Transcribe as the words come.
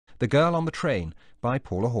The Girl on the Train by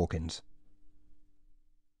Paula Hawkins.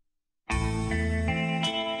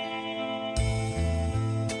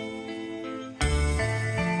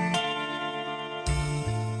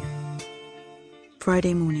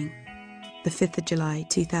 Friday morning, the 5th of July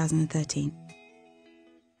 2013.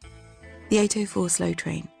 The 8:04 slow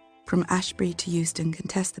train from Ashbury to Euston can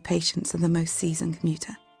test the patience of the most seasoned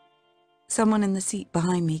commuter. Someone in the seat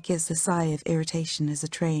behind me gives a sigh of irritation as the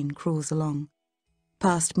train crawls along,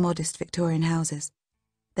 past modest Victorian houses,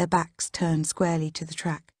 their backs turned squarely to the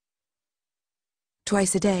track.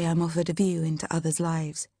 Twice a day I'm offered a view into others'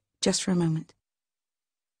 lives, just for a moment.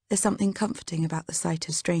 There's something comforting about the sight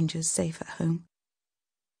of strangers safe at home.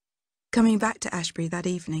 Coming back to Ashbury that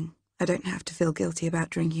evening, I don't have to feel guilty about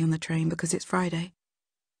drinking on the train because it's Friday.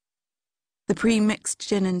 The pre-mixed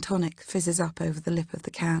gin and tonic fizzes up over the lip of the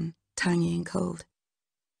can, tangy and cold.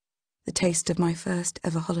 The taste of my first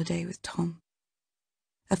ever holiday with Tom.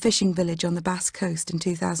 A fishing village on the Basque Coast in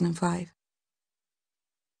 2005.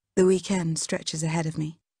 The weekend stretches ahead of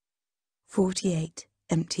me. 48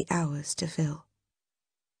 empty hours to fill.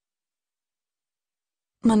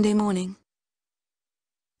 Monday morning.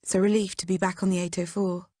 It's a relief to be back on the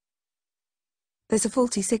 8:04. There's a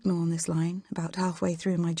faulty signal on this line about halfway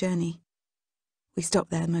through my journey. We stop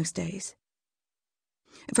there most days.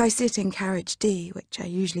 If I sit in carriage D, which I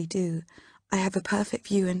usually do, I have a perfect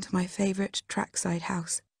view into my favourite trackside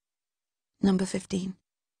house, number 15.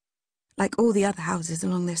 Like all the other houses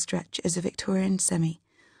along this stretch is a Victorian semi,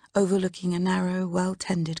 overlooking a narrow,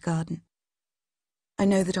 well-tended garden. I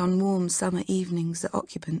know that on warm summer evenings the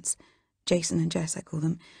occupants, Jason and Jess I call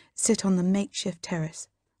them, sit on the makeshift terrace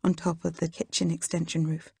on top of the kitchen extension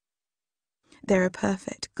roof. They're a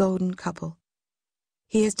perfect golden couple.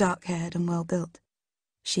 He is dark-haired and well-built.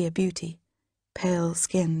 She a beauty,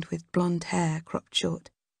 pale-skinned with blonde hair cropped short.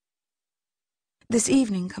 This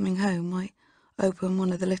evening, coming home, I open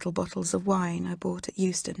one of the little bottles of wine I bought at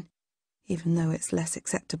Euston, even though it's less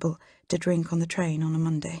acceptable to drink on the train on a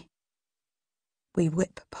Monday. We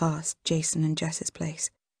whip past Jason and Jess's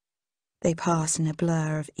place. They pass in a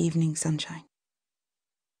blur of evening sunshine.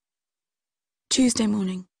 Tuesday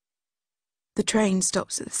morning. The train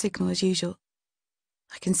stops at the signal as usual.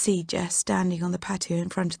 I can see Jess standing on the patio in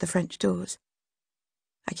front of the French doors.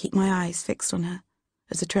 I keep my eyes fixed on her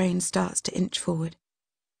as the train starts to inch forward.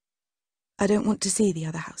 I don't want to see the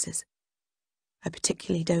other houses. I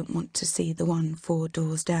particularly don't want to see the one 4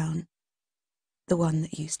 doors down, the one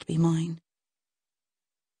that used to be mine.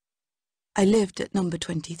 I lived at number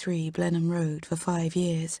 23 Blenheim Road for 5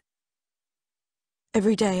 years.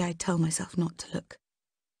 Every day I tell myself not to look,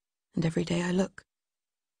 and every day I look,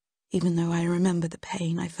 even though I remember the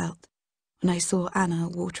pain I felt when I saw Anna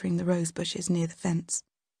watering the rose bushes near the fence,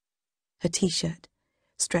 her t-shirt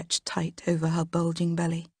stretched tight over her bulging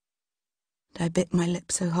belly, and I bit my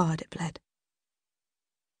lip so hard it bled.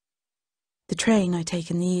 The train I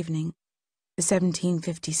take in the evening, the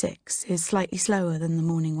 17:56, is slightly slower than the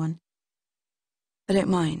morning one. I don't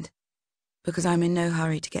mind, because I'm in no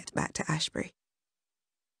hurry to get back to Ashbury.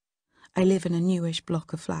 I live in a newish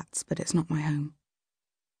block of flats, but it's not my home.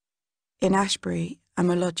 In Ashbury,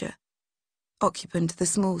 I'm a lodger, occupant of the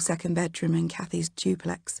small second bedroom in Cathy's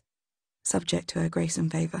duplex, subject to her grace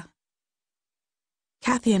and favour.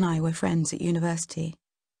 Cathy and I were friends at university,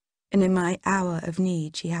 and in my hour of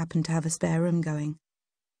need she happened to have a spare room going.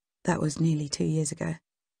 That was nearly 2 years ago.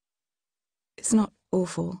 It's not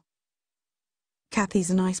awful.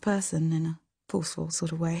 Cathy's a nice person in a forceful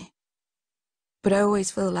sort of way, but I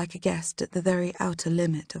always feel like a guest at the very outer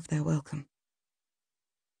limit of their welcome.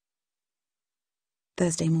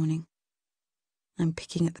 Thursday morning. I'm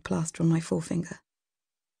picking at the plaster on my forefinger.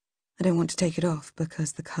 I don't want to take it off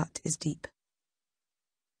because the cut is deep.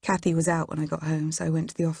 Cathy was out when I got home, so I went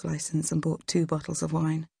to the off-licence and bought 2 bottles of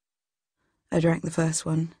wine. I drank the first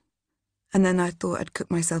one, and then I thought I'd cook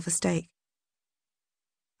myself a steak.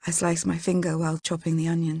 I sliced my finger while chopping the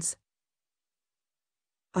onions.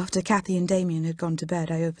 After Cathy and Damien had gone to bed,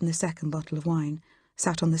 I opened the second bottle of wine,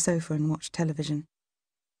 sat on the sofa and watched television.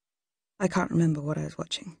 I can't remember what I was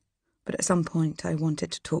watching, but at some point I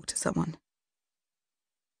wanted to talk to someone.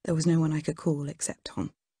 There was no one I could call except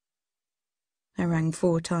Tom. I rang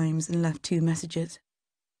 4 times and left 2 messages.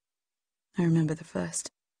 I remember the first.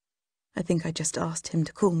 I think I just asked him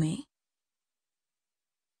to call me.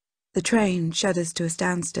 The train shudders to a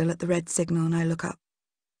standstill at the red signal and I look up.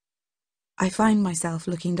 I find myself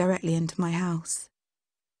looking directly into my house.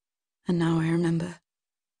 And now I remember.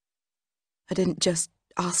 I didn't just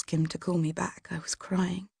ask him to call me back, I was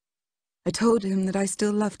crying. I told him that I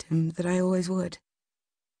still loved him, that I always would.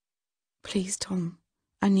 Please, Tom,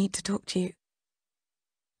 I need to talk to you.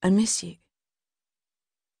 I miss you.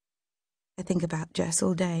 I think about Jess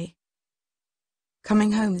all day.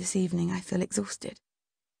 Coming home this evening, I feel exhausted.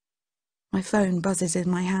 My phone buzzes in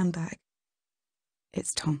my handbag.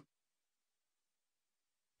 It's Tom.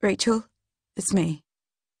 Rachel, it's me.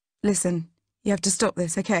 Listen, you have to stop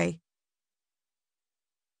this, okay?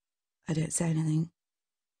 I don't say anything.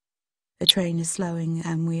 The train is slowing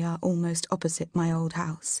and we are almost opposite my old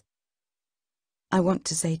house. I want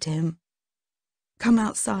to say to him, come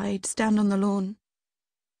outside, stand on the lawn.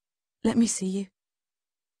 Let me see you.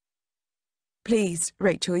 Please,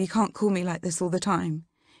 Rachel, you can't call me like this all the time.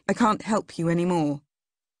 I can't help you anymore.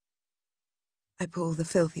 I pull the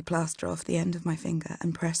filthy plaster off the end of my finger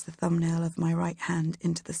and press the thumbnail of my right hand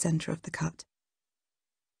into the centre of the cut.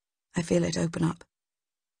 I feel it open up.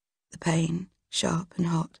 The pain, sharp and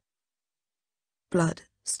hot. Blood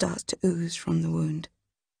starts to ooze from the wound.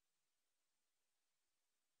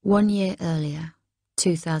 1 year earlier,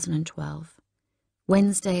 2012,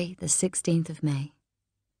 Wednesday, the 16th of May.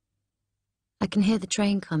 I can hear the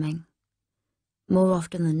train coming. More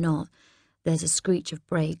often than not, there's a screech of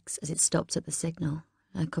brakes as it stops at the signal,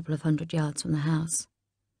 a couple of 100 yards from the house.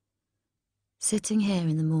 Sitting here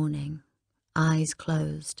in the morning, eyes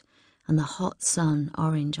closed, and the hot sun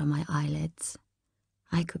orange on my eyelids,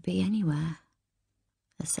 I could be anywhere.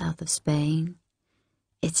 The south of Spain,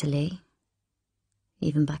 Italy,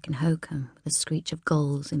 even back in Hawkins with a screech of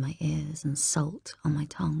gulls in my ears and salt on my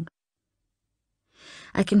tongue.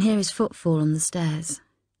 I can hear his footfall on the stairs.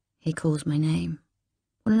 He calls my name.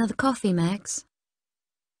 Want another coffee, Megs?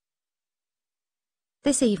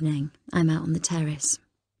 This evening, I'm out on the terrace,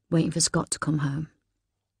 waiting for Scott to come home.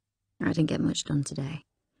 I didn't get much done today.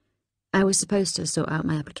 I was supposed to sort out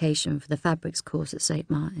my application for the fabrics course at St.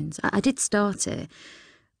 Martin's. I did start it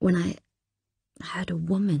when I heard a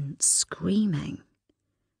woman screaming.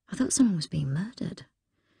 I thought someone was being murdered.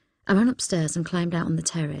 I ran upstairs and climbed out on the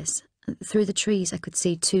terrace. Through the trees I could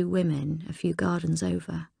see 2 women a few gardens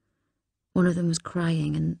over. One of them was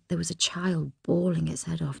crying and there was a child bawling its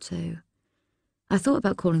head off too. I thought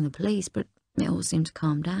about calling the police, but it all seemed to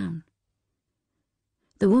calm down.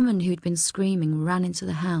 The woman who'd been screaming ran into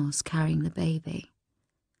the house carrying the baby.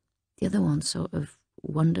 The other one sort of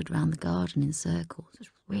wandered round the garden in circles. It was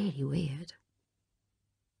really weird.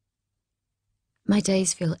 My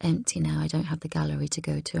days feel empty now I don't have the gallery to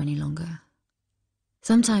go to any longer.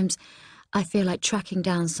 Sometimes I feel like tracking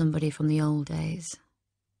down somebody from the old days,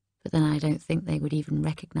 but then I don't think they would even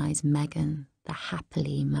recognise Megan, the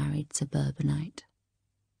happily married suburbanite.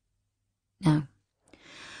 No.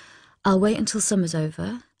 I'll wait until summer's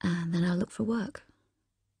over, and then I'll look for work.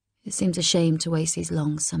 It seems a shame to waste these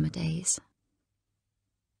long summer days.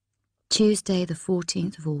 Tuesday, the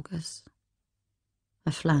 14th of August. I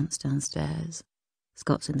flounce downstairs.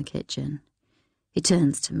 Scott's in the kitchen. He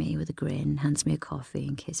turns to me with a grin, hands me a coffee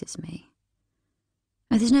and kisses me.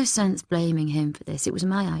 Now, there's no sense blaming him for this. It was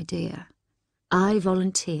my idea. I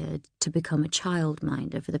volunteered to become a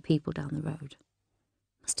childminder for the people down the road.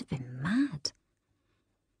 Must have been mad.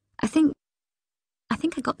 I think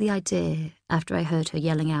I got the idea after I heard her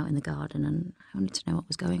yelling out in the garden and I wanted to know what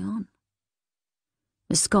was going on.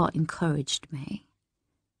 Miss Scott encouraged me.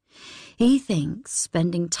 He thinks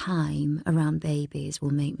spending time around babies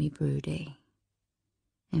will make me broody.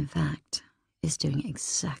 In fact, it's doing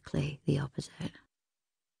exactly the opposite.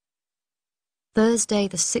 Thursday,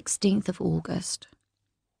 the 16th of August.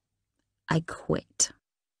 I quit.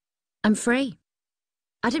 I'm free.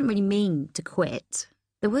 I didn't really mean to quit.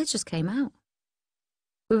 The words just came out.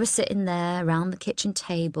 We were sitting there around the kitchen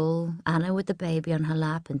table, Anna with the baby on her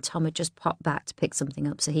lap, and Tom had just popped back to pick something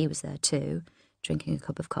up, so he was there too, drinking a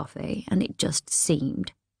cup of coffee, and it just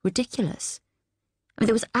seemed ridiculous. I mean,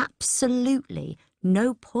 there was absolutely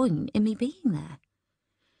no point in me being there.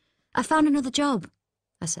 I found another job,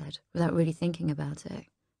 I said, without really thinking about it.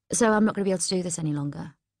 So I'm not going to be able to do this any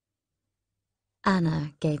longer.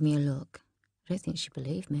 Anna gave me a look. I don't think she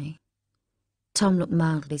believed me. Tom looked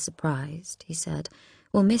mildly surprised. He said,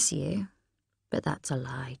 "We'll miss you," but that's a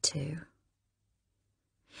lie too.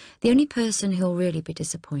 The only person who'll really be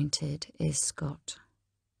disappointed is Scott,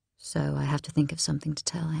 so I have to think of something to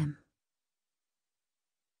tell him.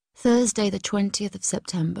 Thursday, the 20th of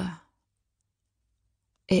September.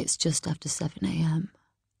 It's just after 7 a.m.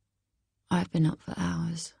 I've been up for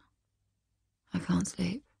hours. I can't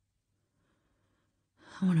sleep.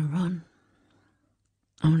 I want to run.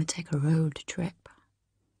 I want to take a road trip.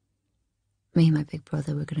 Me and my big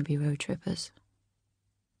brother were going to be road trippers.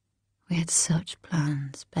 We had such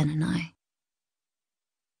plans, Ben and I.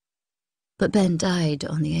 But Ben died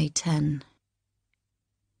on the A10.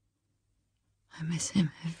 I miss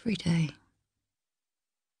him every day.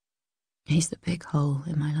 He's the big hole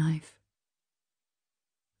in my life.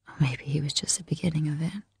 Or maybe he was just the beginning of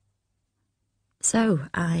it. So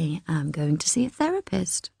I am going to see a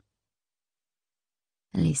therapist.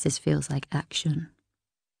 At least this feels like action.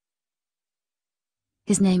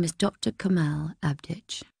 His name is Dr. Kamal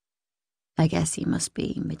Abdich. I guess he must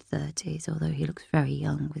be mid-30s, although he looks very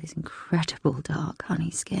young with his incredible dark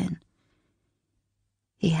honey skin.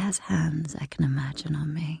 He has hands I can imagine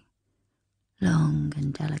on me, long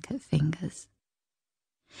and delicate fingers.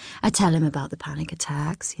 I tell him about the panic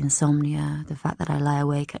attacks, the insomnia, the fact that I lie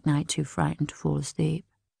awake at night too frightened to fall asleep.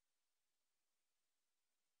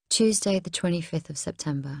 Tuesday, the 25th of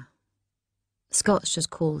September. Scott's just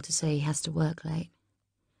called to say he has to work late.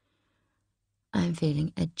 I'm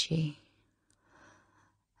feeling edgy.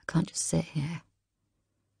 I can't just sit here.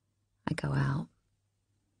 I go out.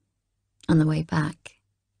 On the way back,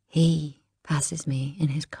 he passes me in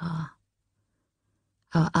his car.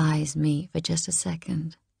 Our eyes meet for just a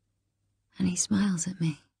second, and he smiles at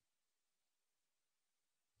me.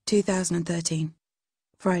 2013,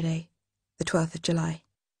 Friday, the 12th of July.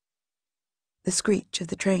 The screech of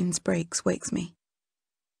the train's brakes wakes me.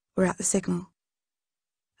 We're at the signal.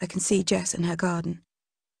 I can see Jess in her garden,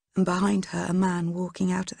 and behind her a man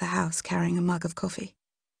walking out of the house carrying a mug of coffee.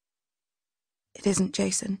 It isn't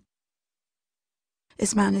Jason.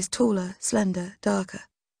 This man is taller, slender, darker.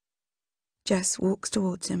 Jess walks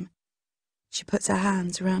towards him. She puts her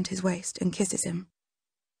hands around his waist and kisses him,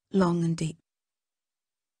 long and deep.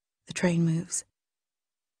 The train moves.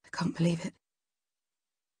 I can't believe it.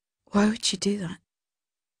 Why would she do that?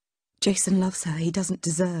 Jason loves her. He doesn't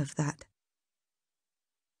deserve that.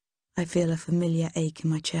 I feel a familiar ache in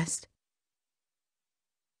my chest.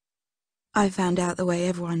 I found out the way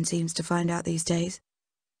everyone seems to find out these days.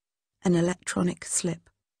 An electronic slip.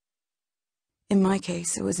 In my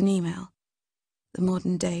case, it was an email. The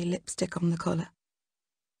modern-day lipstick on the collar.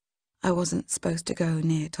 I wasn't supposed to go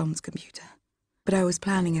near Tom's computer, but I was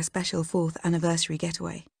planning a special 4th anniversary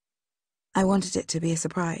getaway. I wanted it to be a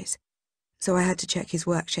surprise, so I had to check his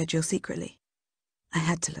work schedule secretly. I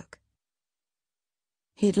had to look.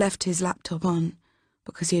 He had left his laptop on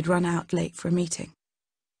because he had run out late for a meeting.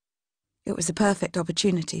 It was a perfect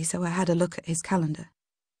opportunity, so I had a look at his calendar.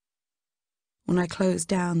 When I closed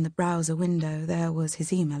down the browser window, there was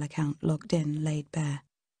his email account logged in, laid bare.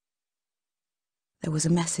 There was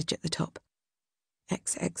a message at the top.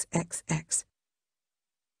 XXXX.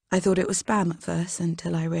 I thought it was spam at first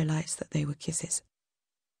until I realised that they were kisses.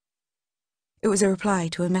 It was a reply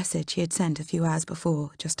to a message he had sent a few hours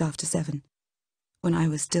before, just after 7, when I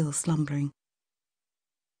was still slumbering.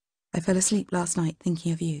 I fell asleep last night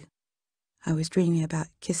thinking of you. I was dreaming about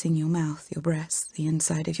kissing your mouth, your breasts, the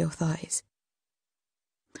inside of your thighs.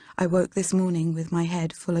 I woke this morning with my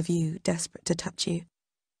head full of you, desperate to touch you.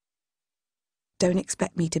 Don't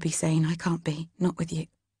expect me to be sane, I can't be, not with you.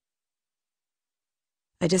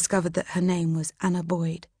 I discovered that her name was Anna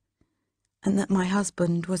Boyd, and that my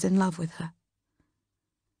husband was in love with her.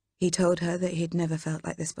 He told her that he'd never felt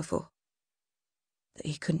like this before, that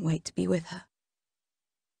he couldn't wait to be with her.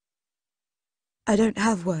 I don't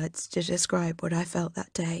have words to describe what I felt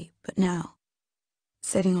that day, but now,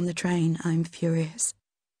 sitting on the train, I'm furious.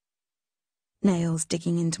 Nails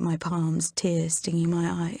digging into my palms, tears stinging my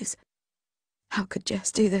eyes. How could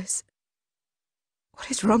Jess do this?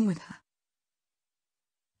 What is wrong with her?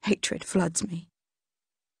 Hatred floods me.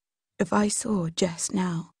 If I saw Jess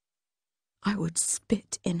now, I would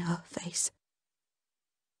spit in her face.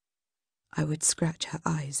 I would scratch her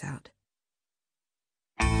eyes out.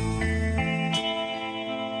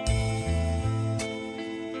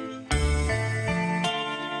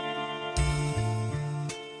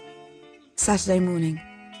 Saturday morning,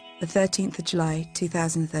 the 13th of July,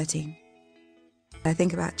 2013. I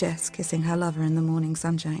think about Jess kissing her lover in the morning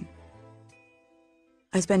sunshine.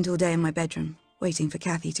 I spent all day in my bedroom, waiting for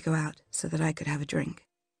Kathy to go out so that I could have a drink.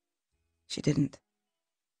 She didn't.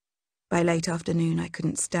 By late afternoon, I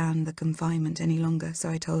couldn't stand the confinement any longer, so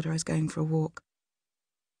I told her I was going for a walk.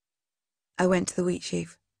 I went to the wheat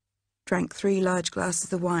sheaf, drank 3 large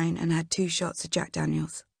glasses of wine and had 2 shots of Jack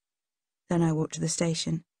Daniels. Then I walked to the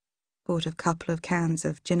station, bought a couple of cans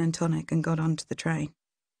of gin and tonic and got onto the train.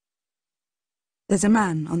 There's a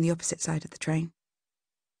man on the opposite side of the train.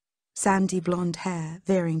 Sandy blonde hair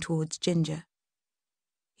veering towards ginger.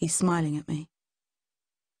 He's smiling at me.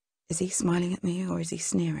 Is he smiling at me or is he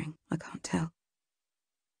sneering? I can't tell.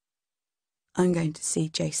 I'm going to see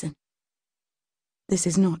Jason. This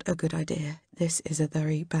is not a good idea. This is a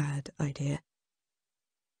very bad idea.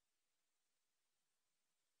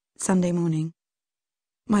 Sunday morning.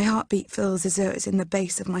 My heartbeat feels as though it's in the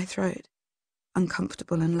base of my throat,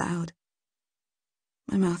 uncomfortable and loud.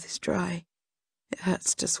 My mouth is dry. It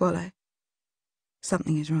hurts to swallow.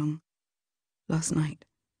 Something is wrong. Last night,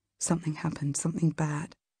 something happened, something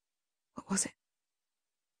bad. What was it?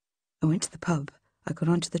 I went to the pub. I got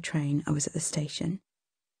onto the train. I was at the station.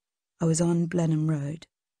 I was on Blenheim Road.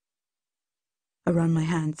 I run my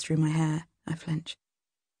hand through my hair. I flinch.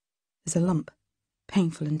 There's a lump,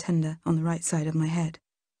 painful and tender, on the right side of my head.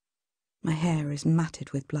 My hair is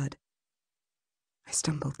matted with blood. I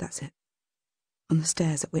stumbled, that's it. On the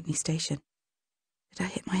stairs at Witney Station. Did I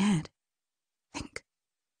hit my head? Think.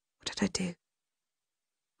 What did I do?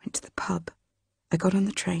 Went to the pub. I got on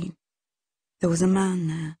the train. There was a man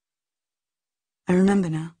there. I remember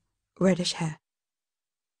now. Reddish hair.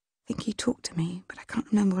 I think he talked to me, but I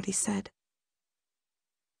can't remember what he said.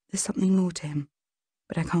 There's something more to him,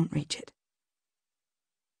 but I can't reach it.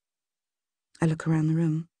 I look around the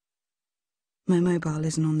room. My mobile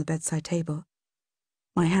isn't on the bedside table.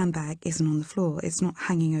 My handbag isn't on the floor. It's not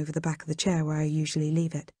hanging over the back of the chair where I usually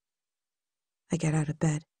leave it. I get out of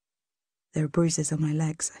bed. There are bruises on my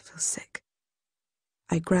legs. I feel sick.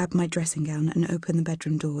 I grab my dressing gown and open the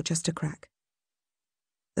bedroom door just a crack.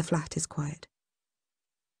 The flat is quiet.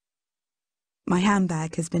 My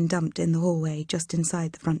handbag has been dumped in the hallway just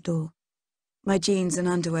inside the front door. My jeans and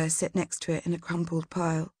underwear sit next to it in a crumpled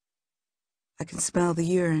pile. I can smell the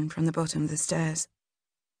urine from the bottom of the stairs.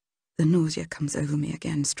 The nausea comes over me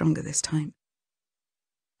again, stronger this time.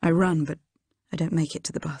 I run, but I don't make it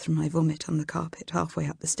to the bathroom. I vomit on the carpet halfway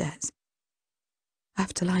up the stairs. I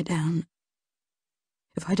have to lie down.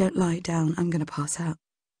 If I don't lie down, I'm going to pass out.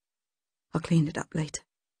 I'll clean it up later.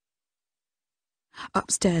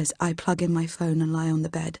 Upstairs, I plug in my phone and lie on the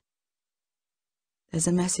bed. There's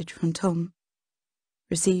a message from Tom,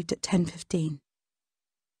 received at 10:15.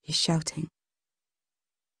 He's shouting.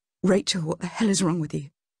 Rachel, what the hell is wrong with you?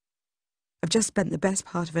 I've just spent the best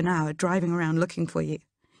part of an hour driving around looking for you.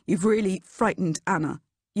 You've really frightened Anna.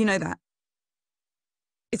 You know that.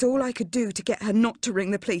 It's all I could do to get her not to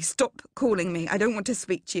ring the police. Stop calling me. I don't want to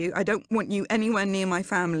speak to you. I don't want you anywhere near my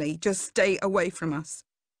family. Just stay away from us.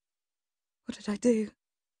 What did I do?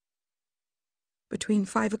 Between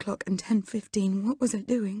 5 o'clock and 10:15, what was I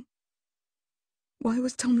doing? Why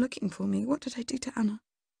was Tom looking for me? What did I do to Anna?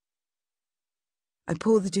 I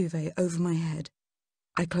pull the duvet over my head.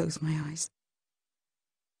 I close my eyes.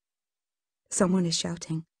 Someone is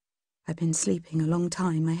shouting. I've been sleeping a long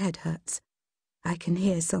time. My head hurts. I can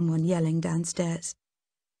hear someone yelling downstairs.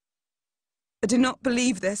 I do not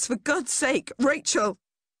believe this. For God's sake, Rachel!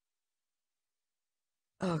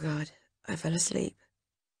 Oh, God, I fell asleep.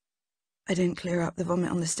 I didn't clear up the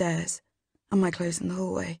vomit on the stairs and my clothes in the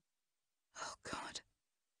hallway. Oh, God.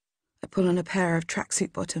 I pull on a pair of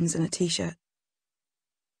tracksuit bottoms and a t-shirt.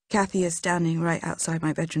 Kathy is standing right outside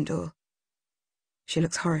my bedroom door. She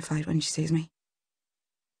looks horrified when she sees me.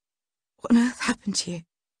 What on earth happened to you?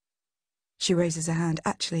 She raises her hand.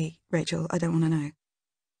 Actually, Rachel, I don't want to know.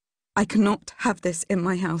 I cannot have this in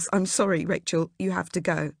my house. I'm sorry, Rachel. You have to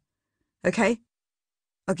go. Okay?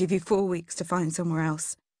 I'll give you 4 weeks to find somewhere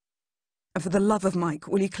else. And for the love of Mike,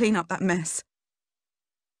 will you clean up that mess?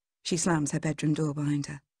 She slams her bedroom door behind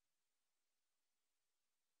her.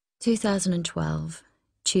 2012,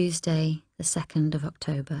 Tuesday, the 2nd of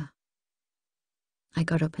October. I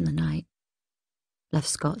got up in the night, left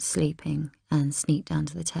Scott sleeping, and sneaked down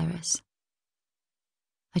to the terrace.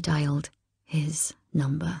 I dialed his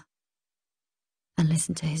number and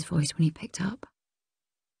listened to his voice when he picked up.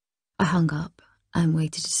 I hung up and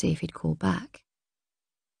waited to see if he'd call back.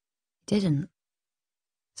 He didn't,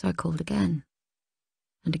 so I called again,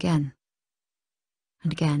 and again,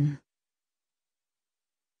 and again.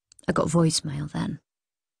 I got voicemail then,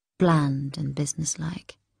 bland and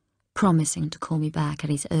businesslike, promising to call me back at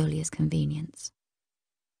his earliest convenience.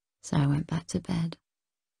 So I went back to bed.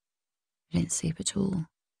 I didn't sleep at all,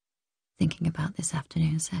 thinking about this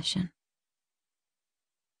afternoon session.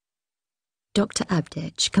 Dr.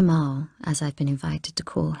 Abdich, Kamal, as I've been invited to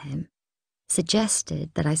call him,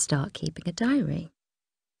 suggested that I start keeping a diary.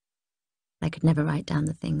 I could never write down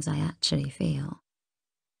the things I actually feel.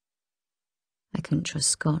 I couldn't trust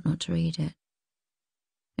Scott not to read it.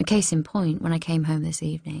 A case in point, when I came home this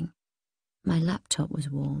evening, my laptop was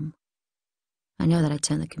warm. I know that I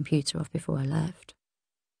turned the computer off before I left.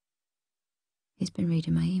 He's been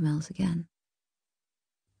reading my emails again.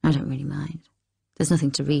 I don't really mind. There's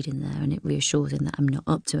nothing to read in there, and it reassures him that I'm not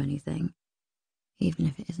up to anything, even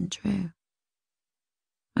if it isn't true.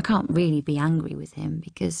 I can't really be angry with him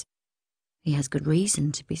because he has good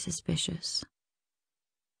reason to be suspicious.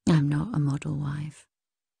 I'm not a model wife.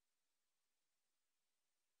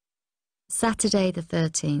 Saturday the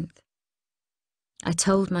 13th. I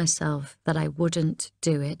told myself that I wouldn't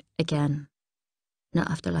do it again. Not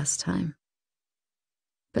after last time.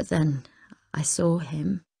 But then I saw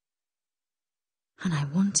him, and I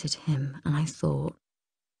wanted him, and I thought,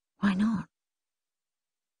 why not?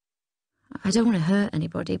 I don't want to hurt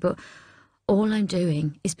anybody, but all I'm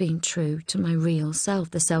doing is being true to my real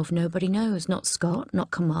self, the self nobody knows, not Scott,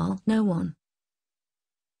 not Kamal, no one.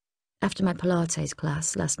 After my Pilates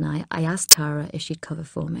class last night, I asked Tara if she'd cover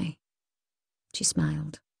for me. She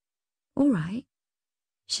smiled. All right.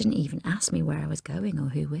 She didn't even ask me where I was going or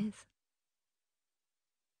who with.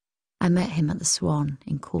 I met him at the Swan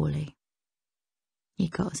in Crawley. He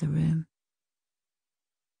got us a room.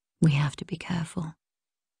 We have to be careful.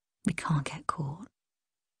 We can't get caught.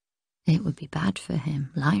 It would be bad for him,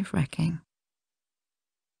 life-wrecking.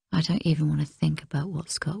 I don't even want to think about what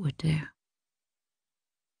Scott would do.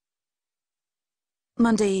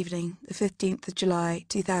 Monday evening, the 15th of July,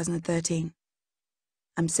 2013.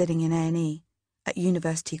 I'm sitting in A&E at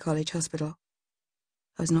University College Hospital.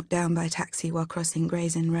 I was knocked down by a taxi while crossing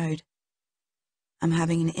Gray's Inn Road. I'm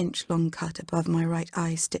having an inch-long cut above my right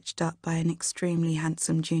eye stitched up by an extremely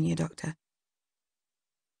handsome junior doctor.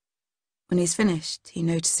 When he's finished, he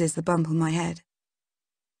notices the bump on my head.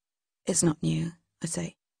 It's not new, I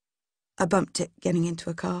say. I bumped it getting into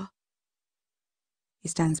a car. He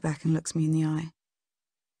stands back and looks me in the eye.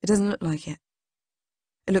 It doesn't look like it.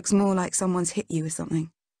 It looks more like someone's hit you with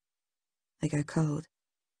something. I go cold.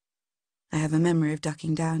 I have a memory of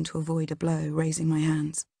ducking down to avoid a blow, raising my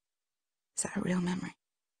hands. Is that a real memory?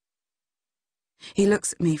 He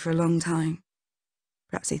looks at me for a long time.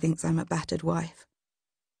 Perhaps he thinks I'm a battered wife.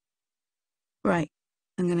 Right,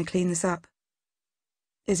 I'm going to clean this up.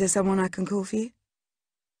 Is there someone I can call for you?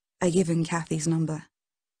 I give him Kathy's number.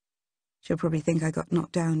 She'll probably think I got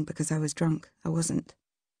knocked down because I was drunk. I wasn't.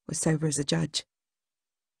 Was sober as a judge.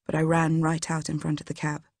 But I ran right out in front of the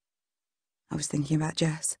cab. I was thinking about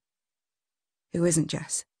Jess. Who isn't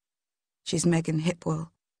Jess? She's Megan Hipwell,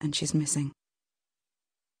 and she's missing.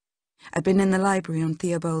 I'd been in the library on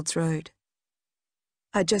Theobald's Road.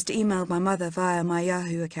 I'd just emailed my mother via my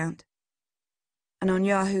Yahoo account. And on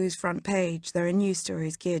Yahoo's front page, there are news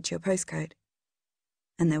stories geared to your postcode.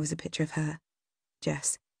 And there was a picture of her,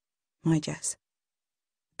 Jess, my Jess,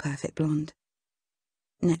 perfect blonde,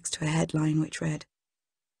 next to a headline which read,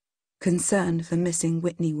 Concern for Missing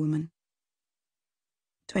Whitney Woman.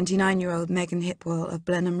 29-year-old Megan Hipwell of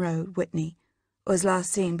Blenheim Road, Whitney, was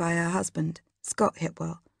last seen by her husband, Scott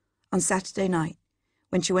Hipwell, on Saturday night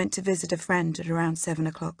when she went to visit a friend at around 7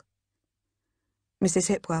 o'clock.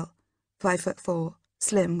 Mrs. Hipwell, 5'4",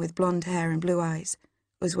 slim with blonde hair and blue eyes,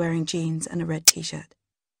 was wearing jeans and a red t-shirt.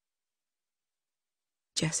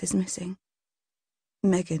 Jess is missing.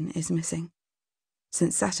 Megan is missing.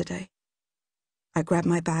 Since Saturday. I grabbed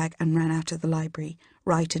my bag and ran out of the library,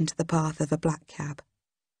 right into the path of a black cab.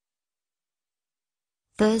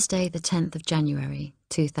 Thursday, the 10th of January,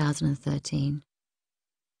 2013.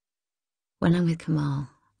 When I'm with Kamal,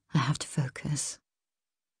 I have to focus.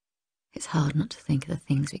 It's hard not to think of the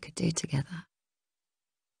things we could do together.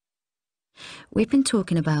 We've been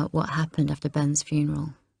talking about what happened after Ben's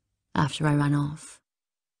funeral, after I ran off.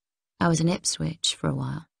 I was in Ipswich for a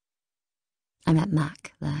while. I met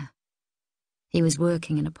Mac there. He was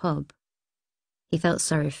working in a pub. He felt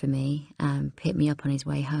sorry for me and picked me up on his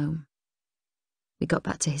way home. We got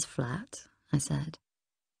back to his flat, I said,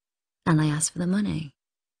 and I asked for the money.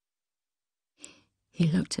 He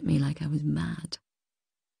looked at me like I was mad.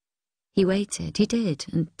 He waited, he did,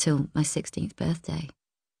 until my 16th birthday.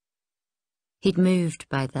 He'd moved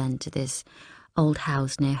by then to this old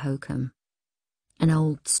house near Hawkins, an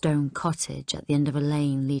old stone cottage at the end of a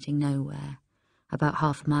lane leading nowhere, about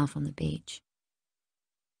half a mile from the beach.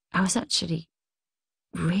 I was actually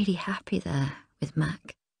really happy there with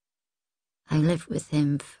Mac. I lived with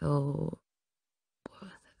him for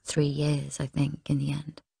 3 years, I think, in the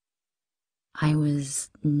end. I was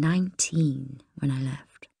 19 when I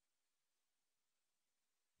left.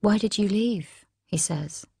 Why did you leave, he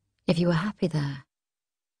says, if you were happy there?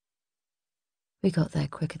 We got there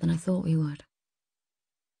quicker than I thought we would.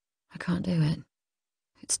 I can't do it.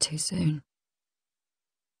 It's too soon.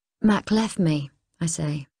 Mac left me, I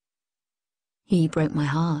say. He broke my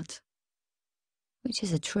heart, which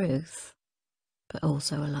is a truth, but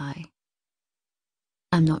also a lie.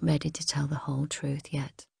 I'm not ready to tell the whole truth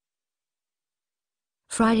yet.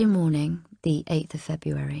 Friday morning, the 8th of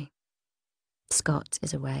February. Scott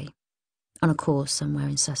is away, on a course somewhere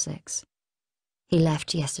in Sussex. He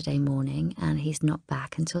left yesterday morning and he's not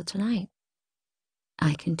back until tonight.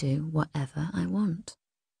 I can do whatever I want.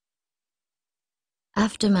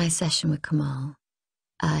 After my session with Kamal,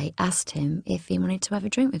 I asked him if he wanted to have a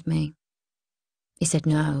drink with me. He said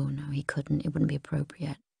no, he couldn't. It wouldn't be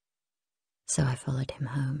appropriate. So I followed him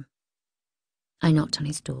home. I knocked on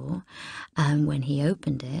his door, and when he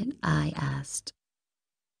opened it, I asked,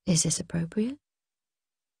 "Is this appropriate?"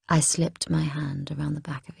 I slipped my hand around the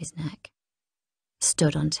back of his neck,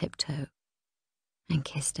 stood on tiptoe, and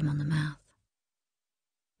kissed him on the mouth.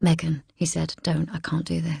 "Megan," he said, "don't, I can't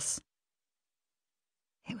do this."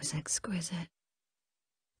 It was exquisite.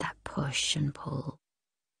 That push and pull,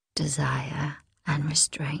 desire and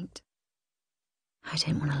restraint. I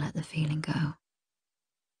didn't want to let the feeling go.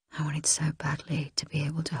 I wanted so badly to be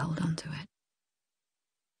able to hold on to it.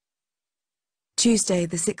 Tuesday,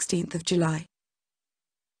 the 16th of July.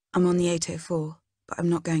 I'm on the 804, but I'm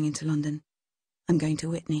not going into London. I'm going to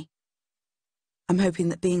Whitney. I'm hoping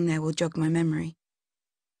that being there will jog my memory.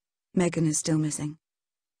 Megan is still missing.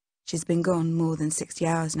 She's been gone more than 60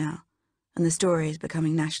 hours now, and the story is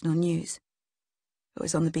becoming national news. It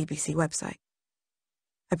was on the BBC website.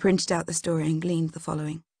 I printed out the story and gleaned the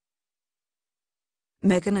following.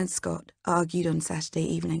 Megan and Scott argued on Saturday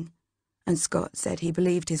evening, and Scott said he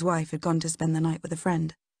believed his wife had gone to spend the night with a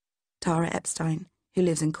friend, Tara Epstein, who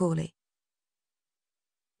lives in Crawley.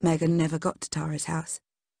 Megan never got to Tara's house.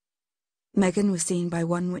 Megan was seen by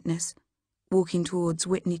one witness walking towards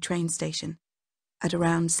Whitney train station at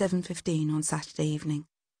around 7:15 on Saturday evening.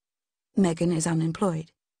 Megan is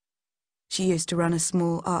unemployed. She used to run a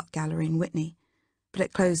small art gallery in Whitney, but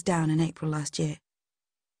it closed down in April last year.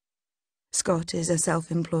 Scott is a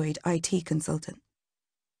self-employed IT consultant.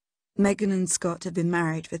 Megan and Scott have been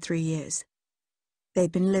married for 3 years.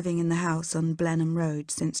 They've been living in the house on Blenheim Road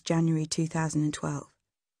since January 2012.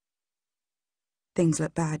 Things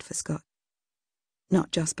look bad for Scott.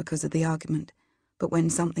 Not just because of the argument, but when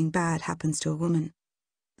something bad happens to a woman,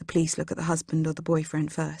 the police look at the husband or the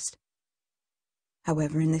boyfriend first.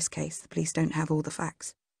 However, in this case, the police don't have all the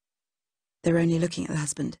facts. They're only looking at the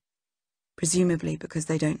husband, presumably because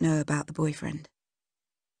they don't know about the boyfriend.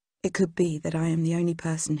 It could be that I am the only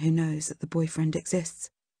person who knows that the boyfriend exists.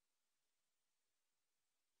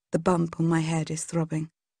 The bump on my head is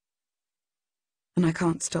throbbing, and I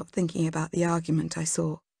can't stop thinking about the argument I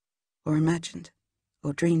saw, or imagined,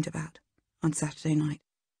 or dreamed about on Saturday night.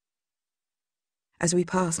 As we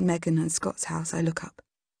pass Megan and Scott's house, I look up.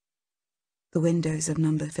 The windows of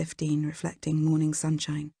number 15, reflecting morning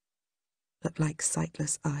sunshine, look like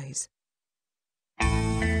sightless eyes.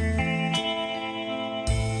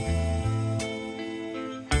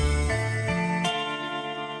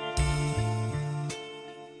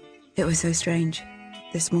 It was so strange,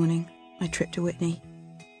 this morning, my trip to Whitney.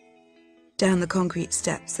 Down the concrete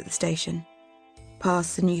steps at the station,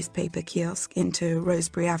 past the newspaper kiosk into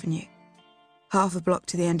Rosebery Avenue, half a block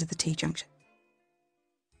to the end of the T-junction.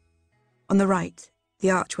 On the right, the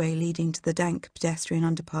archway leading to the dank pedestrian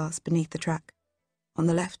underpass beneath the track. On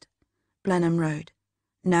the left, Blenheim Road,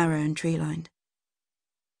 narrow and tree-lined.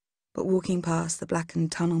 But walking past the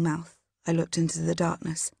blackened tunnel mouth, I looked into the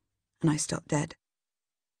darkness, and I stopped dead.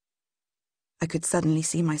 I could suddenly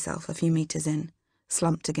see myself a few meters in,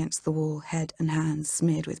 slumped against the wall, head and hands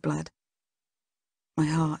smeared with blood. My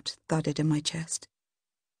heart thudded in my chest.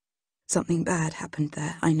 Something bad happened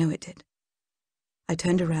there, I know it did. I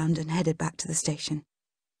turned around and headed back to the station.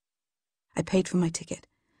 I paid for my ticket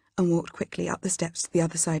and walked quickly up the steps to the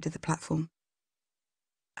other side of the platform.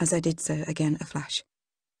 As I did so, again a flash.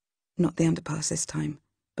 Not the underpass this time,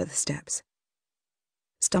 but the steps.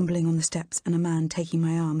 Stumbling on the steps and a man taking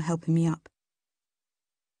my arm, helping me up.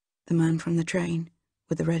 The man from the train,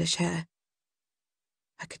 with the reddish hair.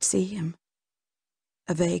 I could see him.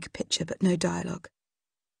 A vague picture, but no dialogue.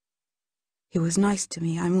 He was nice to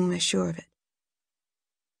me, I'm almost sure of it.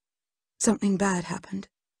 Something bad happened,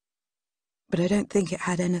 but I don't think it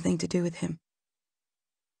had anything to do with him.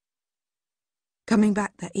 Coming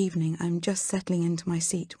back that evening, I'm just settling into my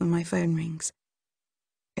seat when my phone rings.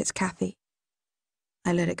 It's Kathy.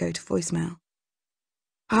 I let it go to voicemail.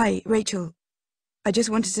 "Hi, Rachel. I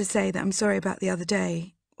just wanted to say that I'm sorry about the other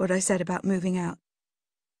day, what I said about moving out.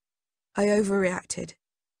 I overreacted.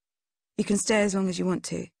 You can stay as long as you want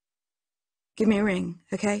to. Give me a ring,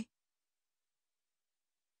 okay?"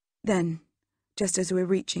 Then, just as we're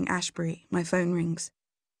reaching Ashbury, my phone rings.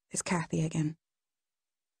 It's Kathy again.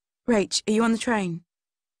 "Rach, are you on the train?"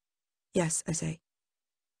 "Yes," I say.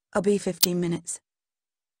 "I'll be 15 minutes.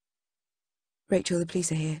 "Rachel, the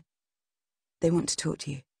police are here. They want to talk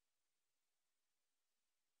to you."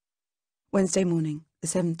 Wednesday morning, the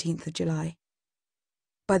 17th of July.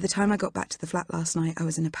 By the time I got back to the flat last night, I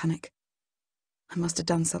was in a panic. I must have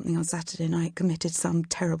done something on Saturday night, committed some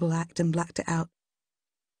terrible act and blacked it out.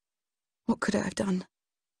 What could I have done?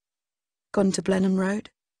 Gone to Blenheim Road,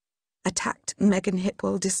 attacked Megan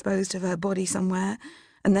Hipwell, disposed of her body somewhere,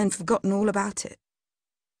 and then forgotten all about it.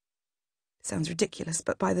 It sounds ridiculous,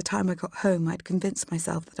 but by the time I got home, I'd convinced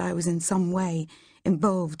myself that I was in some way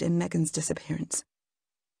involved in Megan's disappearance.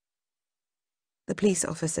 The police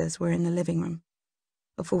officers were in the living room,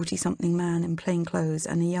 a 40-something man in plain clothes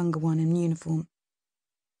and a younger one in uniform.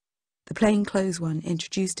 The plain-clothes one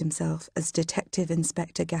introduced himself as Detective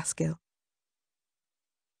Inspector Gaskill.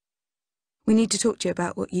 "We need to talk to you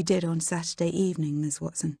about what you did on Saturday evening, Miss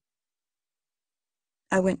Watson."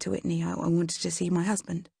 "I went to Whitney. I wanted to see my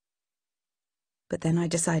husband. But then I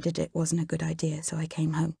decided it wasn't a good idea, so I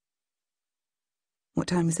came home." "What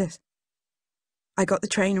time was this?" "I got the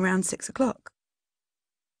train around 6 o'clock.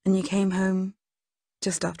 And you came home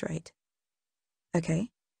just after 8.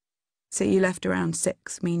 "Okay. So you left around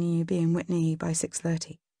 6, meaning you'd be in Whitney by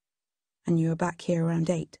 6:30. And you were back here around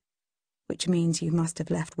 8, which means you must have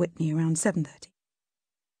left Whitney around 7:30.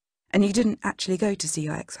 And you didn't actually go to see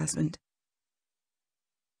your ex-husband.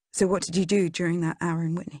 So what did you do during that hour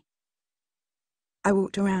in Whitney?" "I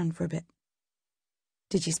walked around for a bit."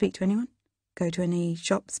 "Did you speak to anyone? Go to any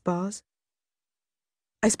shops, bars?"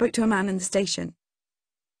 "I spoke to a man in the station."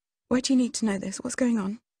 "Why do you need to know this? What's going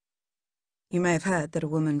on?" "You may have heard that a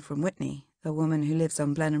woman from Whitney, a woman who lives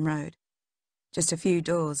on Blenheim Road, just a few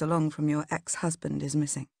doors along from your ex-husband, is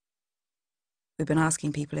missing. We've been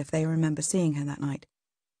asking people if they remember seeing her that night,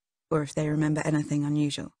 or if they remember anything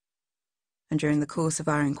unusual. And during the course of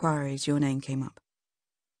our inquiries, your name came up."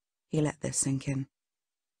 He let this sink in.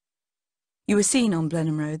 "You were seen on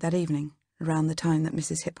Blenheim Road that evening, around the time that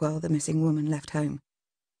Mrs. Hipwell, the missing woman, left home.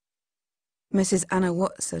 Mrs. Anna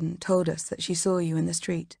Watson told us that she saw you in the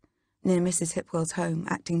street, near Mrs. Hipwell's home,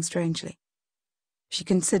 acting strangely. She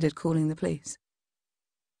considered calling the police."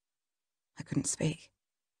 I couldn't speak.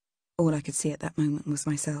 All I could see at that moment was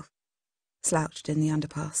myself, slouched in the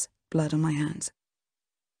underpass, blood on my hands.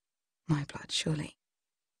 My blood, surely.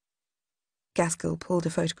 Gaskill pulled a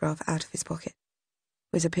photograph out of his pocket.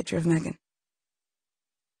 It was a picture of Megan.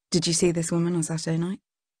 "Did you see this woman on Saturday night?"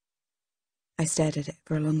 I stared at it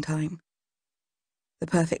for a long time. The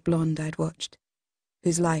perfect blonde I'd watched,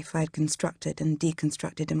 whose life I'd constructed and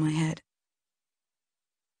deconstructed in my head.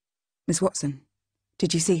 "Miss Watson,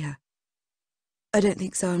 did you see her?" "I don't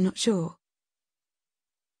think so, I'm not sure."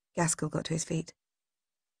 Gaskill got to his feet.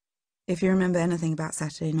 "If you remember anything about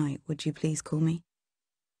Saturday night, would you please call me?"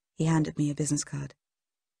 He handed me a business card.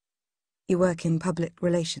 "You work in public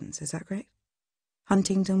relations, is that correct?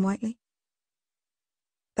 Huntington Whiteley?"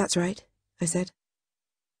 "That's right," I said.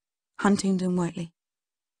 "Huntington Whiteley.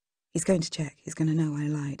 He's going to check. He's going to know I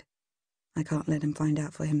lied. I can't let him find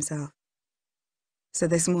out for himself. So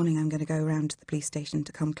this morning I'm going to go round to the police station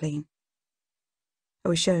to come clean." I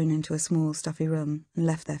was shown into a small, stuffy room and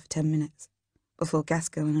left there for 10 minutes, before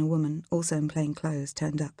Gaskill and a woman, also in plain clothes,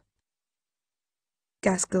 turned up.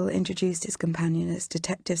 Gaskill introduced his companion as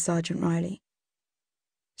Detective Sergeant Riley.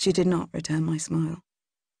 She did not return my smile.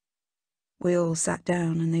 We all sat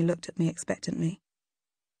down and they looked at me expectantly.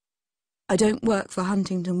 "I don't work for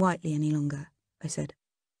Huntington Whiteley any longer," I said.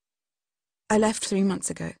 "I left 3 months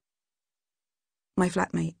ago. My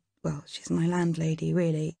flatmate, well, she's my landlady,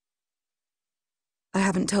 really. I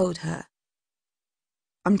haven't told her.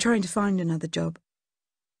 I'm trying to find another job.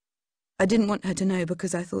 I didn't want her to know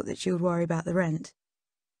because I thought that she would worry about the rent.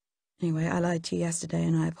 Anyway, I lied to you yesterday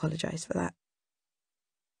and I apologise for that."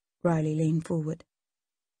 Riley leaned forward.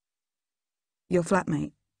 "Your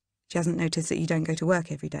flatmate, she hasn't noticed that you don't go to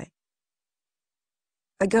work every day?"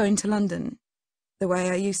 "I go into London the way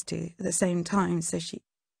I used to at the same time, so she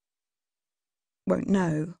won't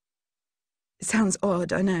know. It sounds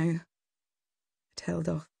odd, I know." I tailed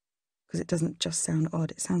off, because it doesn't just sound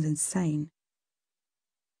odd, it sounds insane.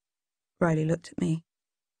 Riley looked at me.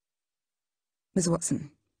 "Miss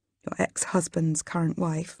Watson, your ex-husband's current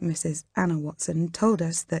wife, Mrs. Anna Watson, told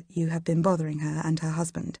us that you have been bothering her and her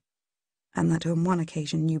husband, and that on one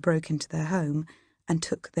occasion you broke into their home and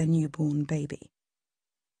took their newborn baby."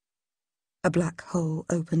 A black hole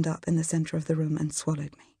opened up in the centre of the room and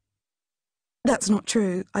swallowed me. "That's not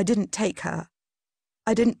true. I didn't take her.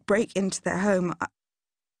 I didn't break into their home.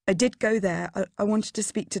 I did go there. I wanted to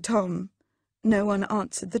speak to Tom. No one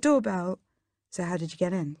answered the doorbell." "So how did you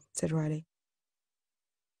get in?" said Riley.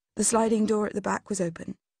 "The sliding door at the back was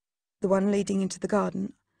open, the one leading into the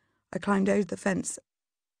garden. I climbed over the fence,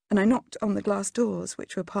 and I knocked on the glass doors,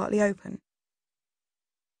 which were partly open.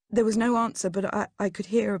 There was no answer, but I could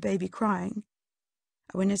hear a baby crying.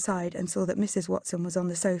 I went inside and saw that Mrs. Watson was on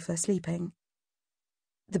the sofa sleeping.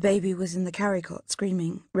 The baby was in the carry-cot,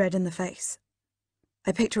 screaming, red in the face.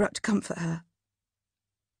 I picked her up to comfort her.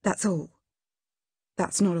 That's all."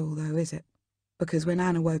 That's not all, though, is it? Because when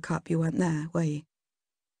Anna woke up, you weren't there, were you?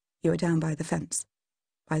 You were down by the fence,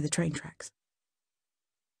 by the train tracks.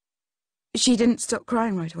 She didn't stop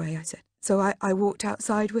crying right away, I said, so I walked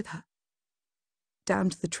outside with her. Down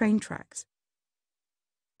to the train tracks.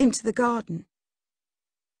 Into the garden.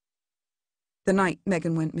 The night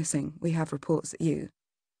Megan went missing, we have reports that you,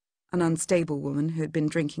 an unstable woman who had been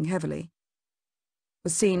drinking heavily,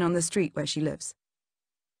 was seen on the street where she lives.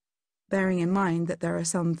 Bearing in mind that there are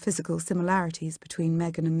some physical similarities between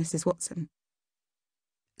Megan and Mrs. Watson.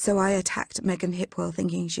 So I attacked Megan Hipwell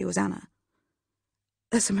thinking she was Anna.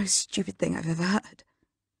 That's the most stupid thing I've ever heard.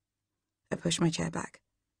 I pushed my chair back.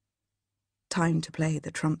 Time to play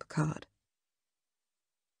the trump card.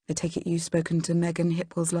 I take it you've spoken to Megan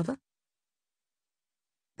Hipwell's lover?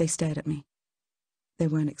 They stared at me. They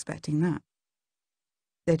weren't expecting that.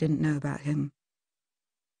 They didn't know about him.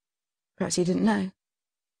 Perhaps you didn't know.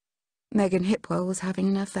 Megan Hipwell was having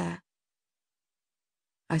an affair.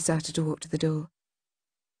 I started to walk to the door.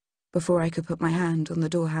 Before I could put my hand on the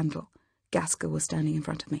door handle, Gaskell was standing in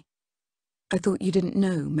front of me. I thought you didn't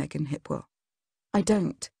know Megan Hipwell. I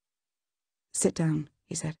don't. Sit down,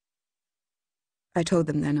 he said. I told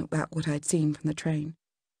them then about what I'd seen from the train,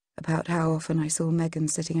 about how often I saw Megan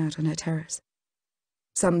sitting out on her terrace,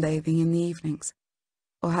 sunbathing in the evenings,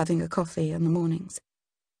 or having a coffee in the mornings.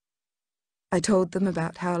 I told them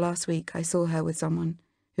about how last week I saw her with someone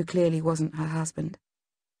who clearly wasn't her husband,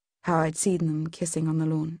 how I'd seen them kissing on the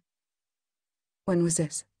lawn. When was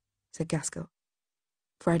this? Said Gaskell.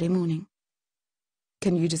 Friday morning.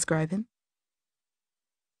 Can you describe him?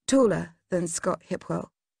 Taller than Scott Hipwell.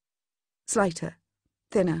 Slighter,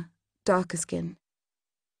 thinner, darker skin.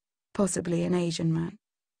 Possibly an Asian man.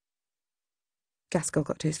 Gaskell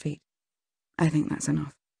got to his feet. I think that's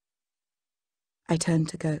enough. I turned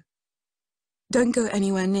to go. Don't go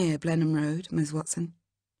anywhere near Blenheim Road, Miss Watson,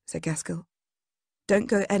 said Gaskell. Don't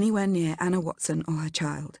go anywhere near Anna Watson or her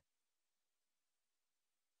child.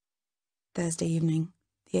 Thursday evening,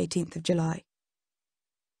 the 18th of July.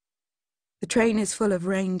 The train is full of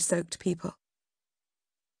rain-soaked people.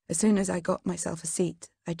 As soon as I got myself a seat,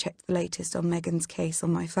 I checked the latest on Megan's case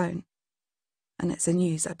on my phone, and it's the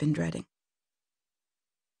news I've been dreading.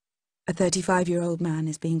 A 35-year-old man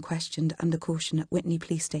is being questioned under caution at Witney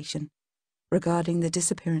Police Station regarding the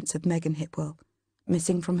disappearance of Megan Hipwell,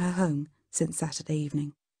 missing from her home since Saturday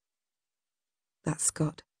evening. That's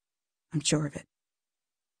Scott. I'm sure of it.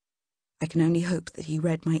 I can only hope that he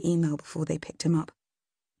read my email before they picked him up,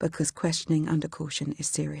 because questioning under caution is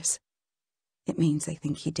serious. It means they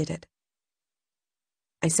think he did it.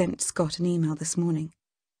 I sent Scott an email this morning.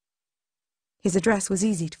 His address was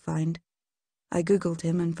easy to find. I Googled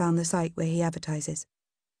him and found the site where he advertises.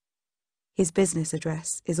 His business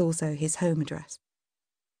address is also his home address.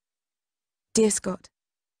 Dear Scott,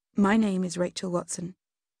 my name is Rachel Watson.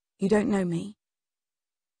 You don't know me.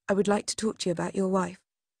 I would like to talk to you about your wife.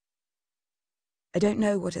 I don't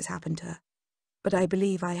know what has happened to her, but I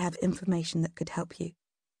believe I have information that could help you.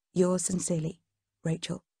 Yours sincerely,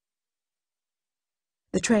 Rachel.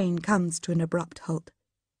 The train comes to an abrupt halt,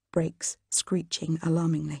 brakes screeching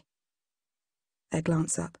alarmingly. I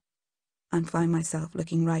glance up and find myself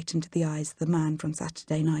looking right into the eyes of the man from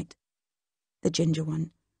Saturday night, the ginger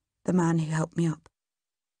one, the man who helped me up.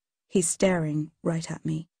 He's staring right at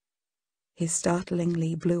me, his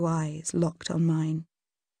startlingly blue eyes locked on mine.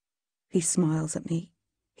 He smiles at me,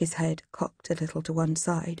 his head cocked a little to one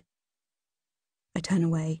side. I turn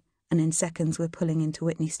away, and in seconds we're pulling into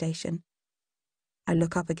Witney Station. I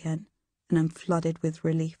look up again, and I'm flooded with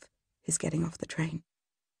relief he's getting off the train.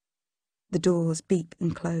 The doors beep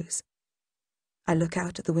and close. I look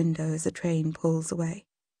out at the window as the train pulls away.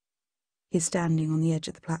 He's standing on the edge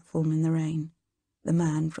of the platform in the rain, the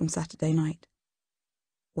man from Saturday night,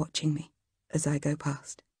 watching me as I go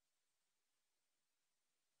past.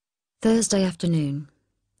 Thursday afternoon,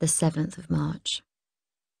 the 7th of March.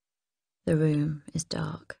 The room is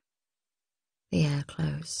dark. The air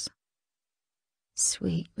close.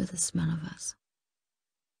 Sweet with the smell of us.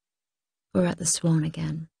 We're at the Swan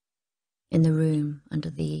again, in the room under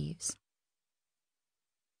the eaves.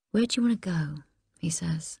 Where do you want to go? He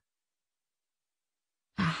says.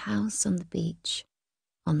 A house on the beach,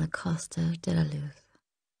 on the Costa de la Luz.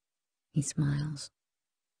 He smiles.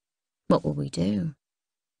 What will we do?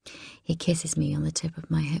 He kisses me on the tip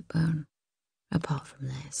of my hip bone. Apart from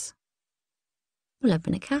this, we'll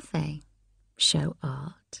open a cafe, show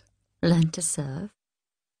art, learn to surf.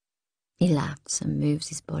 He laughs and moves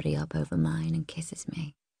his body up over mine and kisses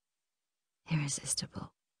me.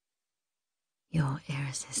 Irresistible. You're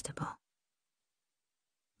irresistible.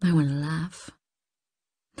 I want to laugh.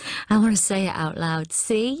 I want to say it out loud.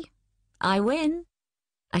 See? I win.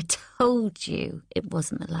 I told you it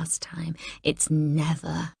wasn't the last time. It's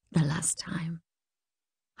never the last time.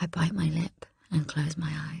 I bite my lip and close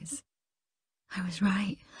my eyes. I was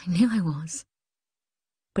right. I knew I was.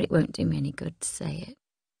 But it won't do me any good to say it.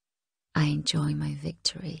 I enjoy my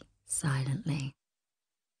victory silently.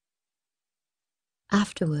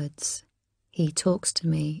 Afterwards, he talks to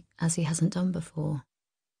me as he hasn't done before.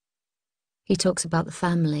 He talks about the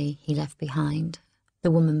family he left behind,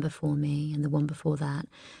 the woman before me and the one before that,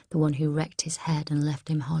 the one who wrecked his head and left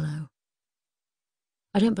him hollow.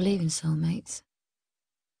 I don't believe in soulmates,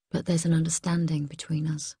 but there's an understanding between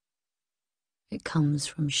us. It comes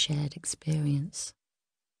from shared experience.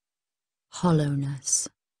 Hollowness.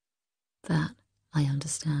 That I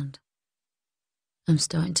understand. I'm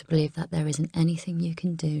starting to believe that there isn't anything you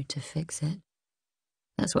can do to fix it.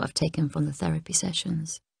 That's what I've taken from the therapy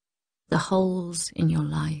sessions. The holes in your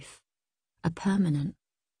life are permanent.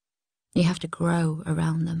 You have to grow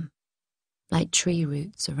around them, like tree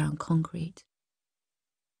roots around concrete.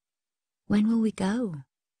 When will we go?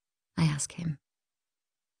 I ask him.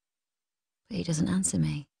 But he doesn't answer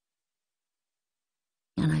me.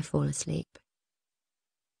 And I fall asleep.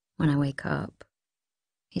 When I wake up,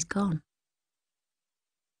 he's gone.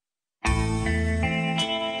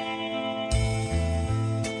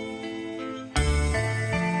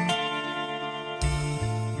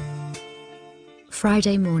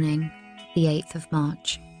 Friday morning, the 8th of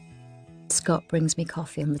March. Scott brings me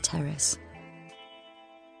coffee on the terrace.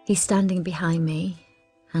 He's standing behind me,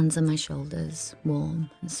 hands on my shoulders,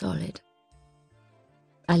 warm and solid.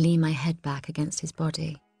 I lean my head back against his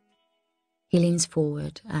body. He leans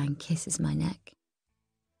forward and kisses my neck.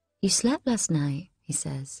 You slept last night, he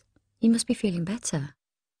says. You must be feeling better.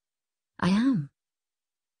 I am.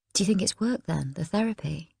 Do you think it's work then, the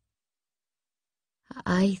therapy?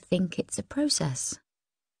 I think it's a process.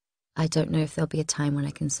 I don't know if there'll be a time when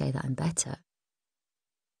I can say that I'm better.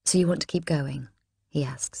 So you want to keep going? He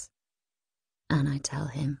asks. And I tell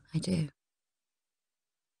him I do.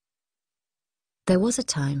 There was a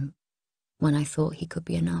time when I thought he could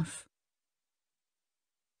be enough.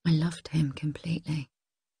 I loved him completely.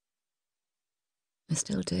 I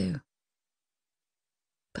still do.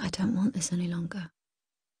 But I don't want this any longer.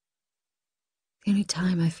 The only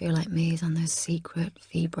time I feel like me is on those secret,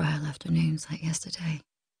 febrile afternoons like yesterday.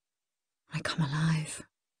 I come alive.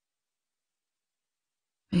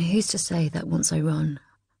 I mean, who's to say that once I run,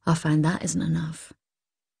 I'll find that isn't enough?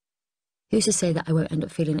 Who's to say that I won't end up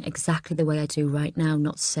feeling exactly the way I do right now,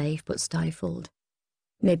 not safe, but stifled?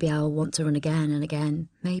 Maybe I'll want to run again and again.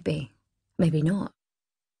 Maybe. Maybe not.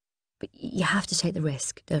 But you have to take the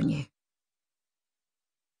risk, don't you?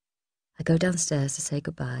 I go downstairs to say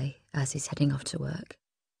goodbye as he's heading off to work.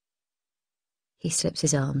 He slips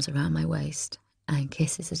his arms around my waist and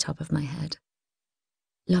kisses the top of my head.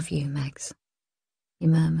 Love you, Megs, he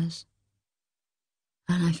murmurs.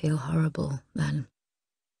 And I feel horrible then.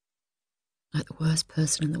 Like the worst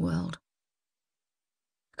person in the world.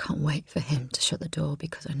 I can't wait for him to shut the door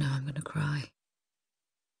because I know I'm going to cry.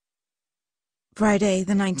 Friday,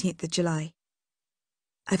 the 19th of July.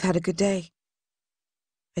 I've had a good day.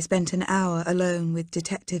 I spent an hour alone with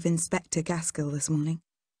Detective Inspector Gaskell this morning.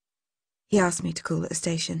 He asked me to call at the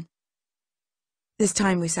station. This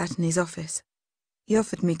time we sat in his office. He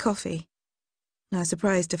offered me coffee, and I was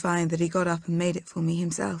surprised to find that he got up and made it for me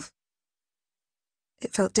himself.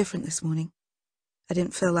 It felt different this morning. I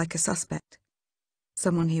didn't feel like a suspect,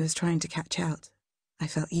 someone he was trying to catch out. I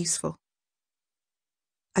felt useful.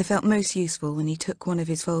 I felt most useful when he took one of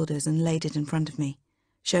his folders and laid it in front of me,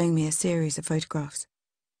 showing me a series of photographs.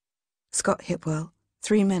 Scott Hipwell,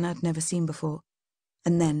 3 men I'd never seen before,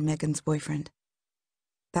 and then Megan's boyfriend.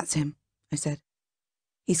 That's him, I said.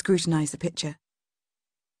 He scrutinized the picture.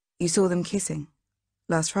 You saw them kissing.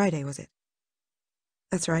 Last Friday, was it?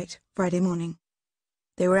 That's right, Friday morning.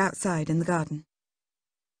 They were outside in the garden.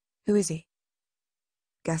 Who is he?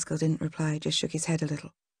 Gaskell didn't reply, just shook his head a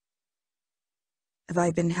little. Have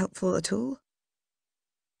I been helpful at all?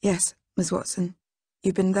 Yes, Miss Watson.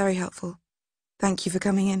 You've been very helpful. Thank you for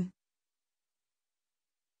coming in.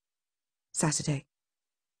 Saturday.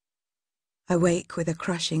 I wake with a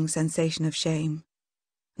crushing sensation of shame,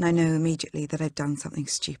 and I know immediately that I've done something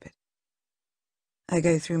stupid. I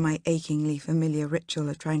go through my achingly familiar ritual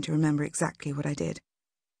of trying to remember exactly what I did.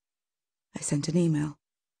 I sent an email.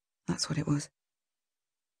 That's what it was.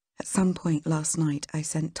 At some point last night, I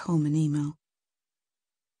sent Tom an email.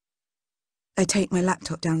 I take my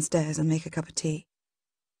laptop downstairs and make a cup of tea.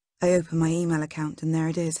 I open my email account and there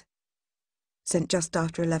it is. Sent just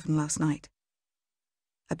after 11 last night.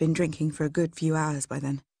 I'd been drinking for a good few hours by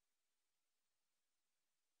then.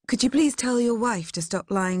 Could you please tell your wife to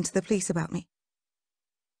stop lying to the police about me?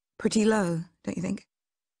 Pretty low, don't you think?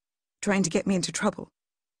 Trying to get me into trouble.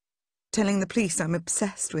 Telling the police I'm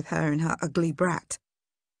obsessed with her and her ugly brat.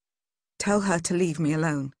 Tell her to leave me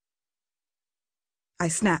alone. I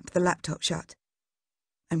snap the laptop shut.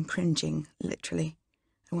 I'm cringing, literally.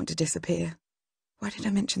 I want to disappear. Why did I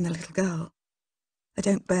mention the little girl? I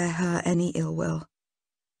don't bear her any ill will.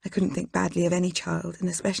 I couldn't think badly of any child, and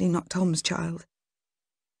especially not Tom's child.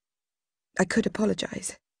 I could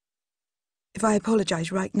apologise. If I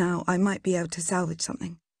apologise right now, I might be able to salvage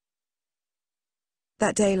something.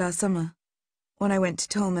 That day last summer, when I went to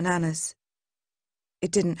Tom and Anna's,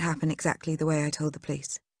 it didn't happen exactly the way I told the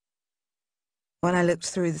police. When I looked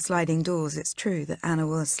through the sliding doors, it's true that Anna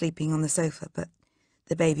was sleeping on the sofa, but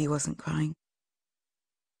the baby wasn't crying.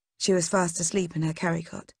 She was fast asleep in her carry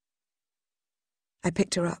cot. I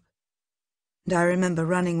picked her up, and I remember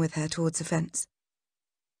running with her towards the fence.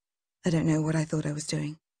 I don't know what I thought I was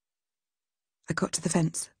doing. I got to the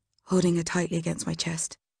fence, holding her tightly against my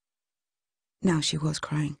chest. Now she was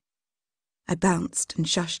crying. I bounced and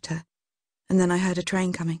shushed her, and then I heard a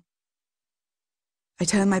train coming. I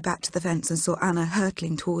turned my back to the fence and saw Anna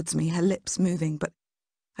hurtling towards me, her lips moving, but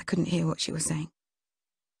I couldn't hear what she was saying.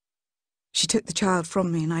 She took the child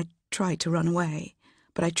from me, and I tried to run away,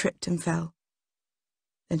 but I tripped and fell.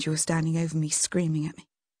 Then she was standing over me, screaming at me.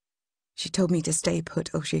 She told me to stay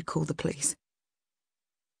put or she'd call the police.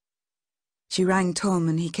 She rang Tom,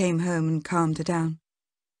 and he came home and calmed her down.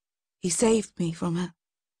 He saved me from her.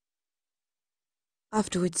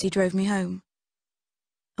 Afterwards, he drove me home.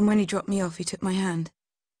 And when he dropped me off, he took my hand.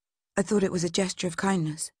 I thought it was a gesture of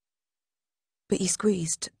kindness. But he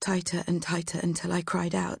squeezed tighter and tighter until I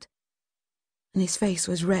cried out. And his face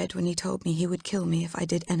was red when he told me he would kill me if I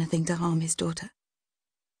did anything to harm his daughter.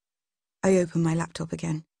 I opened my laptop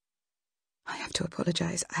again. I have to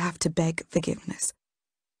apologise. I have to beg forgiveness.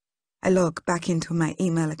 I log back into my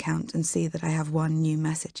email account and see that I have one new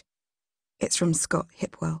message. It's from Scott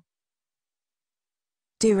Hipwell.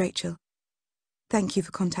 Dear Rachel, thank you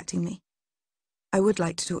for contacting me. I would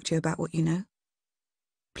like to talk to you about what you know.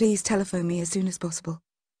 Please telephone me as soon as possible.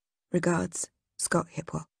 Regards, Scott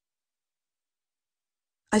Hipwell.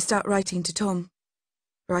 I start writing to Tom,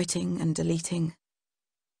 writing and deleting,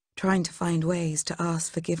 trying to find ways to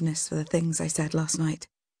ask forgiveness for the things I said last night.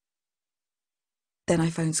 Then I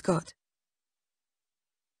phone Scott.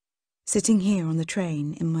 Sitting here on the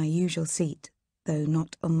train in my usual seat, though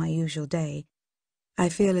not on my usual day, I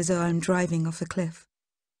feel as though I'm driving off a cliff.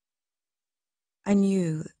 I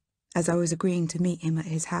knew, as I was agreeing to meet him at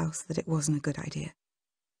his house, that it wasn't a good idea.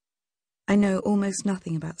 I know almost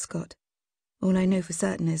nothing about Scott. All I know for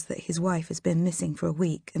certain is that his wife has been missing for a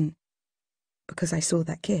week, and, because I saw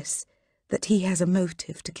that kiss, that he has a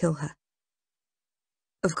motive to kill her.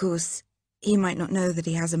 Of course, he might not know that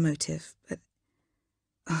he has a motive, but...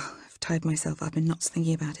 I've tied myself up in knots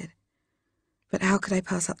thinking about it. But how could I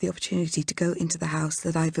pass up the opportunity to go into the house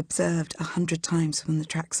that I've observed 100 times from the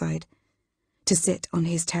trackside, to sit on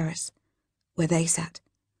his terrace, where they sat,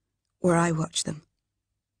 where I watched them?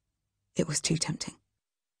 It was too tempting.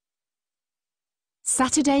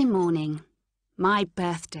 Saturday morning, my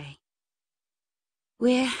birthday.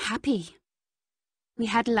 We're happy. We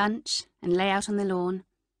had lunch and lay out on the lawn,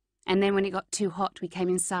 and then when it got too hot we came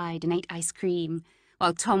inside and ate ice cream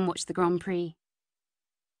while Tom watched the Grand Prix.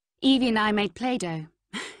 Evie and I made Play-Doh,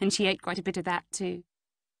 and she ate quite a bit of that too.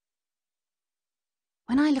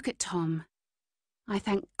 When I look at Tom, I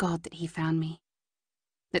thank God that he found me,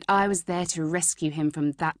 that I was there to rescue him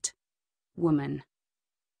from that woman.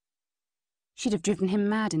 She'd have driven him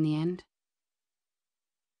mad in the end.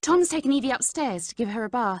 Tom's taken Evie upstairs to give her a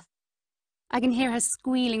bath. I can hear her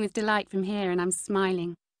squealing with delight from here, and I'm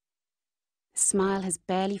smiling. The smile has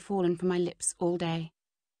barely fallen from my lips all day.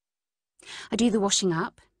 I do the washing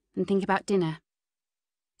up and think about dinner.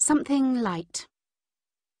 Something light.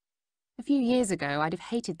 A few years ago, I'd have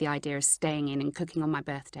hated the idea of staying in and cooking on my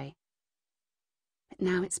birthday. But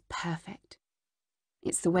now it's perfect.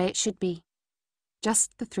 It's the way it should be.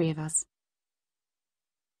 Just the three of us.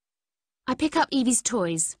 I pick up Evie's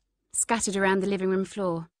toys, scattered around the living room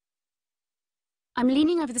floor. I'm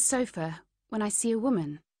leaning over the sofa when I see a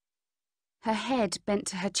woman. Her head bent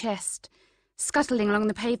to her chest, scuttling along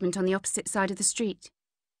the pavement on the opposite side of the street.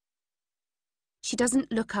 She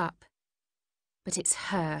doesn't look up, but it's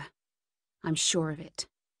her. I'm sure of it.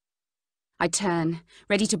 I turn,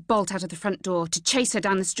 ready to bolt out of the front door, to chase her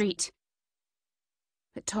down the street.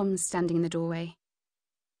 But Tom's standing in the doorway,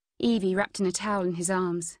 Evie wrapped in a towel in his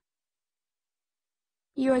arms.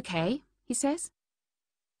 "You okay?" he says.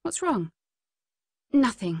 "What's wrong?"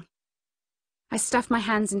 "Nothing." I stuff my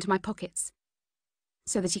hands into my pockets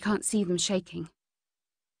so that he can't see them shaking.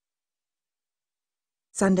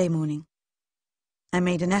 Sunday morning. I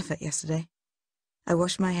made an effort yesterday. I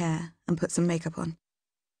washed my hair and put some makeup on.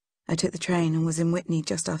 I took the train and was in Whitney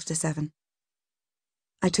just after 7.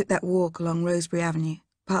 I took that walk along Rosebery Avenue,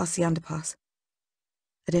 past the underpass.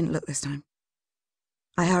 I didn't look this time.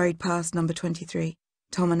 I hurried past number 23,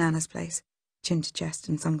 Tom and Anna's place, chin to chest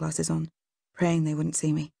and sunglasses on, praying they wouldn't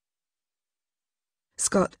see me.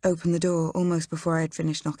 Scott opened the door almost before I had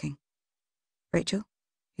finished knocking. "Rachel?"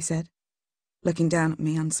 he said, looking down at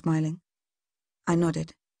me, unsmiling. I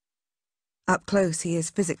nodded. Up close he is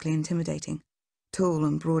physically intimidating, tall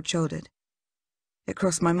and broad-shouldered. It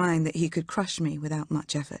crossed my mind that he could crush me without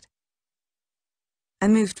much effort. I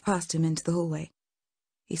moved past him into the hallway.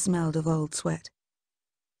 He smelled of old sweat.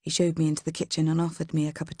 He showed me into the kitchen and offered me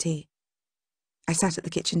a cup of tea. I sat at the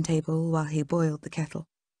kitchen table while he boiled the kettle.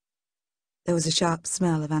 There was a sharp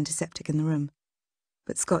smell of antiseptic in the room,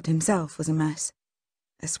 but Scott himself was a mess,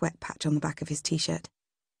 a sweat patch on the back of his t-shirt.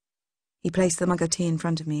 He placed the mug of tea in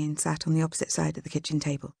front of me and sat on the opposite side of the kitchen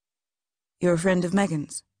table. "You're a friend of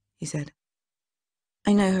Megan's," he said.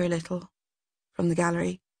 "I know her a little, from the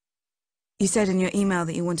gallery. You said in your email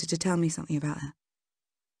that you wanted to tell me something about her."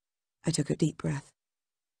 I took a deep breath.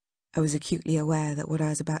 I was acutely aware that what I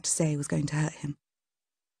was about to say was going to hurt him.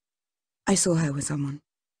 "I saw her with someone."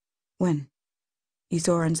 "When? You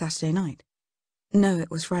saw her on Saturday night?" "No, it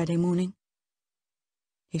was Friday morning."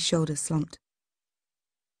 His shoulders slumped.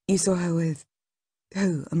 "You saw her with...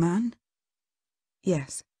 who, a man?"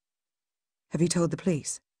 "Yes." "Have you told the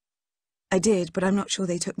police?" "I did, but I'm not sure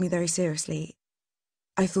they took me very seriously.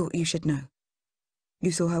 I thought you should know."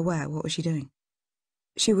 "You saw her where? What was she doing?"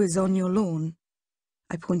 "She was on your lawn."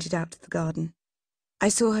 I pointed out to the garden. "I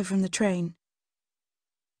saw her from the train.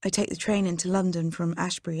 I take the train into London from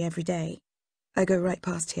Ashbury every day. I go right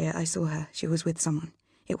past here. I saw her. She was with someone.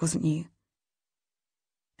 It wasn't you."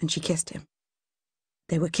 And she kissed him.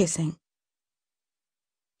 They were kissing.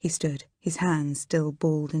 He stood, his hands still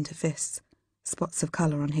balled into fists, spots of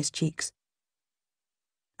colour on his cheeks.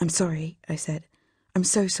 "I'm sorry," I said. "I'm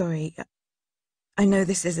so sorry. I know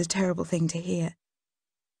this is a terrible thing to hear."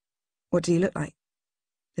 "What did he look like,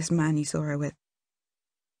 this man you saw her with?"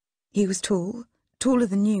 "He was tall, taller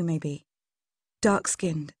than you, maybe.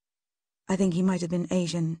 Dark-skinned. I think he might have been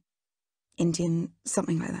Asian, Indian,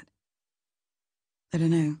 something like that." "I don't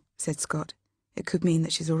know," said Scott. "It could mean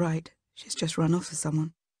that she's all right. She's just run off with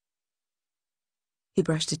someone." He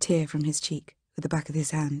brushed a tear from his cheek with the back of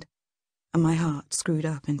his hand, and my heart screwed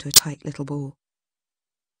up into a tight little ball.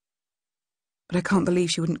 "But I can't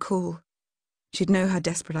believe she wouldn't call. She'd know how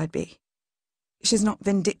desperate I'd be. She's not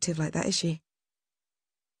vindictive like that, is she?"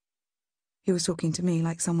 He was talking to me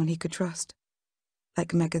like someone he could trust,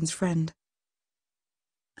 like Megan's friend.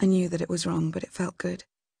 I knew that it was wrong, but it felt good.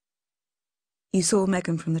 "You saw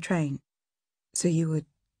Megan from the train, so you were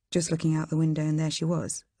just looking out the window and there she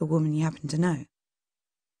was, a woman you happened to know?"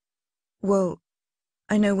 "Well,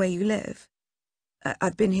 I know where you live.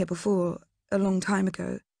 I've been here before, a long time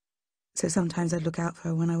ago, so sometimes I'd look out for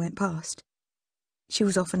her when I went past. She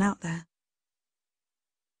was often out there."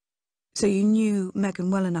 "So you knew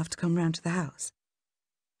Megan well enough to come round to the house?"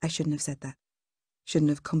 I shouldn't have said that. Shouldn't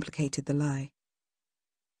have complicated the lie.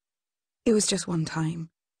 "It was just one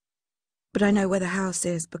time. But I know where the house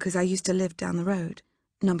is because I used to live down the road,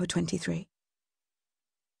 number 23.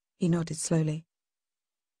 He nodded slowly.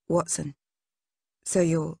 "Watson. So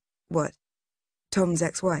you're, what, Tom's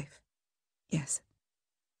ex-wife?" "Yes."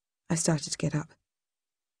 I started to get up.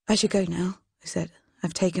 "I should go now," I said.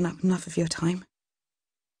 "I've taken up enough of your time."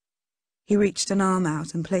 He reached an arm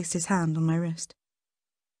out and placed his hand on my wrist.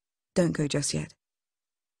 "Don't go just yet.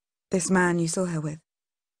 This man you saw her with,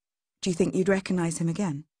 do you think you'd recognize him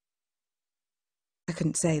again?" I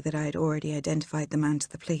couldn't say that I had already identified the man to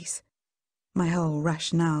the police. My whole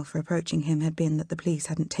rationale for approaching him had been that the police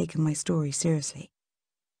hadn't taken my story seriously.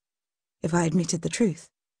 If I admitted the truth,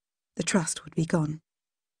 the trust would be gone.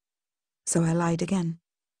 So I lied again.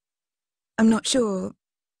 "I'm not sure,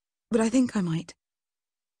 but I think I might."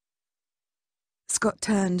 Scott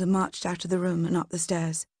turned and marched out of the room and up the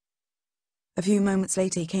stairs. A few moments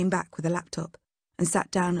later he came back with a laptop and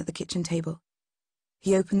sat down at the kitchen table.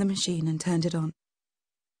 He opened the machine and turned it on.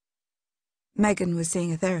 "Megan was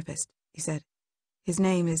seeing a therapist," he said. "His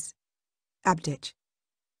name is Abdic.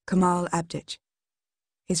 Kamal Abdic.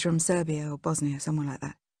 He's from Serbia or Bosnia, somewhere like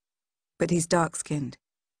that. But he's dark-skinned.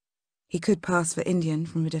 He could pass for Indian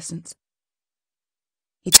from a distance."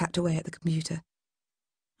 He tapped away at the computer.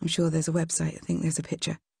 "I'm sure there's a website. I think there's a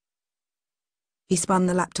picture." He spun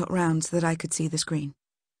the laptop round so that I could see the screen.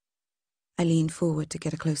 I leaned forward to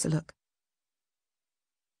get a closer look.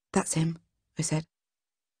 "That's him," I said.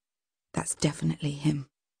 "That's definitely him."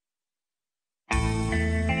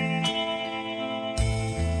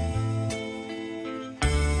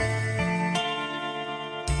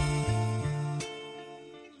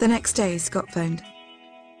 The next day, Scott phoned.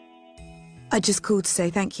 "I just called to say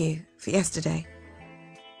thank you for yesterday,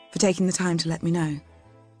 for taking the time to let me know."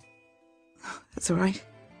 "That's all right.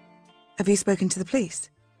 Have you spoken to the police?"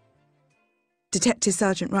 "Detective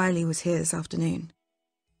Sergeant Riley was here this afternoon.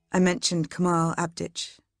 I mentioned Kamal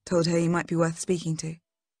Abdich, told her you might be worth speaking to."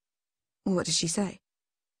 "What did she say?"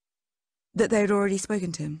 "That they had already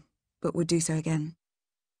spoken to him, but would do so again.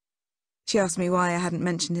 She asked me why I hadn't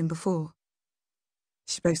mentioned him before.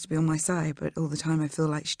 She's supposed to be on my side, but all the time I feel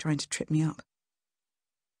like she's trying to trip me up.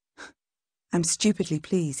 I'm stupidly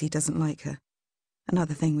pleased he doesn't like her.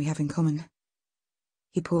 Another thing we have in common."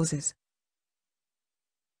 He pauses.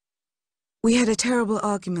 "We had a terrible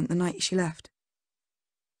argument the night she left."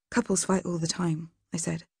 "Couples fight all the time," I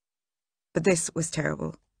said. "But this was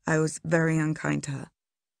terrible. I was very unkind to her.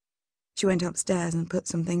 She went upstairs and put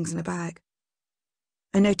some things in a bag.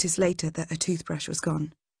 I noticed later that her toothbrush was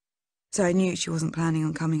gone, so I knew she wasn't planning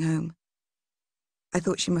on coming home. I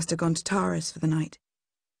thought she must have gone to Tara's for the night.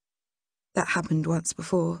 That happened once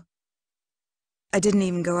before. I didn't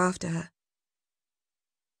even go after her.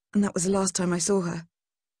 And that was the last time I saw her.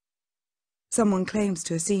 Someone claims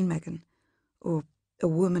to have seen Megan, or a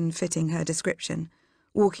woman fitting her description,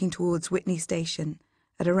 walking towards Whitney Station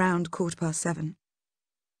at around 7:15.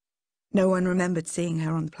 No one remembered seeing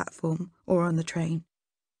her on the platform or on the train."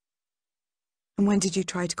 "And when did you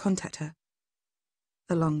try to contact her?"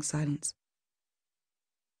 A long silence.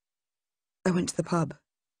 "I went to the pub.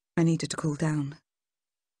 I needed to cool down.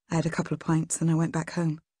 I had a couple of pints and I went back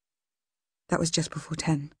home. That was just before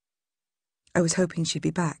 10. I was hoping she'd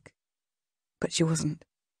be back, but she wasn't."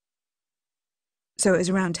 "So it was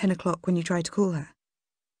around 10 o'clock when you tried to call her?"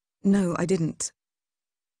 "No, I didn't.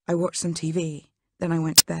 I watched some TV, then I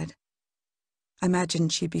went to bed. I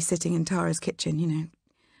imagined she'd be sitting in Tara's kitchen,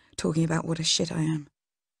 talking about what a shit I am.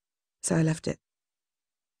 So I left it.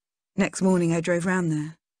 Next morning I drove round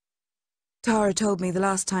there. Tara told me the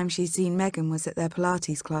last time she'd seen Megan was at their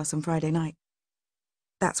Pilates class on Friday night.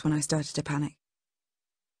 That's when I started to panic."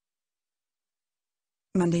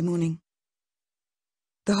 Monday morning.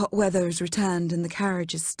 The hot weather has returned and the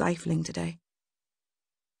carriage is stifling today.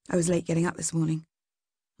 I was late getting up this morning,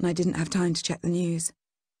 and I didn't have time to check the news.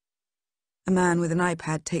 A man with an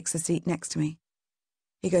iPad takes the seat next to me.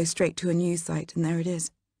 He goes straight to a news site, and there it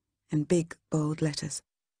is, in big, bold letters.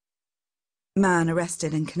 "Man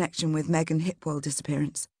arrested in connection with Megan Hipwell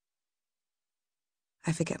disappearance."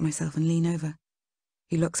 I forget myself and lean over.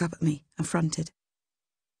 He looks up at me, affronted.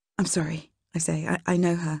 "I'm sorry," I say. I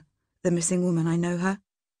know her. The missing woman, I know her."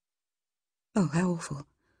 "Oh, how awful.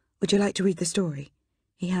 Would you like to read the story?"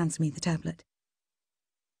 He hands me the tablet.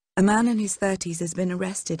 "A man in his 30s has been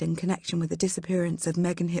arrested in connection with the disappearance of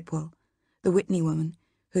Megan Hipwell, the Whitney woman,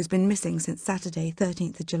 who has been missing since Saturday,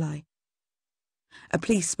 13th of July. A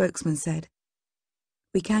police spokesman said,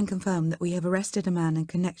 'We can confirm that we have arrested a man in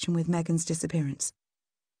connection with Megan's disappearance.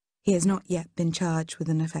 He has not yet been charged with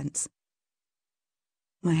an offence.'"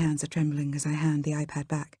 My hands are trembling as I hand the iPad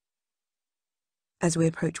back. As we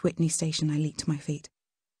approach Whitney Station, I leap to my feet.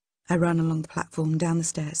 I run along the platform, down the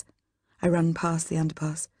stairs. I run past the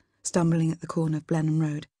underpass, stumbling at the corner of Blenheim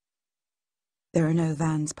Road. There are no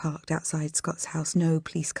vans parked outside Scott's house, no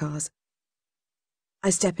police cars.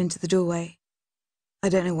 I step into the doorway. I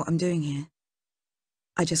don't know what I'm doing here.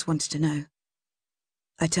 I just wanted to know.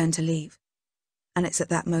 I turn to leave, and it's at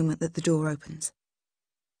that moment that the door opens.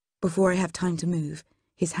 Before I have time to move,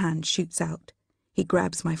 his hand shoots out. He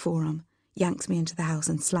grabs my forearm, yanks me into the house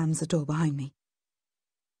and slams the door behind me.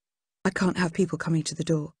 I can't have people coming to the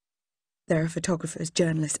door. There are photographers,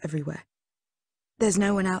 journalists everywhere. "There's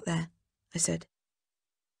no one out there," I said.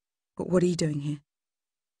 "But what are you doing here?"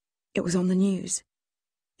 "It was on the news.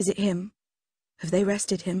 Is it him? Have they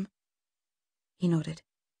arrested him?" He nodded.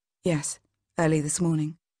 "Yes, early this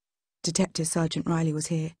morning. Detective Sergeant Riley was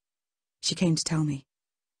here. She came to tell me."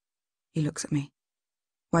 He looks at me.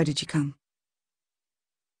 "Why did you come?"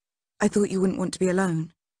 "I thought you wouldn't want to be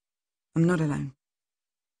alone." "I'm not alone."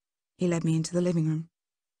 He led me into the living room.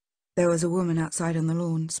 There was a woman outside on the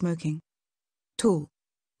lawn, smoking. Tall,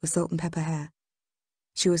 with salt and pepper hair.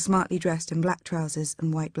 She was smartly dressed in black trousers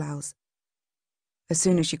and white blouse. As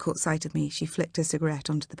soon as she caught sight of me, she flicked her cigarette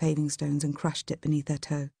onto the paving stones and crushed it beneath her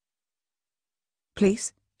toe.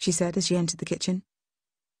 "Police?" she said as she entered the kitchen.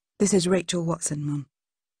 "This is Rachel Watson, Mum,"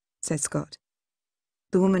 said Scott.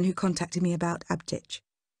 "The woman who contacted me about Abdich."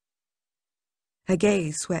 Her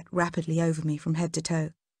gaze swept rapidly over me from head to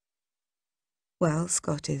toe. Well,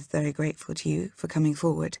 Scott is very grateful to you for coming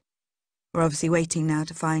forward. We're obviously waiting now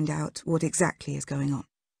to find out what exactly is going on.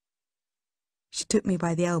 She took me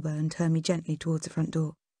by the elbow and turned me gently towards the front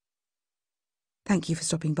door. Thank you for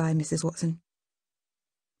stopping by, Mrs. Watson.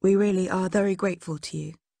 We really are very grateful to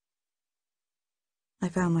you. I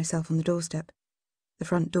found myself on the doorstep. The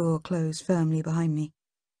front door closed firmly behind me,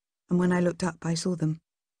 and when I looked up I saw them.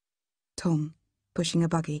 Tom, pushing a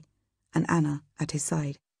buggy, and Anna at his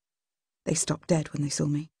side. They stopped dead when they saw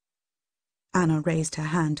me. Anna raised her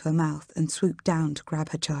hand to her mouth and swooped down to grab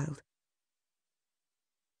her child.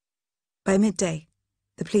 By midday,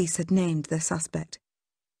 the police had named their suspect.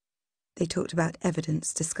 They talked about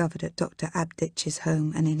evidence discovered at Dr. Abdich's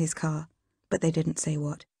home and in his car, but they didn't say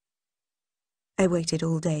what. I waited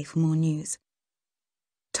all day for more news.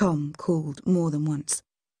 Tom called more than once.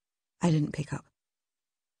 I didn't pick up.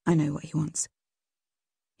 I know what he wants.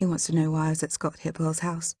 He wants to know why I was at Scott Hipwell's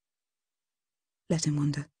house. Let him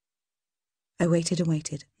wonder. I waited and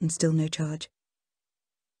waited, and still no charge.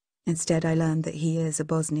 Instead, I learned that he is a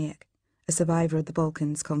Bosniak, a survivor of the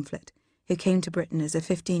Balkans conflict, who came to Britain as a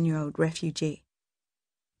 15-year-old refugee.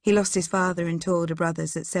 He lost his father and two older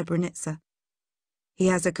brothers at Srebrenica. He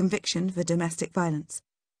has a conviction for domestic violence.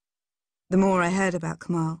 The more I heard about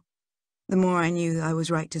Kamal, the more I knew I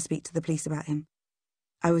was right to speak to the police about him.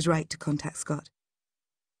 I was right to contact Scott.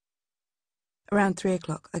 Around 3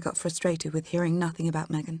 o'clock, I got frustrated with hearing nothing about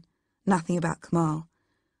Megan, nothing about Kamal.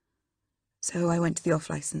 So I went to the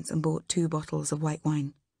off-licence and bought 2 bottles of white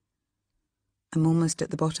wine. I'm almost at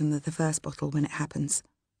the bottom of the first bottle when it happens.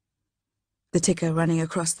 The ticker running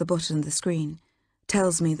across the bottom of the screen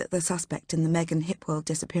tells me that the suspect in the Megan Hipwell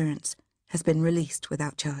disappearance has been released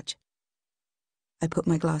without charge. I put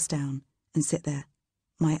my glass down and sit there,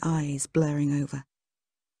 my eyes blurring over.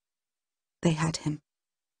 They had him,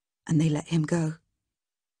 and they let him go.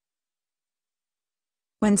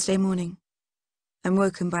 Wednesday morning. I'm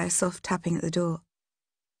woken by a soft tapping at the door.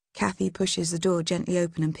 Kathy pushes the door gently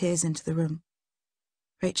open and peers into the room.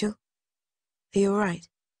 Rachel? Are you all right?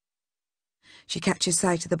 She catches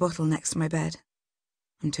sight of the bottle next to my bed.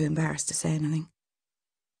 I'm too embarrassed to say anything.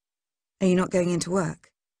 Are you not going into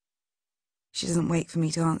work? She doesn't wait for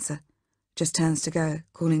me to answer, just turns to go,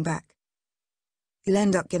 calling back. You'll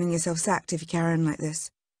end up getting yourself sacked if you carry on like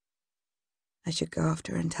this. I should go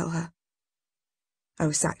after her and tell her. I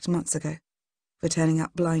was sacked months ago for turning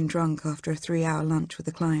up blind drunk after a 3-hour lunch with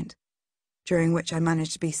a client, during which I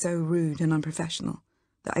managed to be so rude and unprofessional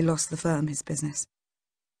that I lost the firm his business.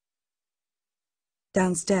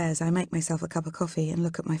 Downstairs, I make myself a cup of coffee and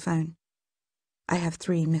look at my phone. I have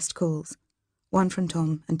 3 missed calls, 1 from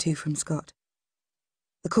Tom and 2 from Scott.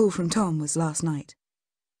 The call from Tom was last night,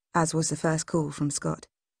 as was the first call from Scott.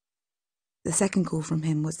 The second call from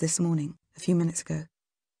him was this morning, a few minutes ago.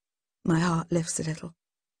 My heart lifts a little.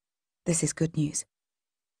 This is good news.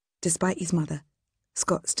 Despite his mother,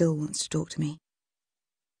 Scott still wants to talk to me.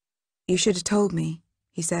 You should have told me,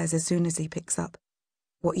 he says as soon as he picks up,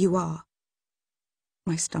 what you are.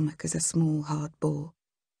 My stomach is a small, hard ball.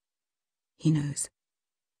 He knows.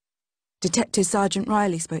 Detective Sergeant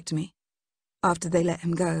Riley spoke to me after they let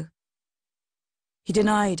him go. He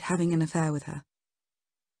denied having an affair with her,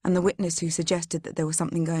 and the witness who suggested that there was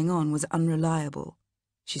something going on was unreliable,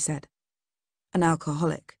 she said. An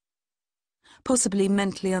alcoholic. Possibly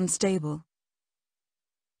mentally unstable.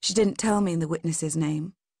 She didn't tell me the witness's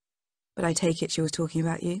name, but I take it she was talking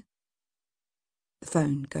about you. The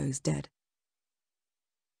phone goes dead.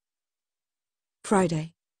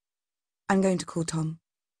 Friday. I'm going to call Tom.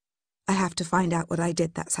 I have to find out what I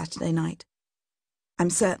did that Saturday night. I'm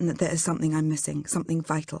certain that there is something I'm missing, something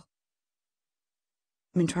vital.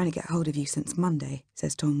 I've been trying to get hold of you since Monday,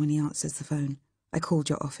 says Tom when he answers the phone. I called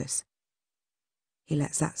your office. He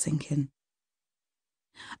lets that sink in.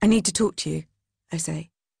 I need to talk to you, I say,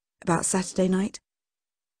 about Saturday night.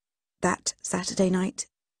 That Saturday night.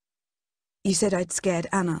 You said I'd scared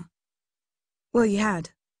Anna. Well, you had.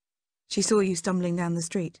 She saw you stumbling down the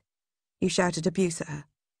street. You shouted abuse at her.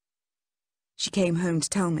 She came home to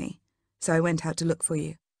tell me, so I went out to look for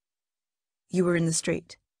you. You were in the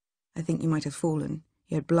street. I think you might have fallen.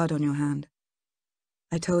 You had blood on your hand.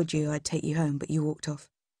 I told you I'd take you home, but you walked off.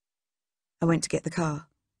 I went to get the car,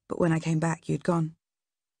 but when I came back, you'd gone.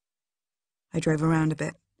 I drove around a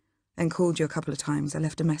bit, then called you a couple of times. I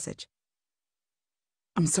left a message.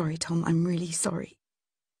 I'm sorry, Tom. I'm really sorry.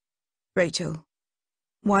 Rachel,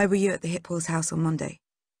 why were you at the Hipwell's house on Monday?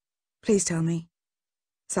 Please tell me,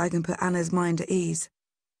 so I can put Anna's mind at ease.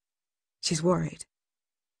 She's worried.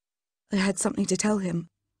 I had something to tell him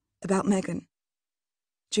about Megan.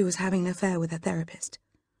 She was having an affair with her therapist,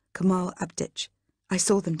 Kamal Abdich. I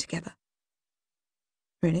saw them together.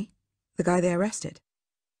 Really? The guy they arrested?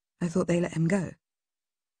 I thought they let him go.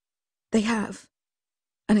 They have.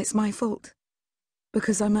 And it's my fault.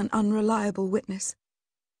 Because I'm an unreliable witness.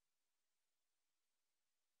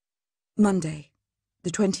 Monday,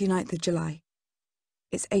 the 29th of July.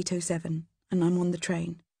 It's 8:07 and I'm on the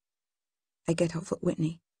train. I get off at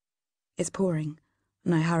Whitney. It's pouring,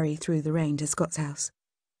 and I hurry through the rain to Scott's house.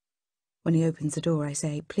 When he opens the door, I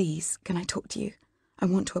say, "Please, can I talk to you? I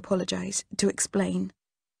want to apologise, to explain."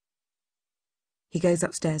 He goes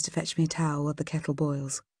upstairs to fetch me a towel while the kettle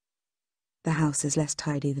boils. The house is less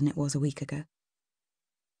tidy than it was a week ago.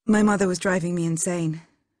 My mother was driving me insane,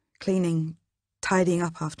 cleaning, tidying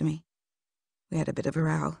up after me. We had a bit of a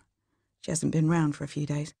row. She hasn't been round for a few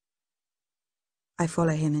days. I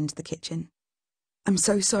follow him into the kitchen. "I'm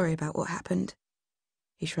so sorry about what happened."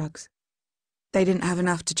 He shrugs. "They didn't have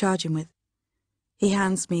enough to charge him with." He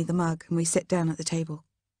hands me the mug and we sit down at the table.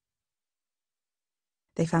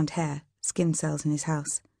 They found hair, skin cells in his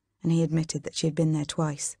house, and he admitted that she had been there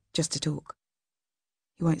twice, just to talk.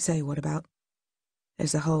 He won't say what about.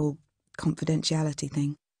 There's the whole confidentiality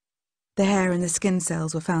thing. The hair and the skin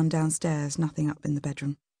cells were found downstairs, nothing up in the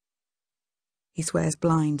bedroom. He swears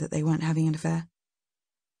blind that they weren't having an affair.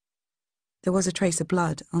 There was a trace of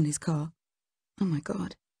blood on his car. Oh my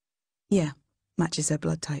God. Yeah, matches her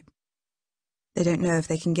blood type. They don't know if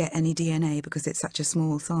they can get any DNA because it's such a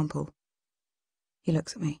small sample. He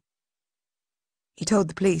looks at me. He told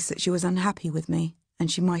the police that she was unhappy with me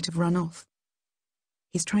and she might have run off.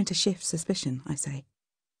 He's trying to shift suspicion, I say.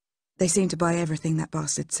 They seem to buy everything that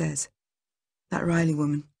bastard says. That Riley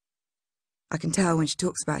woman. I can tell when she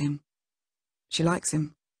talks about him. She likes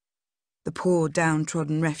him. The poor,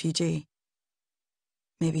 downtrodden refugee.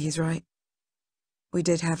 Maybe he's right. We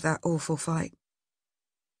did have that awful fight.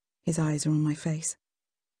 His eyes are on my face.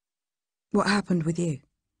 What happened with you?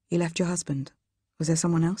 You left your husband. Was there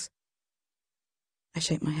someone else? I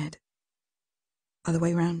shake my head. Other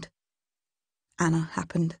way round. Anna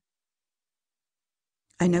happened.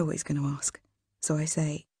 I know what he's going to ask, so I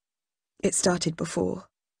say, "It started before.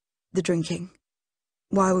 The drinking.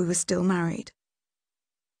 While we were still married.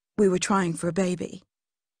 We were trying for a baby.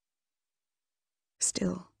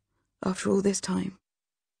 Still, after all this time,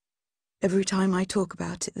 every time I talk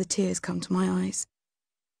about it, the tears come to my eyes.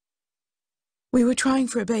 We were trying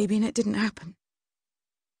for a baby and it didn't happen.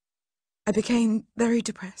 I became very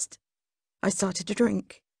depressed. I started to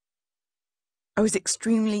drink. I was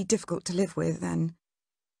extremely difficult to live with, and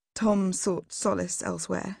Tom sought solace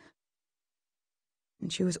elsewhere.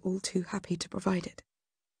 And she was all too happy to provide it."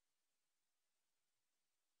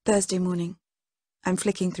 Thursday morning, I'm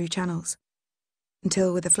flicking through channels,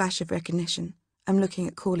 until with a flash of recognition, I'm looking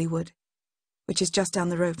at Corley Wood, which is just down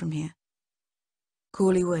the road from here.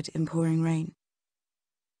 Corley Wood in pouring rain.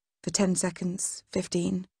 For 10 seconds,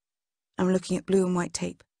 15, I'm looking at blue and white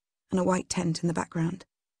tape and a white tent in the background.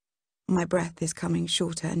 My breath is coming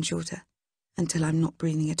shorter and shorter, until I'm not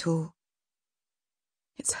breathing at all.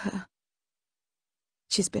 It's her.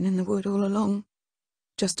 She's been in the wood all along,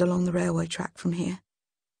 just along the railway track from here.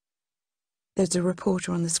 There's a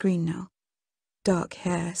reporter on the screen now, dark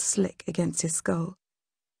hair slick against his skull.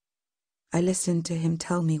 I listen to him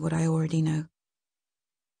tell me what I already know.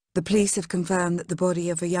 The police have confirmed that the body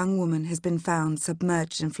of a young woman has been found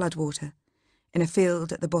submerged in floodwater in a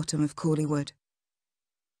field at the bottom of Corley Wood.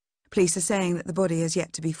 Police are saying that the body is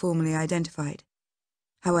yet to be formally identified.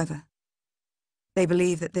 However, they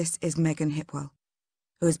believe that this is Megan Hipwell,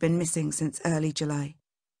 who has been missing since early July.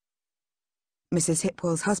 Mrs.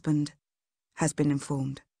 Hipwell's husband has been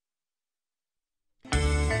informed.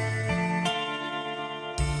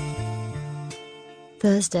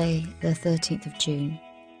 Thursday, the 13th of June,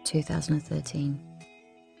 2013.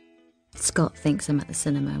 Scott thinks I'm at the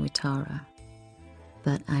cinema with Tara,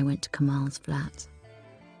 but I went to Kamal's flat.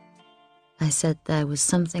 I said there was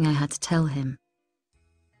something I had to tell him.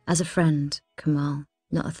 As a friend, Kamal,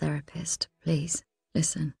 not a therapist, please,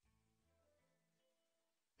 listen.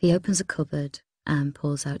 He opens a cupboard and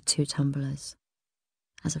pulls out 2 tumblers.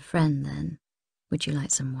 As a friend, then, would you like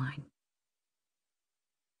some wine?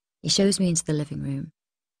 He shows me into the living room.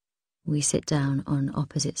 We sit down on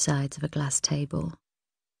opposite sides of a glass table.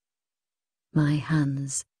 My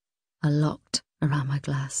hands are locked around my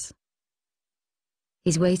glass.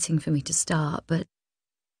 He's waiting for me to start, but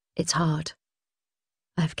it's hard.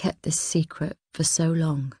 I've kept this secret for so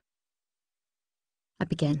long. I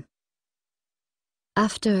begin.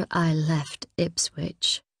 After I left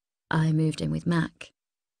Ipswich, I moved in with Mac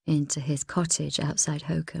into his cottage outside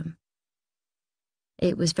Hawkins.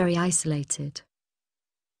 It was very isolated.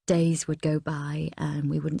 days would go by and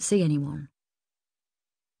we wouldn't see anyone.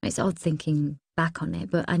 It's odd thinking back on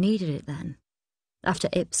it, but I needed it then. After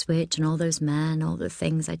Ipswich and all those men, all the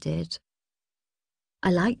things I did. I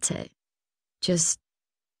liked it. Just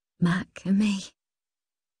Mac and me.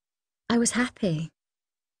 I was happy.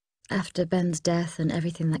 After Ben's death and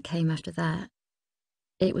everything that came after that,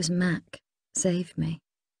 it was Mac saved me.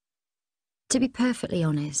 To be perfectly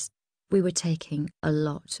honest, we were taking a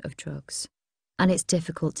lot of drugs, and it's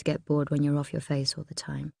difficult to get bored when you're off your face all the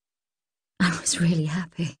time. I was really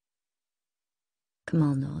happy.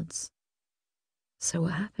 Kamal nods. So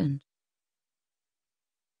what happened?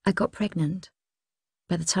 I got pregnant.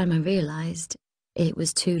 By the time I realised, it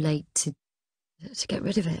was too late to get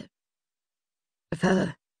rid of it. Of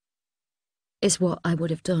her. It's what I would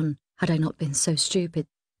have done had I not been so stupid.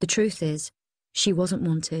 The truth is, she wasn't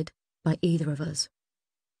wanted by either of us.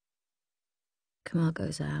 Kamal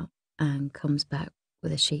goes out and comes back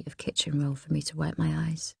with a sheet of kitchen roll for me to wipe my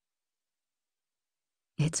eyes.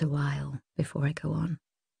 It's a while before I go on.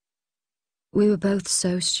 We were both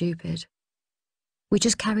so stupid. We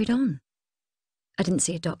just carried on. I didn't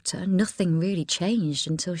see a doctor. Nothing really changed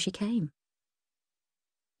until she came.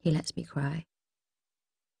 He lets me cry.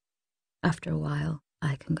 After a while,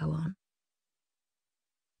 I can go on.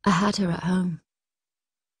 I had her at home.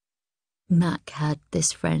 Mac had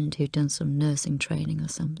this friend who'd done some nursing training or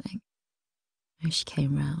something. And she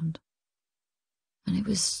came round. And it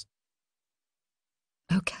was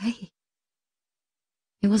okay.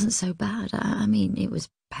 It wasn't so bad. I mean, it was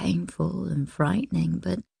painful and frightening,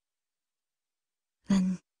 but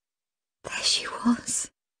then there she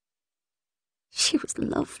was. She was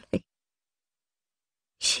lovely.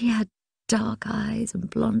 She had dark eyes and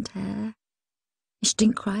blonde hair. She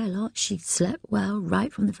didn't cry a lot. She slept well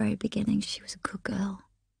right from the very beginning. She was a good girl.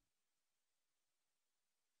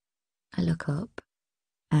 I look up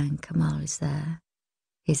and Kamal is there,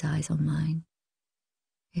 his eyes on mine,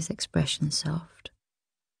 his expression soft.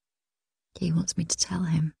 He wants me to tell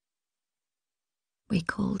him. We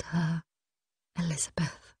called her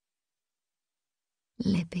Elizabeth.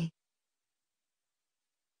 Libby.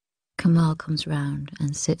 Kamal comes round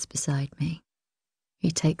and sits beside me. He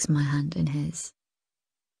takes my hand in his.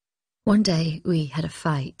 One day we had a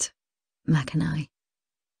fight, Mac and I.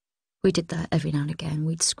 We did that every now and again.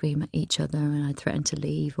 We'd scream at each other and I'd threaten to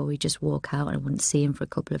leave, or we'd just walk out and I wouldn't see him for a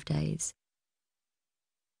couple of days.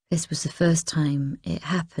 This was the first time it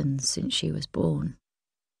happened since she was born.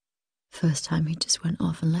 First time he just went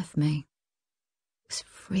off and left me. It was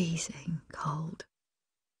freezing cold.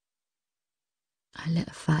 I lit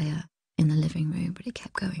a fire in the living room, but it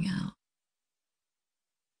kept going out.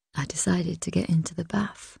 I decided to get into the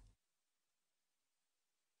bath.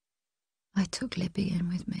 I took Libby in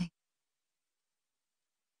with me,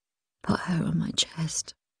 put her on my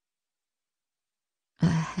chest, her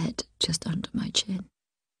head just under my chin.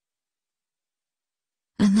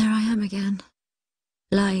 And there I am again,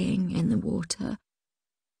 lying in the water,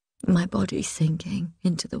 my body sinking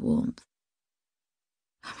into the warmth.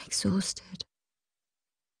 I'm exhausted.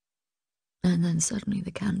 And then suddenly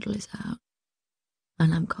the candle is out,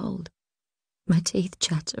 and I'm cold, my teeth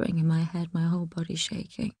chattering in my head, my whole body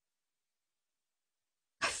shaking.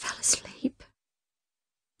 I fell asleep,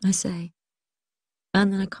 I say,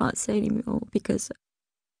 and then I can't say any more because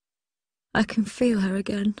I can feel her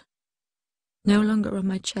again, no longer on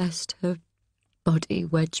my chest, her body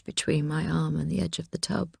wedged between my arm and the edge of the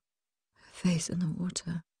tub, her face in the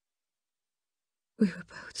water. We were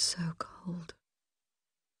both so cold.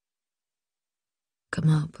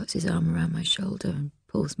 Kamal puts his arm around my shoulder and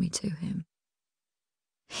pulls me to him.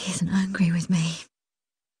 He isn't angry with me.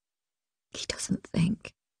 He doesn't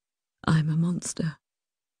think I'm a monster.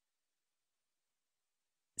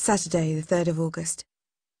 Saturday, the 3rd of August.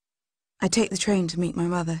 I take the train to meet my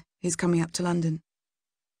mother, who's coming up to London.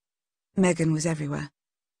 Megan was everywhere,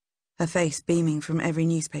 her face beaming from every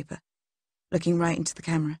newspaper, looking right into the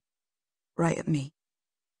camera, right at me.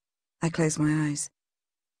 I close my eyes.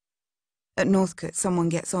 At Northcote, someone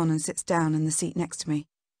gets on and sits down in the seat next to me.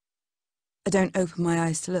 I don't open my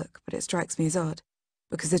eyes to look, but it strikes me as odd,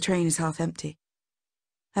 because the train is half empty.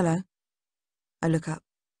 Hello. I look up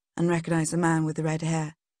and recognise the man with the red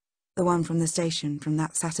hair, the one from the station from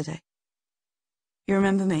that Saturday. You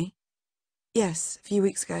remember me? Yes, a few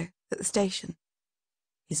weeks ago, at the station.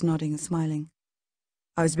 He's nodding and smiling.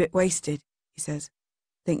 I was a bit wasted, he says.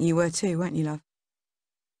 Think you were too, weren't you, love?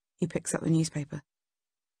 He picks up the newspaper.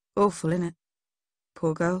 Awful, innit?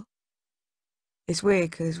 Poor girl. It's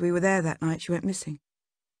weird, 'cause we were there that night she went missing.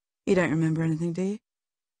 You don't remember anything, do you?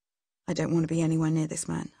 I don't want to be anywhere near this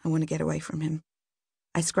man. I want to get away from him.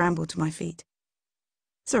 I scramble to my feet.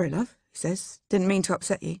 "Sorry, love," he says. "Didn't mean to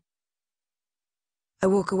upset you." I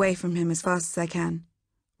walk away from him as fast as I can,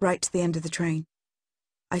 right to the end of the train.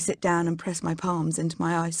 I sit down and press my palms into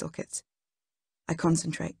my eye sockets. I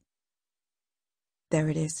concentrate. There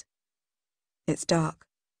it is. It's dark,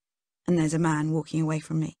 and there's a man walking away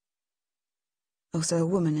from me. Also a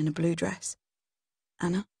woman in a blue dress.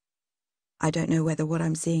 Anna? I don't know whether what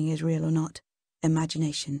I'm seeing is real or not,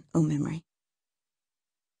 imagination or memory.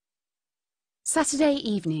 Saturday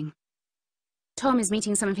evening. Tom is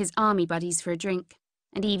meeting some of his army buddies for a drink,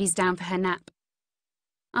 and Evie's down for her nap.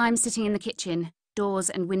 I'm sitting in the kitchen, doors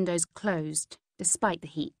and windows closed, despite the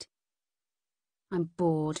heat. I'm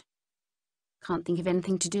bored. Can't think of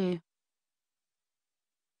anything to do.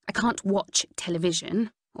 I can't watch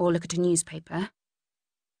television or look at a newspaper.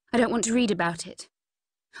 I don't want to read about it.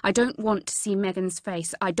 I don't want to see Megan's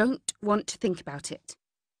face. I don't want to think about it.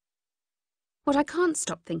 What I can't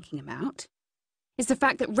stop thinking about is the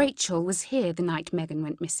fact that Rachel was here the night Megan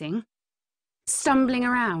went missing, stumbling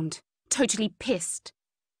around, totally pissed.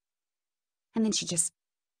 And then she just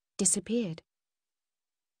disappeared.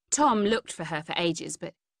 Tom looked for her for ages,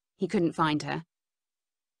 but he couldn't find her.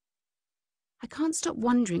 I can't stop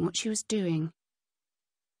wondering what she was doing.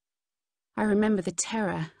 I remember the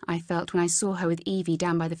terror I felt when I saw her with Evie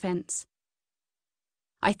down by the fence.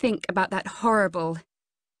 I think about that horrible,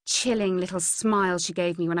 chilling little smile she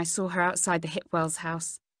gave me when I saw her outside the Hipwells'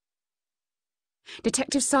 house.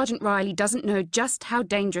 Detective Sergeant Riley doesn't know just how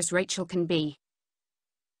dangerous Rachel can be.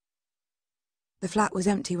 The flat was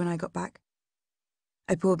empty when I got back.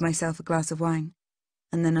 I poured myself a glass of wine,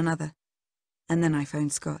 and then another, and then I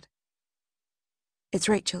phoned Scott. "It's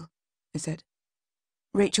Rachel," I said.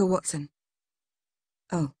 "Rachel Watson."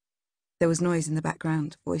 Oh, there was noise in the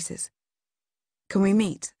background, voices. "Can we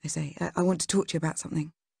meet?" I say. I want to talk to you about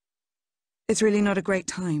something. "It's really not a great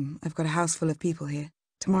time. I've got a house full of people here.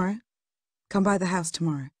 Tomorrow? Come by the house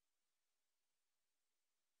tomorrow."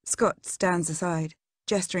 Scott stands aside,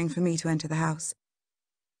 gesturing for me to enter the house.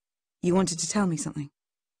 "You wanted to tell me something?"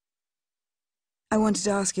 "I wanted to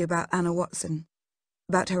ask you about Anna Watson,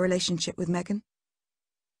 about her relationship with Megan.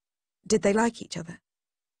 Did they like each other?"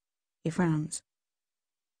 He frowns.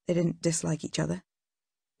 "They didn't dislike each other.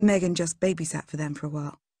 Megan just babysat for them for a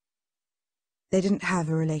while. They didn't have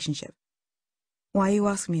a relationship. Why are you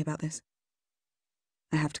asking me about this?"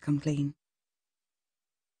 I have to come clean.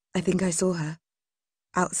 I think I saw her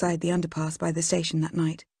outside the underpass by the station that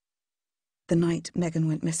night. The night Megan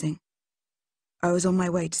went missing. I was on my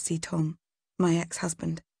way to see Tom, my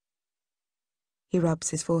ex-husband. He rubs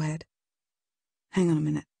his forehead. "Hang on a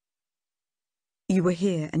minute. You were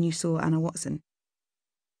here and you saw Anna Watson.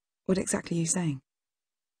 What exactly are you saying?"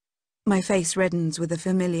 My face reddens with a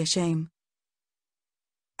familiar shame.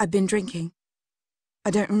 "I've been drinking.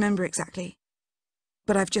 I don't remember exactly,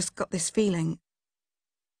 but I've just got this feeling."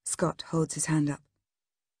 Scott holds his hand up.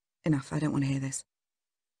 "Enough, I don't want to hear this.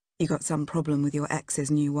 You got some problem with your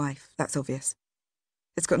ex's new wife, that's obvious.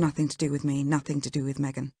 It's got nothing to do with me, nothing to do with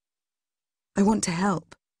Megan. I want to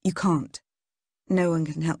help. You can't. No one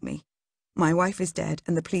can help me. My wife is dead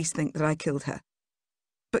and the police think that I killed her.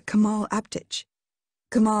 But Kamal Abditch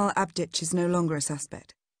is no longer a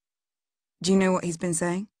suspect. Do you know what he's been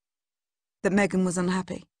saying? That Megan was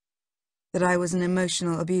unhappy. That I was an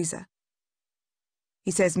emotional abuser.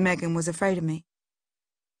 He says Megan was afraid of me.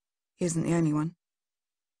 He isn't the only one.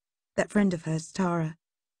 That friend of hers, Tara,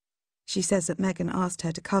 she says that Megan asked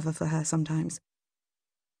her to cover for her sometimes.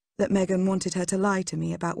 That Megan wanted her to lie to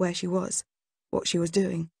me about where she was, what she was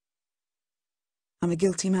doing. I'm a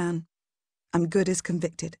guilty man. I'm good as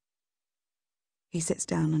convicted." He sits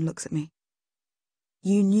down and looks at me.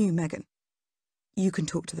 "You knew Megan. You can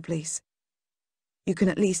talk to the police. You can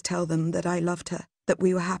at least tell them that I loved her, that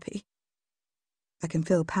we were happy." I can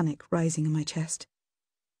feel panic rising in my chest.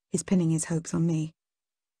 He's pinning his hopes on me,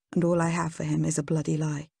 and all I have for him is a bloody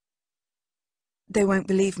lie. "They won't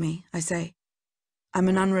believe me," I say. "I'm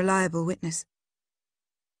an unreliable witness."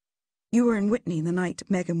 "You were in Whitney the night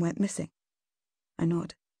Megan went missing." I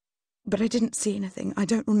nod. "But I didn't see anything. I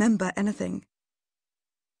don't remember anything."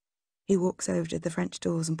 He walks over to the French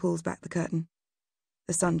doors and pulls back the curtain.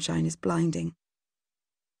 The sunshine is blinding.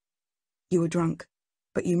 "You were drunk,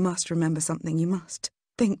 but you must remember something. You must.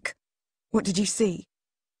 Think. What did you see?"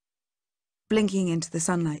 Blinking into the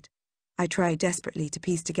sunlight, I try desperately to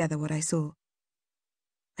piece together what I saw.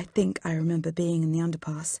 I think I remember being in the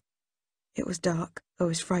underpass. It was dark. I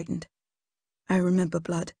was frightened. I remember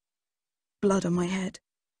blood. Blood on my head.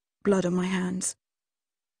 Blood on my hands.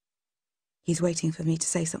 He's waiting for me to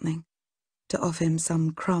say something, to offer him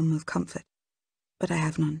some crumb of comfort, but I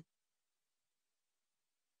have none.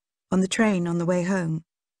 On the train on the way home,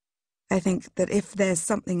 I think that if there's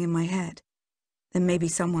something in my head, then maybe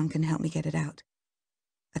someone can help me get it out.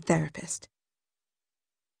 A therapist.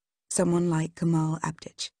 Someone like Kamal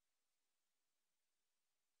Abditch.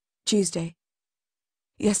 Tuesday.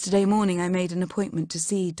 Yesterday morning I made an appointment to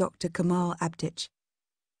see Dr. Kamal Abditch.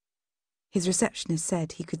 His receptionist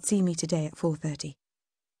said he could see me today at 4:30.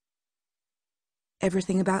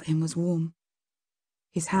 Everything about him was warm.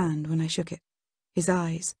 His hand when I shook it, his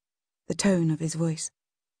eyes, the tone of his voice.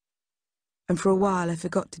 And for a while I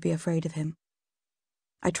forgot to be afraid of him.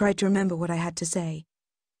 I tried to remember what I had to say,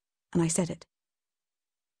 and I said it.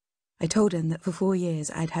 I told him that for 4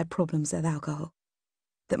 years I'd had problems with alcohol,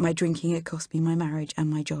 that my drinking had cost me my marriage and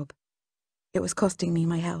my job. It was costing me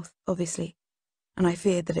my health, obviously, and I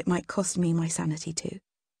feared that it might cost me my sanity too.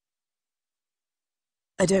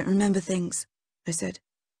 I don't remember things, I said.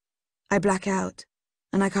 I black out,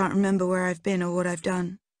 and I can't remember where I've been or what I've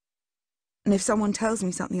done. And if someone tells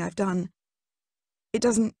me something I've done, it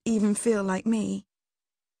doesn't even feel like me.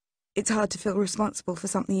 It's hard to feel responsible for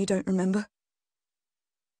something you don't remember.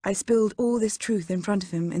 I spilled all this truth in front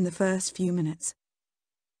of him in the first few minutes.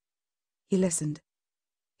 He listened,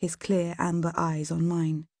 his clear amber eyes on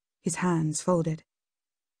mine, his hands folded.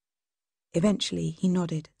 Eventually he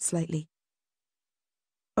nodded slightly.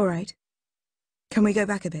 All right. Can we go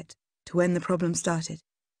back a bit, to when the problem started?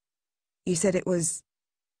 You said it was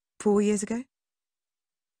 4 years ago?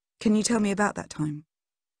 Can you tell me about that time?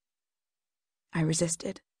 I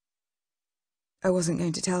resisted. I wasn't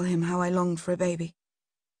going to tell him how I longed for a baby.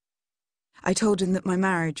 I told him that my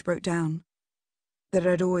marriage broke down, that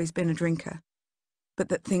I'd always been a drinker, but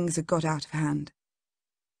that things had got out of hand.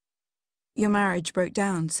 Your marriage broke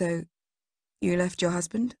down, so you left your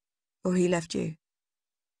husband, or he left you?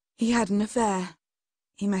 He had an affair.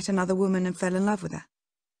 He met another woman and fell in love with her.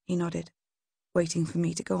 He nodded, waiting for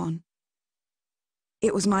me to go on.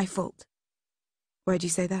 It was my fault. Why'd you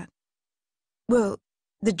say that? Well,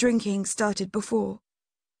 the drinking started before.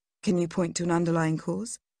 Can you point to an underlying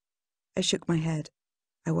cause? I shook my head.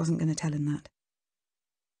 I wasn't going to tell him that.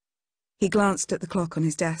 He glanced at the clock on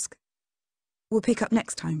his desk. We'll pick up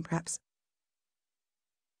next time, perhaps.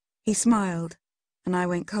 He smiled, and I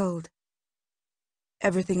went cold.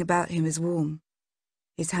 Everything about him is warm.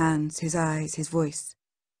 His hands, his eyes, his voice.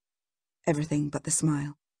 Everything but the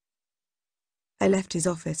smile. I left his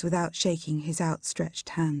office without shaking his outstretched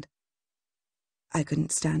hand. I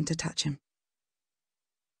couldn't stand to touch him.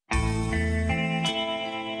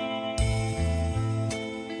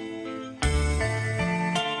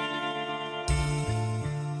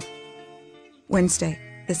 Wednesday,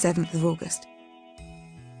 the 7th of August.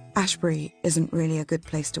 Ashbury isn't really a good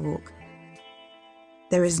place to walk.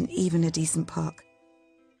 There isn't even a decent park.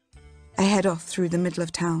 I head off through the middle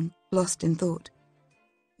of town, lost in thought,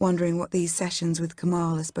 wondering what these sessions with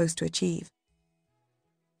Kamal are supposed to achieve.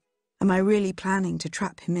 Am I really planning to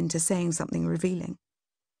trap him into saying something revealing?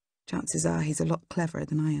 Chances are he's a lot cleverer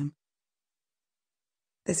than I am.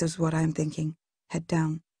 This is what I am thinking, head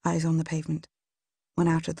down, eyes on the pavement, when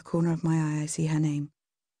out of the corner of my eye I see her name.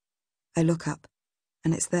 I look up,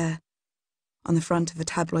 and it's there, on the front of a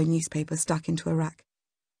tabloid newspaper stuck into a rack.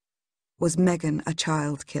 Was Megan a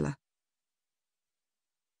child killer?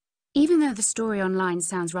 Even though the story online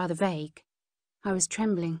sounds rather vague, I was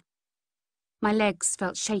trembling. My legs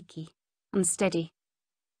felt shaky, unsteady.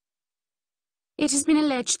 It has been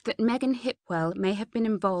alleged that Megan Hipwell may have been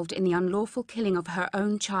involved in the unlawful killing of her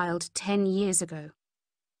own child 10 years ago.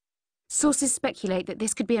 Sources speculate that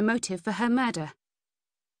this could be a motive for her murder.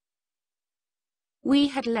 We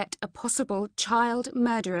had let a possible child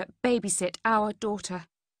murderer babysit our daughter.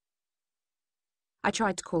 I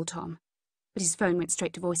tried to call Tom, but his phone went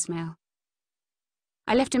straight to voicemail.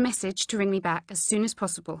 I left a message to ring me back as soon as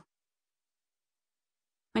possible.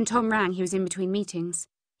 When Tom rang, he was in between meetings.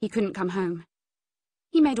 He couldn't come home.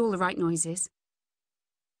 He made all the right noises.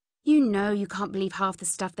 You know you can't believe half the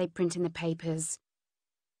stuff they print in the papers.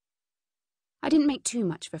 I didn't make too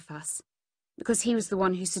much of a fuss, because he was the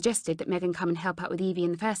one who suggested that Megan come and help out with Evie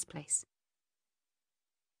in the first place.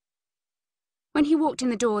 When he walked in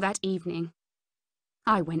the door that evening,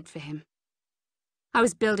 I went for him. I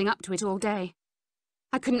was building up to it all day.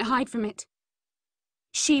 I couldn't hide from it.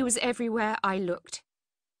 She was everywhere I looked.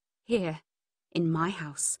 Here, in my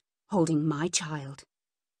house, holding my child,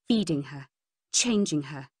 feeding her, changing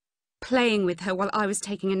her, playing with her while I was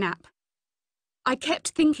taking a nap. I kept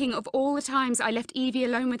thinking of all the times I left Evie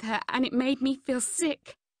alone with her, and it made me feel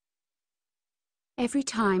sick. Every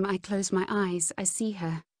time I close my eyes, I see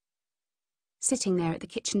her, sitting there at the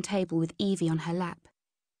kitchen table with Evie on her lap.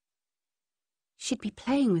 She'd be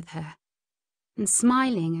playing with her, and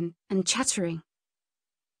smiling and chattering.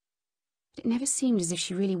 It never seemed as if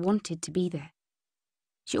she really wanted to be there.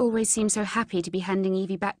 She always seemed so happy to be handing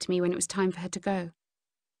Evie back to me when it was time for her to go.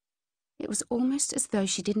 It was almost as though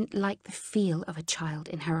she didn't like the feel of a child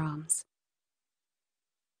in her arms.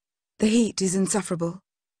 The heat is insufferable.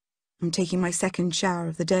 I'm taking my second shower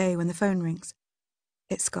of the day when the phone rings.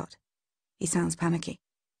 It's Scott. He sounds panicky.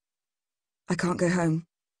 I can't go home.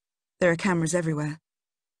 There are cameras everywhere.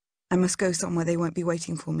 I must go somewhere they won't be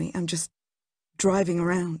waiting for me. I'm just driving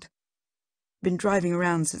around. Been driving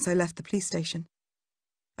around since I left the police station.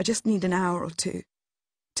 I just need an hour or two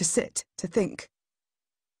to sit, to think.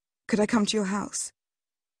 Could I come to your house?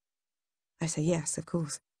 I say yes, of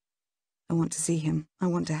course. I want to see him. I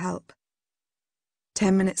want to help.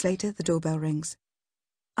 10 minutes later, the doorbell rings.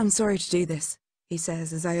 I'm sorry to do this, he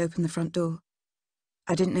says as I open the front door.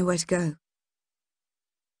 I didn't know where to go.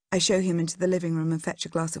 I show him into the living room and fetch a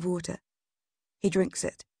glass of water. He drinks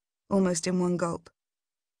it, almost in one gulp.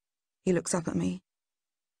 He looks up at me.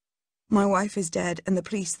 My wife is dead and the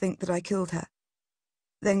police think that I killed her.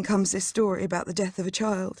 Then comes this story about the death of a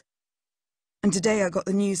child. And today I got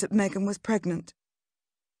the news that Megan was pregnant.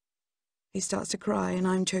 He starts to cry and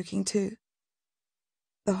I'm choking too.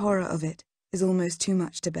 The horror of it is almost too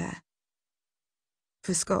much to bear.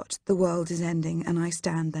 For Scott, the world is ending and I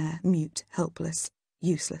stand there, mute, helpless,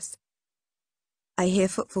 useless. I hear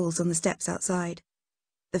footfalls on the steps outside,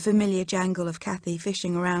 the familiar jangle of Kathy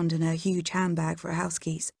fishing around in her huge handbag for her house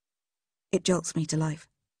keys. It jolts me to life.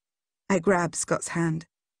 I grab Scott's hand.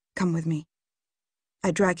 Come with me.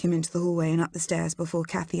 I drag him into the hallway and up the stairs before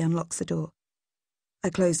Kathy unlocks the door. I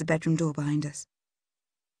close the bedroom door behind us.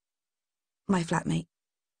 My flatmate.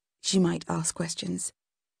 She might ask questions.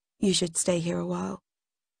 You should stay here a while.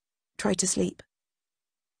 Try to sleep.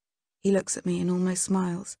 He looks at me and almost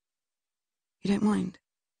smiles. You don't mind?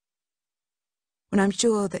 When I'm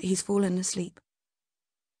sure that he's fallen asleep,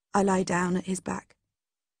 I lie down at his back.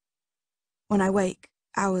 When I wake,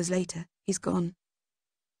 hours later, he's gone.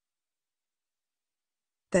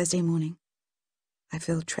 Thursday morning. I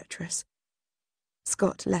feel treacherous.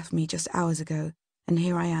 Scott left me just hours ago, and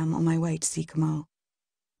here I am on my way to see Kamal,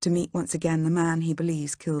 to meet once again the man he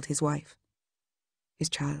believes killed his wife, his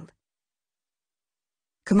child.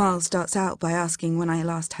 Kamal starts out by asking when I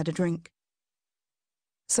last had a drink.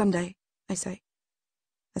 Sunday, I say.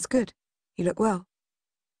 That's good. You look well.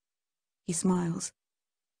 He smiles.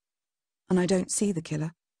 And I don't see the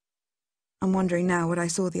killer. I'm wondering now what I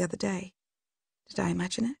saw the other day. Did I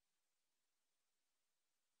imagine it?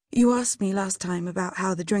 You asked me last time about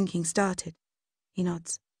how the drinking started. He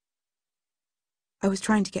nods. I was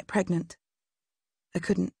trying to get pregnant. I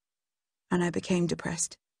couldn't, and I became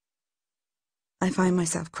depressed. I find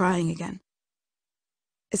myself crying again.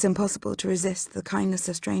 It's impossible to resist the kindness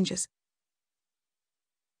of strangers.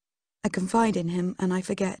 I confide in him and I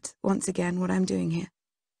forget, once again, what I'm doing here.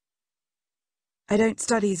 I don't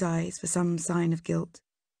study his eyes for some sign of guilt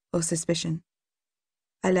or suspicion.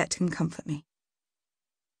 I let him comfort me.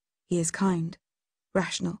 He is kind,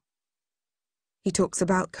 rational. He talks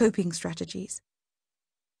about coping strategies.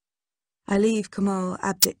 I leave Kamal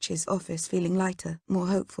Abdich's office feeling lighter, more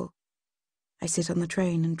hopeful. I sit on the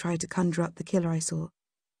train and try to conjure up the killer I saw,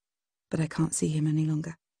 but I can't see him any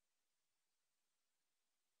longer.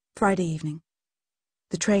 Friday evening.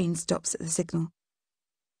 The train stops at the signal.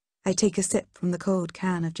 I take a sip from the cold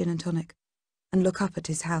can of gin and tonic and look up at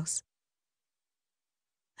his house.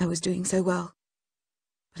 I was doing so well,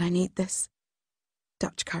 but I need this.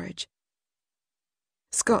 Dutch courage.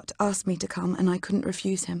 Scott asked me to come and I couldn't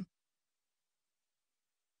refuse him.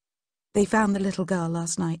 They found the little girl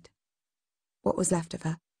last night. What was left of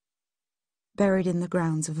her. Buried in the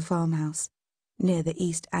grounds of a farmhouse near the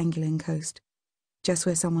East Anglian coast, just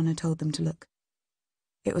where someone had told them to look.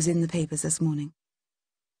 It was in the papers this morning.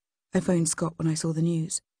 I phoned Scott when I saw the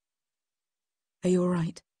news. Are you all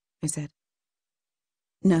right? I said.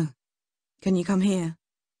 No. Can you come here?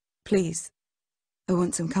 Please. I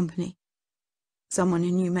want some company. Someone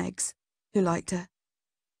who knew Megs, who liked her.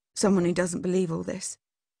 Someone who doesn't believe all this.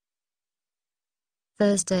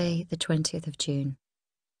 Thursday, the 20th of June.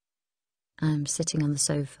 I'm sitting on the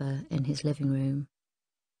sofa in his living room,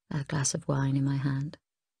 a glass of wine in my hand.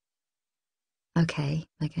 Okay,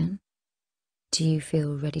 Megan. Do you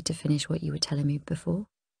feel ready to finish what you were telling me before?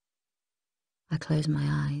 I close my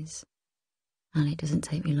eyes, and it doesn't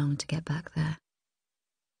take me long to get back there.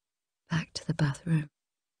 Back to the bathroom.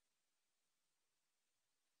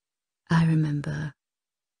 I remember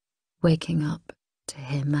waking up to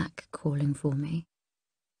hear Mac calling for me.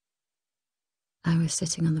 I was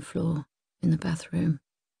sitting on the floor in the bathroom.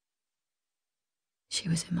 She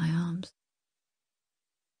was in my arms.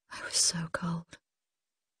 I was so cold.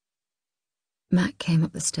 Mac came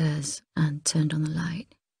up the stairs and turned on the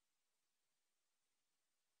light.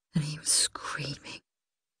 And he was screaming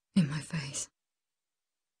in my face.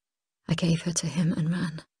 I gave her to him and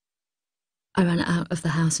ran. I ran out of the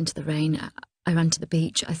house into the rain. I ran to the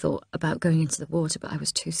beach. I thought about going into the water, but I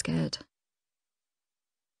was too scared.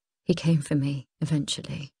 He came for me,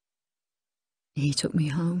 eventually. He took me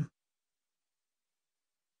home.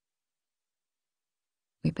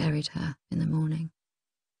 We buried her in the morning.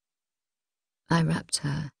 I wrapped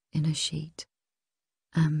her in a sheet,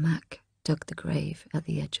 and Mac dug the grave at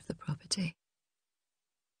the edge of the property.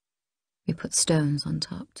 We put stones on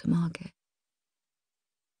top to mark it.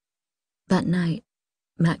 That night,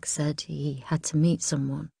 Mac said he had to meet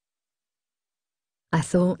someone. I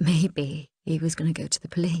thought maybe he was going to go to the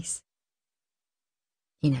police.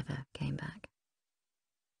 He never came back.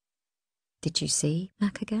 Did you see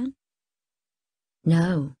Mac again?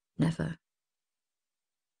 No, never.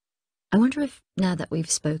 I wonder if, now that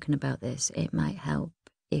we've spoken about this, it might help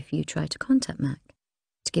if you try to contact Mac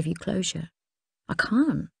to give you closure. I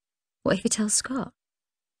can't. What if he tells Scott?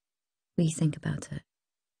 Will you think about it?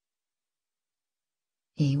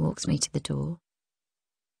 He walks me to the door,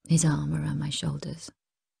 his arm around my shoulders.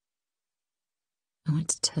 I want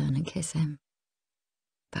to turn and kiss him,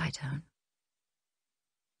 but I don't.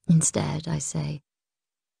 Instead, I say,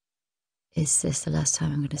 "Is this the last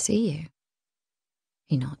time I'm going to see you?"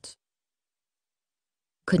 He nods.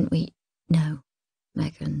 Couldn't we? No,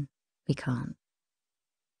 Megan, we can't.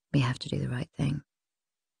 We have to do the right thing.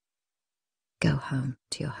 Go home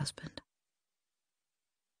to your husband.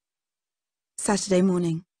 Saturday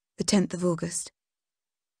morning, the 10th of August.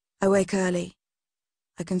 I wake early.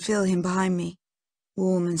 I can feel him behind me,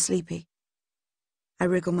 warm and sleepy. I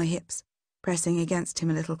wriggle my hips, pressing against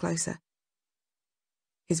him a little closer.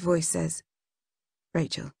 His voice says,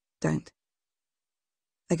 "Rachel, don't."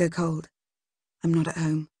 I go cold. I'm not at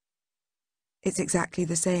home. It's exactly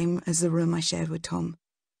the same as the room I shared with Tom.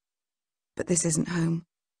 But this isn't home.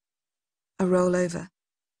 I roll over.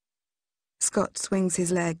 Scott swings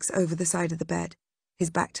his legs over the side of the bed, his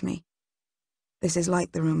back to me. This is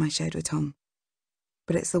like the room I shared with Tom,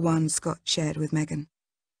 but it's the one Scott shared with Megan.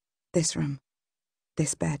 This room.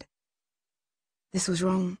 This bed. "This was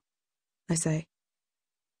wrong," I say.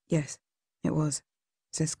 "Yes, it was,"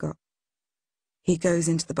 says Scott. He goes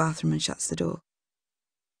into the bathroom and shuts the door.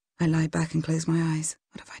 I lie back and close my eyes.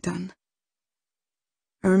 What have I done?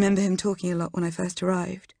 I remember him talking a lot when I first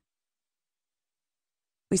arrived.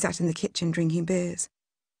 We sat in the kitchen drinking beers,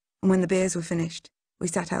 and when the beers were finished, we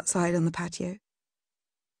sat outside on the patio.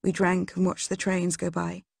 We drank and watched the trains go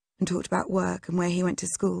by and talked about work and where he went to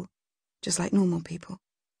school, just like normal people.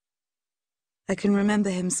 I can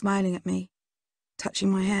remember him smiling at me,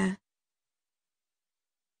 touching my hair.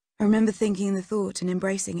 I remember thinking the thought and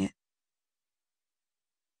embracing it.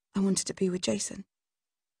 I wanted to be with Jason.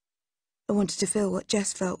 I wanted to feel what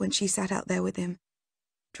Jess felt when she sat out there with him,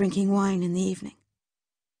 drinking wine in the evening.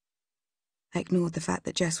 I ignored the fact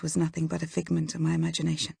that Jess was nothing but a figment of my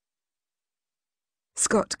imagination.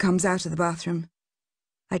 Scott comes out of the bathroom.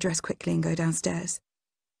 I dress quickly and go downstairs.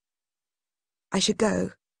 "I should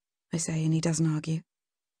go," I say, and he doesn't argue.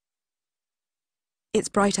 It's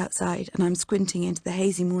bright outside, and I'm squinting into the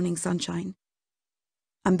hazy morning sunshine.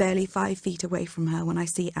 I'm barely 5 feet away from her when I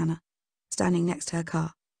see Anna, standing next to her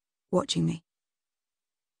car, watching me.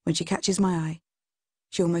 When she catches my eye,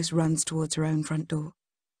 she almost runs towards her own front door.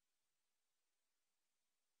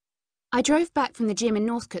 I drove back from the gym in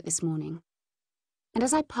Northcote this morning, and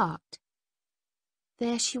as I parked,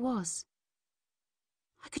 there she was.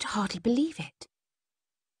 I could hardly believe it.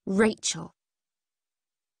 Rachel.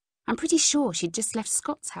 I'm pretty sure she'd just left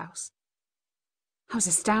Scott's house. I was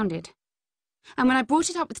astounded, and when I brought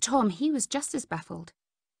it up with Tom, he was just as baffled.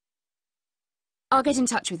 "I'll get in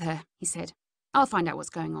touch with her," he said. "I'll find out what's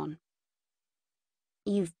going on."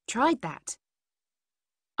 "You've tried that?"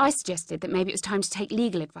 I suggested that maybe it was time to take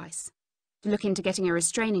legal advice, to look into getting a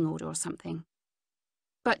restraining order or something.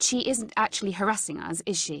 "But she isn't actually harassing us,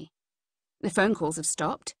 is she? The phone calls have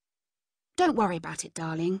stopped." "Don't worry about it,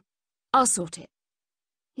 darling. I'll sort it."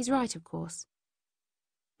 He's right, of course.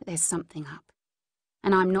 But there's something up,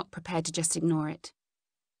 and I'm not prepared to just ignore it.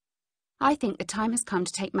 I think the time has come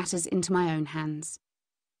to take matters into my own hands.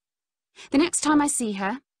 The next time I see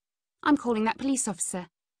her, I'm calling that police officer.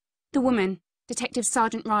 The woman, Detective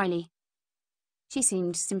Sergeant Riley. She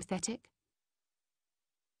seemed sympathetic.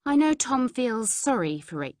 I know Tom feels sorry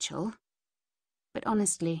for Rachel, but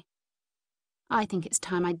honestly, I think it's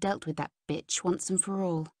time I dealt with that bitch once and for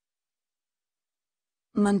all.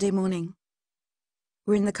 Monday morning.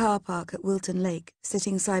 We're in the car park at Wilton Lake,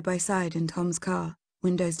 sitting side by side in Tom's car,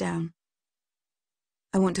 windows down.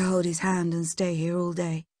 I want to hold his hand and stay here all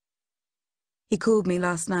day. He called me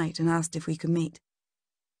last night and asked if we could meet.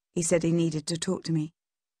 He said he needed to talk to me.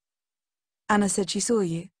 Anna said she saw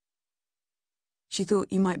you. She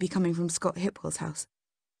thought you might be coming from Scott Hipwell's house.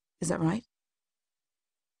 Is that right?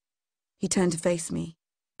 He turned to face me,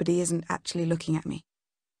 but he isn't actually looking at me.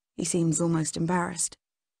 He seems almost embarrassed.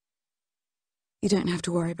 You don't have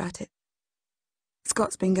to worry about it.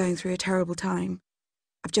 Scott's been going through a terrible time.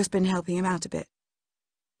 I've just been helping him out a bit.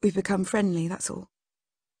 We've become friendly, that's all.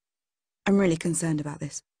 I'm really concerned about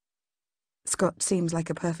this. Scott seems like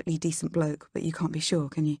a perfectly decent bloke, but you can't be sure,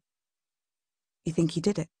 can you? You think he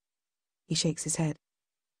did it? He shakes his head.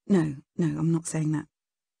 No, I'm not saying that.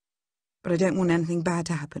 But I don't want anything bad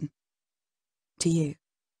to happen. To you.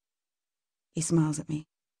 He smiles at me.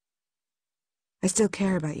 I still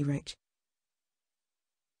care about you, Rach.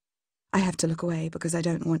 I have to look away because I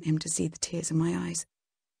don't want him to see the tears in my eyes.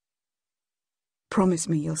 Promise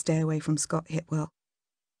me you'll stay away from Scott Hipwell.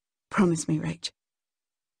 Promise me, Rach.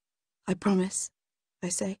 I promise, I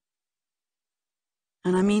say.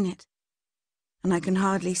 And I mean it. And I can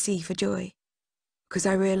hardly see for joy, because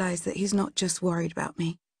I realise that he's not just worried about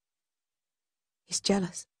me. He's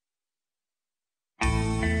jealous.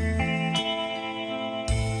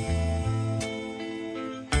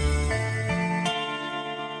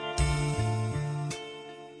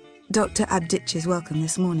 Dr. Abditch's welcome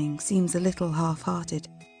this morning seems a little half-hearted.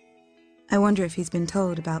 I wonder if he's been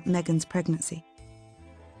told about Megan's pregnancy.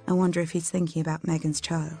 I wonder if he's thinking about Megan's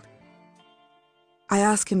child. I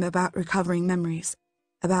ask him about recovering memories,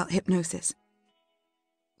 about hypnosis.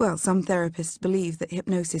 Well, some therapists believe that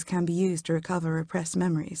hypnosis can be used to recover repressed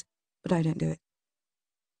memories, but I don't do it.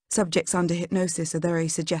 Subjects under hypnosis are very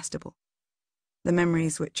suggestible. The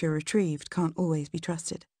memories which are retrieved can't always be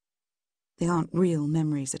trusted. They aren't real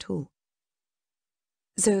memories at all.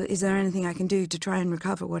 So is there anything I can do to try and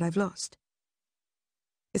recover what I've lost?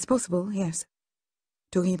 It's possible, yes.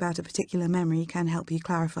 Talking about a particular memory can help you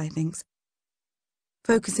clarify things.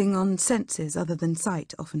 Focusing on senses other than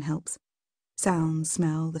sight often helps. Sound,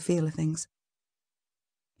 smell, the feel of things.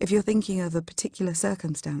 If you're thinking of a particular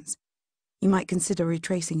circumstance, you might consider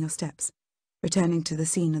retracing your steps, returning to the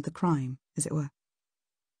scene of the crime, as it were.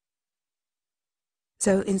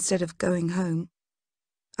 So instead of going home,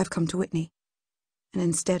 I've come to Whitney, and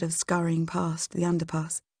instead of scurrying past the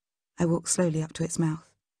underpass, I walk slowly up to its mouth.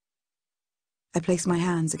 I place my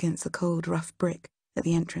hands against the cold, rough brick at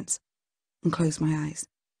the entrance and close my eyes.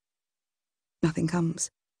 Nothing comes.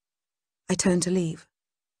 I turn to leave.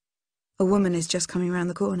 A woman is just coming round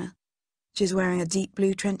the corner. She's wearing a deep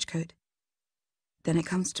blue trench coat. Then it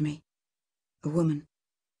comes to me. A woman.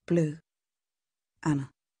 Blue. Anna.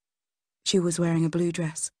 She was wearing a blue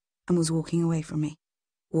dress and was walking away from me,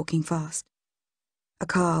 walking fast. A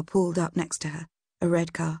car pulled up next to her, a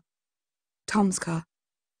red car. Tom's car.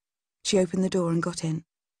 She opened the door and got in,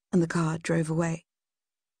 and the car drove away.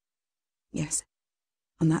 Yes,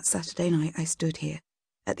 on that Saturday night I stood here,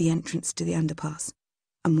 at the entrance to the underpass,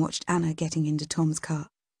 and watched Anna getting into Tom's car.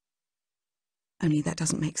 Only that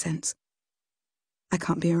doesn't make sense. I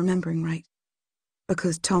can't be remembering right,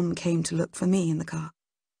 because Tom came to look for me in the car.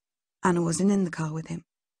 Anna wasn't in the car with him.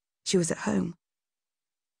 She was at home.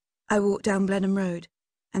 I walked down Blenheim Road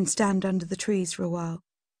and stand under the trees for a while,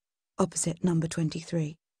 opposite number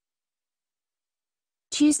 23.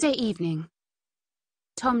 Tuesday evening.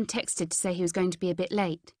 Tom texted to say he was going to be a bit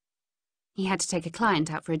late. He had to take a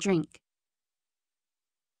client out for a drink.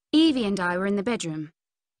 Evie and I were in the bedroom,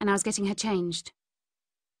 and I was getting her changed.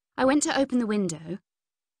 I went to open the window,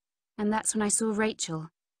 and that's when I saw Rachel,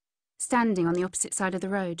 standing on the opposite side of the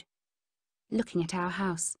road, looking at our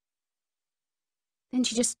house. Then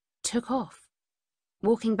she just took off,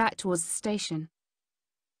 walking back towards the station.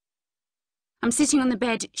 I'm sitting on the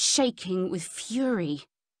bed, shaking with fury.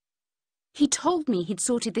 He told me he'd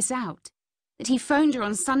sorted this out, that he phoned her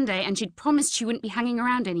on Sunday and she'd promised she wouldn't be hanging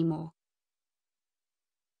around anymore.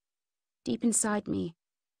 Deep inside me,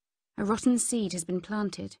 a rotten seed has been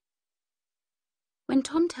planted. When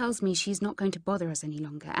Tom tells me she's not going to bother us any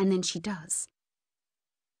longer, and then she does,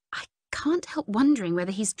 I can't help wondering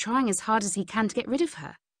whether he's trying as hard as he can to get rid of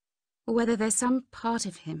her, or whether there's some part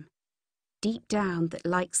of him, deep down, that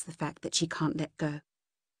likes the fact that she can't let go.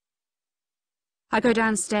 I go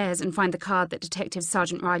downstairs and find the card that Detective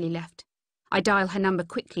Sergeant Riley left. I dial her number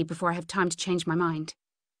quickly before I have time to change my mind.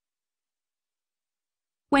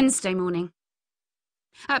 Wednesday morning.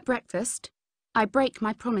 At breakfast, I break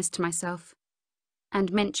my promise to myself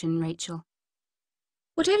and mention Rachel.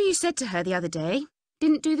 Whatever you said to her the other day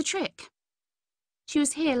didn't do the trick. She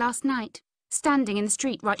was here last night, standing in the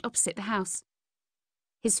street right opposite the house.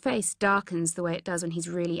 His face darkens the way it does when he's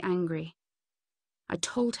really angry. I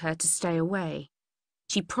told her to stay away.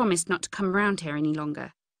 She promised not to come round here any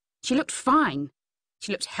longer. She looked fine.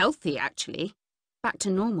 She looked healthy, actually. Back to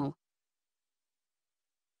normal.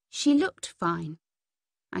 She looked fine,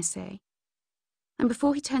 I say. And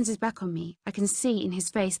before he turns his back on me, I can see in his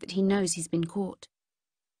face that he knows he's been caught.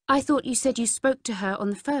 I thought you said you spoke to her on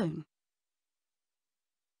the phone.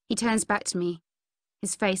 He turns back to me,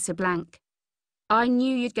 his face a blank. I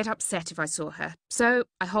knew you'd get upset if I saw her, so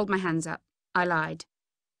I hold my hands up. I lied.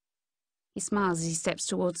 He smiles as he steps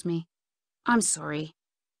towards me. I'm sorry.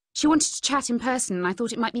 She wanted to chat in person and I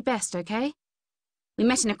thought it might be best, okay? We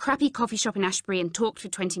met in a crappy coffee shop in Ashbury and talked for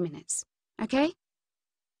 20 minutes, okay?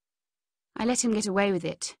 I let him get away with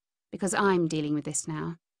it, because I'm dealing with this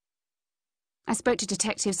now. I spoke to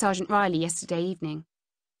Detective Sergeant Riley yesterday evening.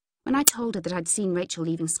 When I told her that I'd seen Rachel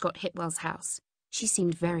leaving Scott Hipwell's house, she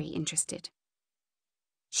seemed very interested.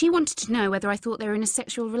 She wanted to know whether I thought they were in a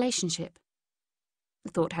sexual relationship.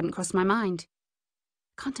 The thought hadn't crossed my mind.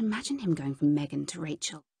 I can't imagine him going from Megan to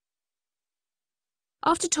Rachel.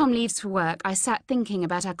 After Tom leaves for work, I sat thinking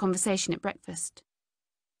about our conversation at breakfast.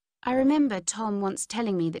 I remember Tom once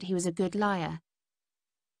telling me that he was a good liar.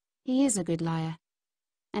 He is a good liar.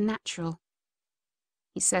 A natural.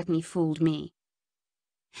 He certainly fooled me.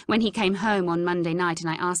 When he came home on Monday night and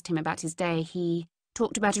I asked him about his day, he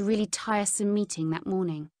talked about a really tiresome meeting that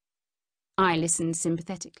morning. I listened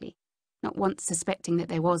sympathetically, not once suspecting that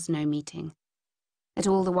there was no meeting, that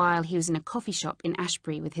all the while he was in a coffee shop in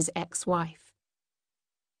Ashbury with his ex-wife.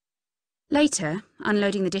 Later,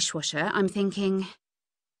 unloading the dishwasher, I'm thinking,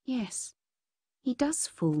 yes, he does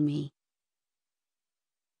fool me.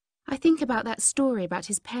 I think about that story about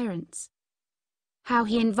his parents, how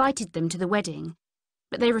he invited them to the wedding,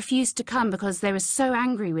 but they refused to come because they were so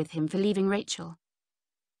angry with him for leaving Rachel.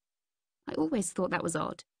 I always thought that was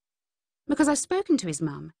odd, because I've spoken to his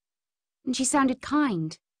mum, and she sounded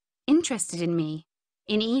kind, interested in me,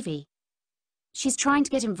 in Evie. She's trying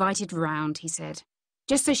to get invited round, he said,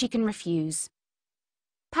 just so she can refuse.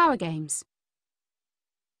 Power games.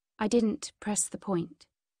 I didn't press the point.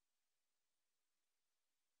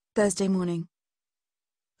 Thursday morning.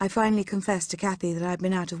 I finally confessed to Kathy that I'd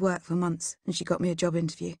been out of work for months and she got me a job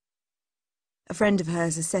interview. A friend of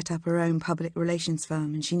hers has set up her own public relations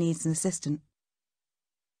firm and she needs an assistant.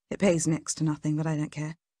 It pays next to nothing, but I don't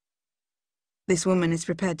care. This woman is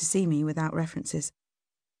prepared to see me without references.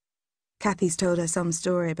 Kathy's told her some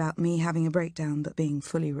story about me having a breakdown but being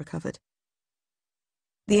fully recovered.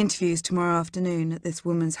 The interview's tomorrow afternoon at this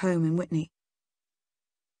woman's home in Witney.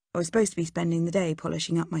 I was supposed to be spending the day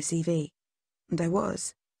polishing up my CV, and I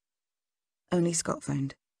was. Only Scott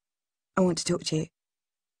phoned. I want to talk to you.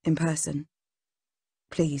 In person.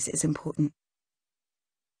 Please, it's important.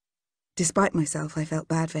 Despite myself, I felt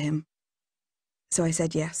bad for him. So I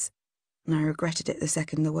said yes, and I regretted it the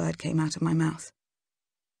second the word came out of my mouth.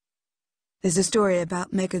 There's a story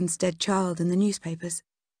about Megan's dead child in the newspapers.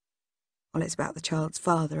 Well, it's about the child's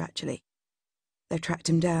father, actually. They've tracked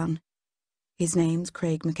him down. His name's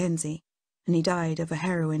Craig Mackenzie, and he died of a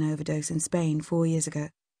heroin overdose in Spain 4 years ago.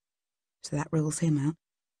 So that rules him out.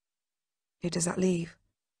 Who does that leave?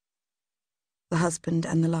 The husband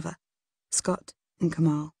and the lover, Scott and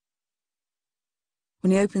Kamal.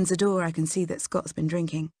 When he opens the door, I can see that Scott's been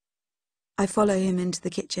drinking. I follow him into the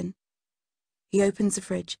kitchen. He opens the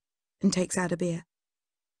fridge and takes out a beer.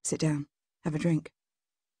 Sit down, have a drink.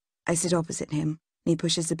 I sit opposite him, and he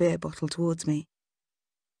pushes the beer bottle towards me.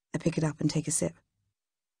 I pick it up and take a sip.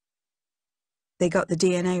 They got the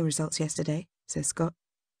DNA results yesterday, says Scott.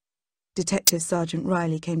 Detective Sergeant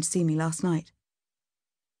Riley came to see me last night.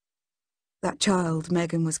 That child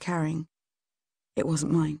Megan was carrying, it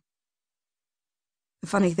wasn't mine. The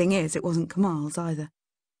funny thing is, it wasn't Kamal's either.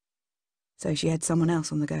 So she had someone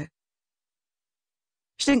else on the go.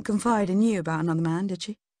 She didn't confide in you about another man, did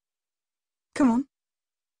she? Come on.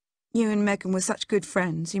 You and Megan were such good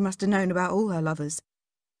friends, you must have known about all her lovers.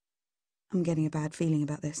 I'm getting a bad feeling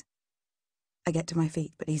about this. I get to my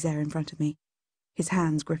feet, but he's there in front of me, his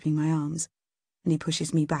hands gripping my arms, and he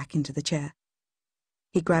pushes me back into the chair.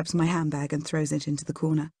 He grabs my handbag and throws it into the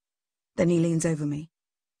corner. Then he leans over me,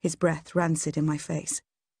 his breath rancid in my face.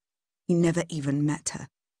 You never even met her.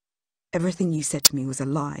 Everything you said to me was a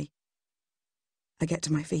lie. I get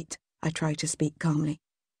to my feet. I try to speak calmly.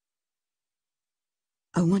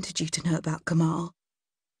 I wanted you to know about Kamal.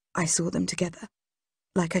 I saw them together,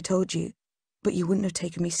 like I told you, but you wouldn't have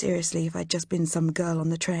taken me seriously if I'd just been some girl on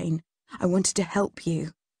the train. I wanted to help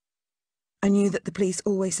you. I knew that the police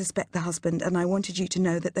always suspect the husband, and I wanted you to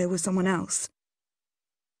know that there was someone else.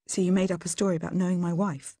 So you made up a story about knowing my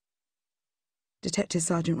wife. Detective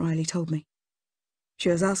Sergeant Riley told me. She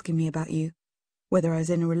was asking me about you, whether I was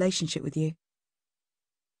in a relationship with you.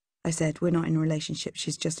 I said, we're not in a relationship,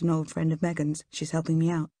 she's just an old friend of Megan's, she's helping me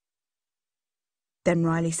out. Then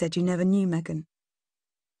Riley said you never knew Megan.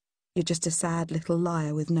 You're just a sad little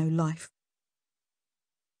liar with no life.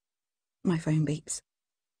 My phone beeps.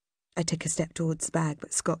 I take a step towards the bag,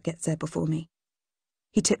 but Scott gets there before me.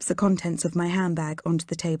 He tips the contents of my handbag onto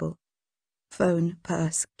the table. Phone,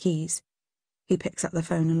 purse, keys. He picks up the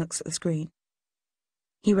phone and looks at the screen.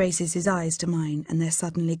 He raises his eyes to mine, and they're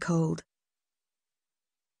suddenly cold.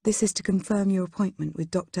 This is to confirm your appointment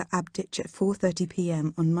with Dr. Abditch at 4:30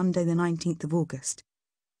 p.m. on Monday the 19th of August.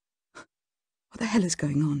 What the hell is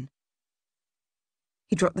going on?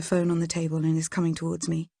 He dropped the phone on the table and is coming towards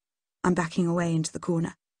me. I'm backing away into the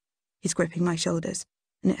corner. He's gripping my shoulders,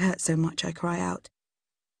 and it hurts so much I cry out.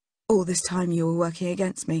 All this time you were working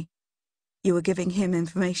against me. You were giving him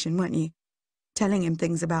information, weren't you? Telling him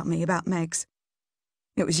things about me, about Megs.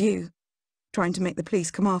 It was you, trying to make the police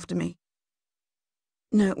come after me.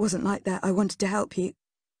 No, it wasn't like that. I wanted to help you.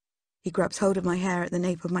 He grabs hold of my hair at the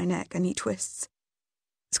nape of my neck and he twists.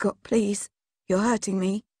 Scott, please, you're hurting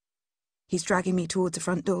me. He's dragging me towards the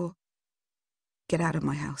front door. Get out of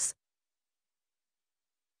my house.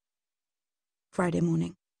 Friday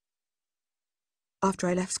morning. After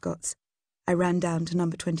I left Scott's, I ran down to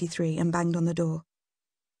number 23 and banged on the door.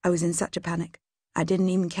 I was in such a panic, I didn't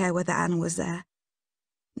even care whether Anna was there.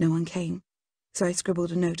 No one came, so I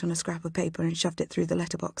scribbled a note on a scrap of paper and shoved it through the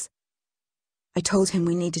letterbox. I told him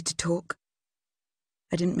we needed to talk.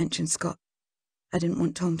 I didn't mention Scott. I didn't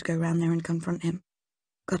want Tom to go round there and confront him.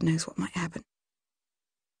 God knows what might happen.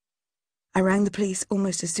 I rang the police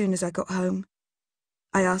almost as soon as I got home.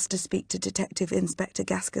 I asked to speak to Detective Inspector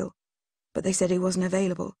Gaskill, but they said he wasn't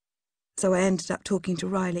available, so I ended up talking to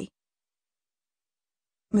Riley.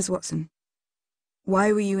 Miss Watson,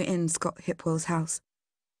 why were you in Scott Hipwell's house?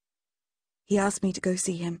 He asked me to go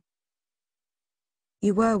see him.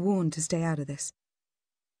 You were warned to stay out of this.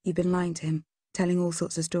 You've been lying to him, telling all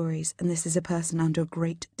sorts of stories, and this is a person under a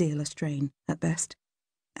great deal of strain, at best.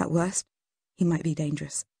 At worst, he might be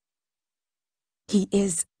dangerous. He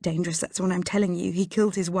is dangerous, that's what I'm telling you. He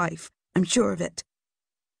killed his wife. I'm sure of it.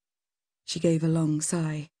 She gave a long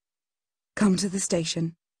sigh. Come to the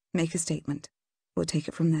station, make a statement. We'll take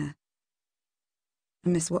it from there.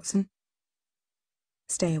 And Miss Watson?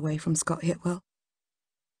 Stay away from Scott Hipwell.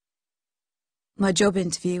 My job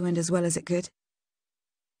interview went as well as it could.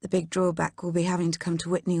 The big drawback will be having to come to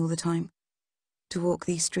Whitney all the time, to walk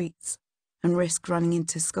these streets and risk running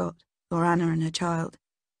into Scott or Anna and her child.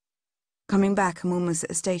 Coming back, I'm almost at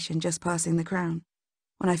the station, just passing the Crown,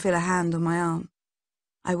 when I feel a hand on my arm.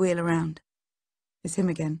 I wheel around. It's him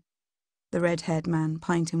again, the red-haired man,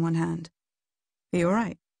 pint in one hand. Are you all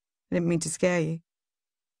right? I didn't mean to scare you.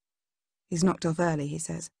 He's knocked off early, he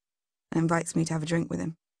says, and invites me to have a drink with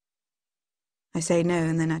him. I say no,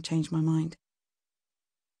 and then I change my mind.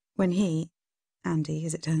 When he, Andy,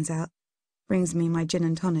 as it turns out, brings me my gin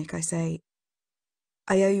and tonic, I say,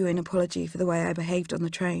 I owe you an apology for the way I behaved on the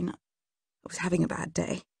train. I was having a bad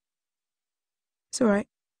day. It's all right.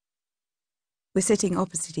 We're sitting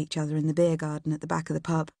opposite each other in the beer garden at the back of the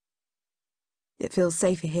pub. It feels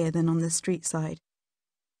safer here than on the street side.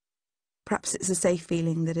 Perhaps it's a safe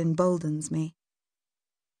feeling that emboldens me.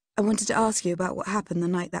 I wanted to ask you about what happened the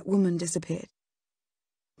night that woman disappeared.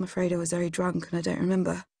 I'm afraid I was very drunk and I don't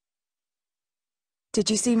remember. Did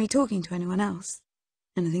you see me talking to anyone else?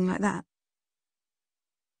 Anything like that?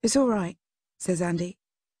 It's all right, says Andy.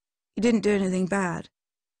 You didn't do anything bad.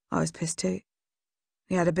 I was pissed too.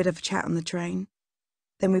 We had a bit of a chat on the train.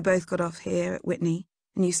 Then we both got off here at Whitney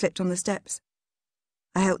and you slipped on the steps.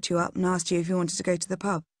 I helped you up and asked you if you wanted to go to the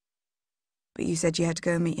pub. But you said you had to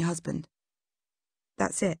go and meet your husband.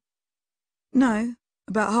 That's it. No,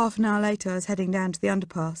 about half an hour later I was heading down to the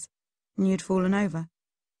underpass and you'd fallen over.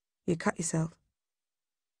 You'd cut yourself.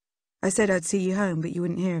 I said I'd see you home, but you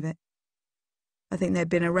wouldn't hear of it. I think there'd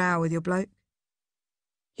been a row with your bloke.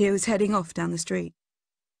 He was heading off down the street.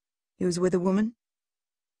 He was with a woman.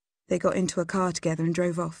 They got into a car together and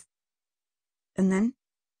drove off. And then?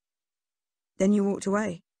 Then you walked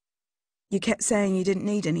away. You kept saying you didn't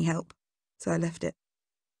need any help, so I left it.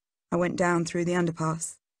 I went down through the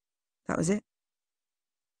underpass. That was it.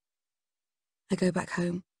 I go back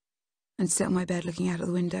home and sit on my bed looking out of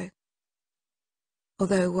the window.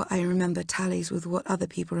 Although what I remember tallies with what other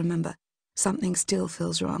people remember, something still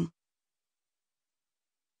feels wrong.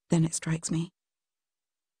 Then it strikes me.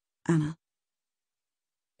 Anna.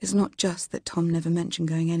 It's not just that Tom never mentioned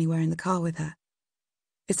going anywhere in the car with her.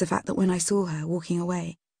 It's the fact that when I saw her walking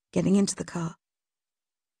away, getting into the car,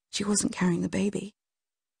 She wasn't carrying the baby.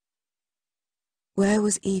 Where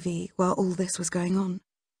was Evie while all this was going on?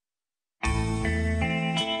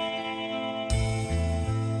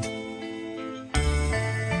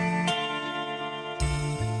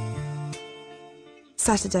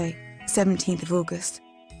 Saturday, 17th of August.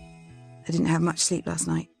 I didn't have much sleep last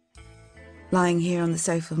night. Lying here on the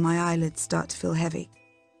sofa, my eyelids start to feel heavy.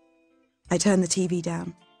 I turn the TV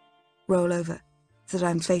down, roll over so that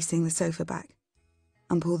I'm facing the sofa back,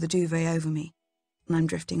 and pull the duvet over me, and I'm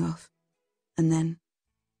drifting off. And then,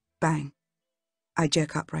 bang, I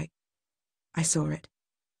jerk upright. I saw it.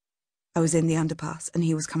 I was in the underpass, and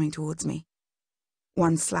he was coming towards me.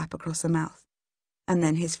 One slap across the mouth, and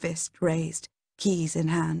then his fist raised, keys in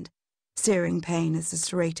hand, searing pain as the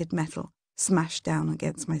serrated metal smashed down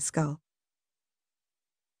against my skull.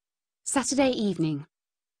 Saturday evening.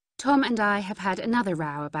 Tom and I have had another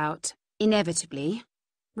row about, inevitably,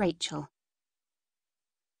 Rachel.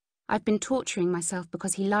 I've been torturing myself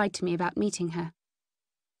because he lied to me about meeting her.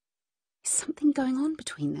 Is something going on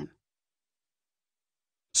between them?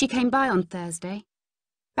 She came by on Thursday,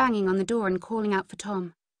 banging on the door and calling out for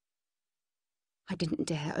Tom. I didn't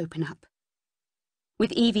dare open up.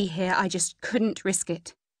 With Evie here, I just couldn't risk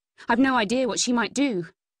it. I've no idea what she might do.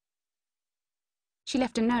 She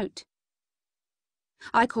left a note.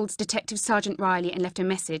 I called Detective Sergeant Riley and left a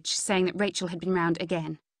message saying that Rachel had been round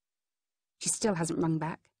again. She still hasn't rung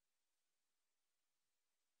back.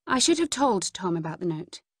 I should have told Tom about the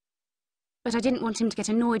note, but I didn't want him to get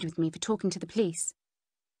annoyed with me for talking to the police,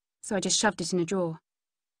 so I just shoved it in a drawer.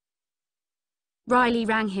 Riley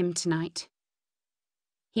rang him tonight.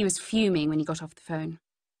 He was fuming when he got off the phone.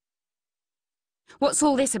 "What's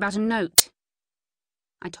all this about a note?"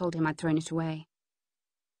 I told him I'd thrown it away.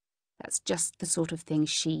 That's just the sort of thing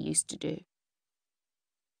she used to do.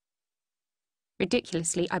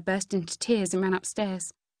 Ridiculously, I burst into tears and ran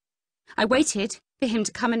upstairs. I waited for him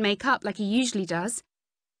to come and make up like he usually does.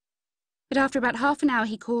 But after about half an hour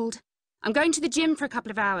he called, "I'm going to the gym for a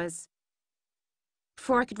couple of hours."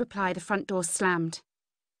 Before I could reply, the front door slammed.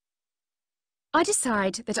 I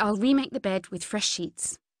decide that I'll remake the bed with fresh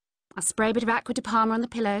sheets. I'll spray a bit of Aqua de Parma on the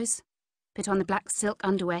pillows, put on the black silk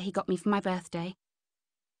underwear he got me for my birthday,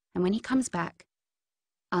 and when he comes back,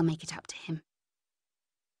 I'll make it up to him.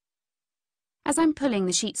 As I'm pulling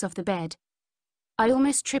the sheets off the bed, I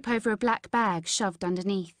almost trip over a black bag shoved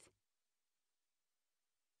underneath.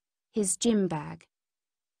 His gym bag.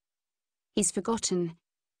 He's forgotten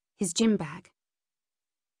his gym bag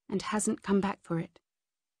and hasn't come back for it.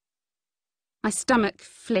 My stomach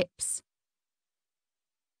flips.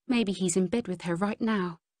 Maybe he's in bed with her right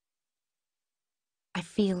now. I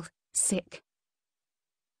feel sick.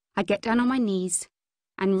 I get down on my knees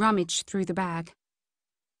and rummage through the bag.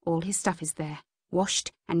 All his stuff is there,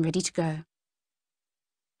 washed and ready to go.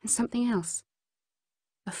 And something else.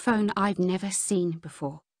 A phone I've never seen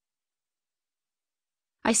before.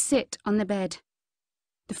 I sit on the bed,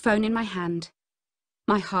 the phone in my hand,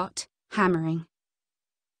 my heart hammering.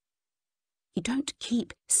 You don't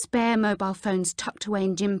keep spare mobile phones tucked away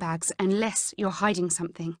in gym bags unless you're hiding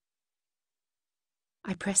something.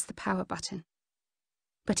 I press the power button,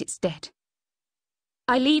 but it's dead.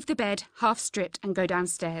 I leave the bed, half stripped, and go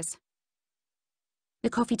downstairs. The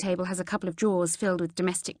coffee table has a couple of drawers filled with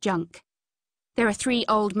domestic junk. There are 3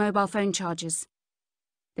 old mobile phone chargers.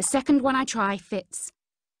 The second one I try fits.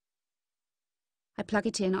 I plug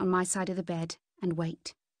it in on my side of the bed and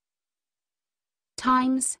wait.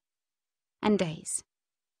 Times and days.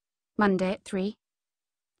 Monday at 3,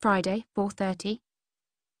 Friday 4:30,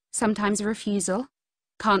 sometimes a refusal,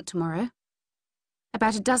 can't tomorrow.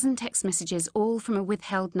 About a dozen text messages, all from a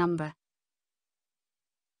withheld number.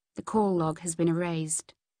 The call log has been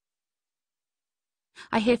erased.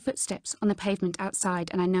 I hear footsteps on the pavement outside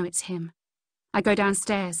and I know it's him. I go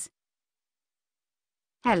downstairs.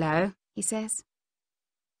 "Hello," he says.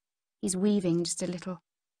 He's weaving just a little.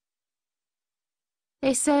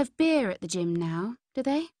 "They serve beer at the gym now, do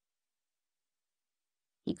they?"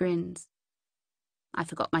 He grins. "I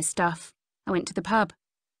forgot my stuff. I went to the pub."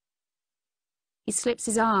 He slips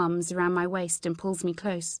his arms around my waist and pulls me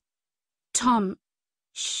close. "Tom,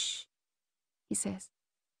 shh," he says.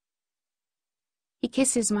 He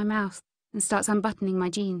kisses my mouth and starts unbuttoning my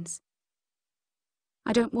jeans.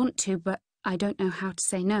 I don't want to, but I don't know how to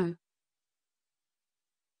say no.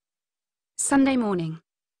 Sunday morning.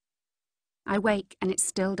 I wake and it's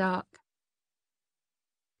still dark.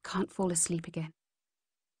 Can't fall asleep again.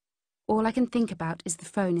 All I can think about is the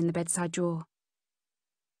phone in the bedside drawer.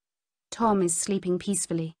 Tom is sleeping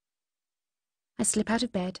peacefully. I slip out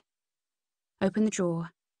of bed, open the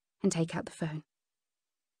drawer, and take out the phone.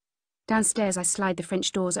 Downstairs, I slide the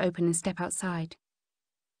French doors open and step outside.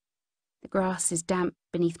 The grass is damp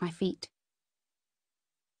beneath my feet.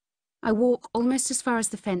 I walk almost as far as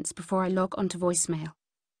the fence before I log onto voicemail.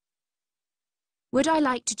 Would I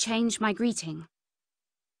like to change my greeting?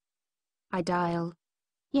 I dial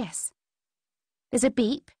yes. There's a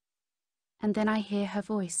beep, and then I hear her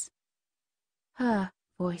voice. Her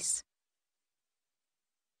voice.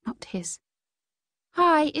 Not his.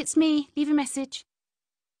 Hi, it's me. Leave a message.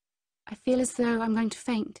 I feel as though I'm going to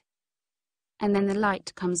faint, and then the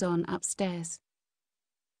light comes on upstairs.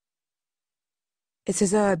 It's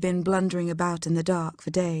as though I'd been blundering about in the dark for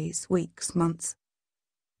days, weeks, months,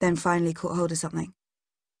 then finally caught hold of something.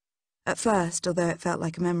 At first, although it felt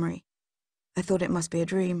like a memory, I thought it must be a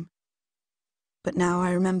dream. But now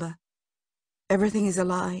I remember. Everything is a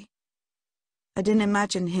lie. I didn't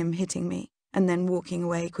imagine him hitting me and then walking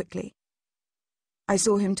away quickly. I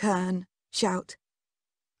saw him turn, shout.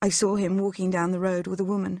 I saw him walking down the road with a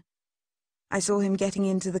woman. I saw him getting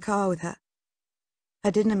into the car with her. I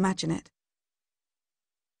didn't imagine it.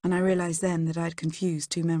 And I realized then that I'd confused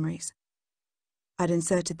two memories. I'd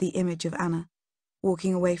inserted the image of Anna,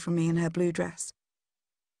 walking away from me in her blue dress.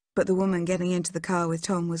 But the woman getting into the car with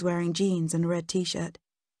Tom was wearing jeans and a red t-shirt.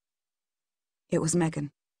 It was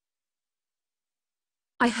Megan.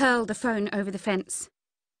 I hurl the phone over the fence.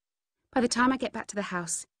 By the time I get back to the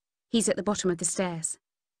house, he's at the bottom of the stairs.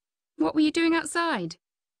 What were you doing outside?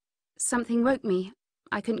 Something woke me.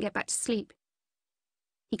 I couldn't get back to sleep.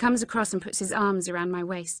 He comes across and puts his arms around my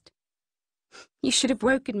waist. You should have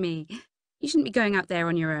woken me. You shouldn't be going out there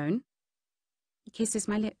on your own. He kisses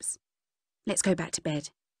my lips. Let's go back to bed.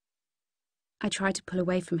 I try to pull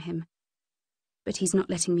away from him, but he's not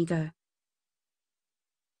letting me go.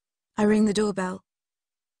 I ring the doorbell.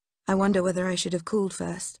 I wonder whether I should have called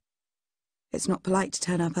first. It's not polite to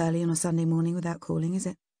turn up early on a Sunday morning without calling, is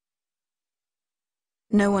it?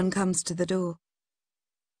 No one comes to the door.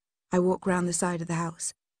 I walk round the side of the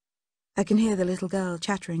house. I can hear the little girl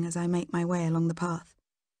chattering as I make my way along the path.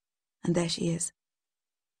 And there she is.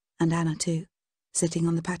 And Anna too, sitting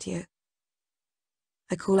on the patio.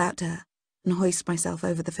 I call out to her and hoist myself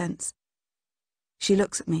over the fence. She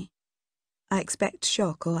looks at me. I expect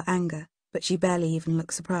shock or anger, but she barely even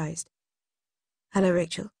looks surprised. Hello,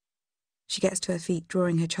 Rachel. She gets to her feet,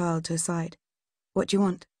 drawing her child to her side. What do you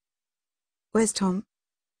want? Where's Tom?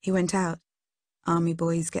 He went out. Army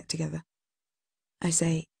boys get together. I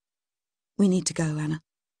say, we need to go, Anna.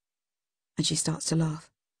 And she starts to laugh.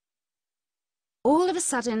 All of a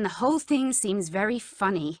sudden, the whole thing seems very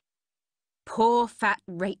funny. Poor fat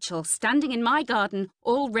Rachel, standing in my garden,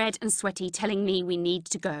 all red and sweaty, telling me we need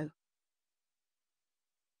to go.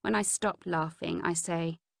 When I stop laughing, I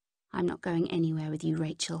say, I'm not going anywhere with you,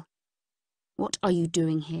 Rachel. What are you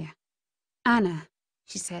doing here? Anna,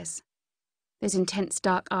 she says, those intense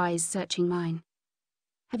dark eyes searching mine.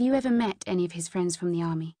 Have you ever met any of his friends from the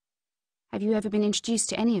army? Have you ever been introduced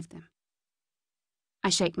to any of them? I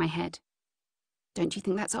shake my head. Don't you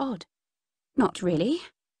think that's odd? Not really.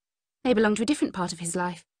 They belong to a different part of his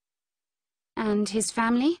life. And his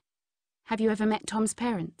family? Have you ever met Tom's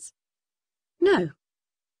parents? No.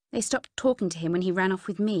 They stopped talking to him when he ran off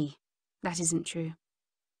with me. That isn't true.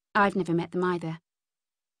 I've never met them either.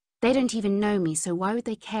 They don't even know me, so why would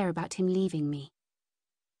they care about him leaving me?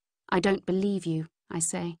 I don't believe you, I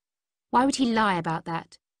say. Why would he lie about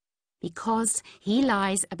that? Because he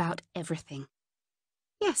lies about everything.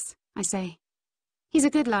 Yes, I say. He's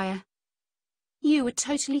a good liar. You were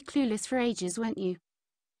totally clueless for ages, weren't you?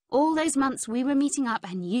 All those months we were meeting up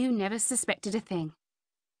and you never suspected a thing.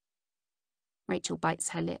 Rachel bites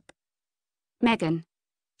her lip. Megan,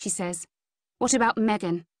 she says. What about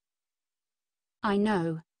Megan? I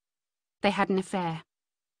know. They had an affair.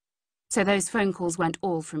 So those phone calls weren't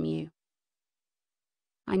all from you.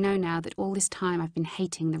 I know now that all this time I've been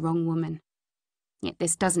hating the wrong woman. Yet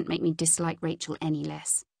this doesn't make me dislike Rachel any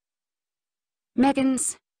less.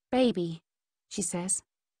 Megan's baby, she says.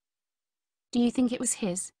 Do you think it was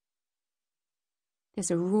his?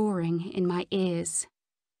 There's a roaring in my ears,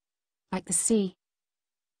 like the sea.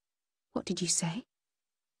 What did you say?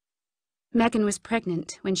 Megan was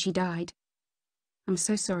pregnant when she died. I'm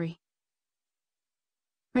so sorry.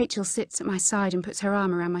 Rachel sits at my side and puts her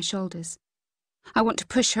arm around my shoulders. I want to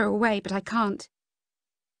push her away, but I can't.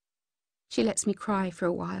 She lets me cry for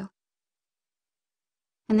a while.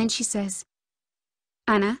 And then she says,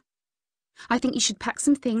 Anna, I think you should pack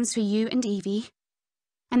some things for you and Evie,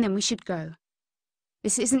 and then we should go.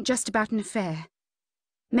 This isn't just about an affair.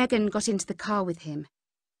 Megan got into the car with him.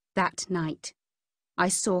 That night. I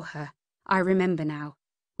saw her. I remember now.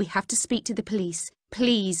 We have to speak to the police.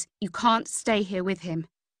 Please, you can't stay here with him.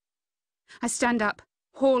 I stand up,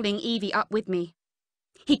 hauling Evie up with me.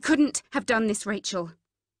 He couldn't have done this, Rachel.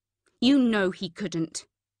 You know he couldn't.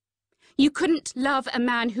 You couldn't love a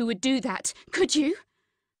man who would do that, could you?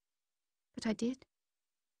 But I did,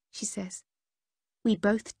 she says. We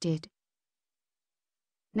both did.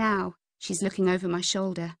 Now she's looking over my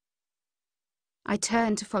shoulder. I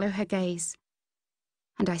turn to follow her gaze,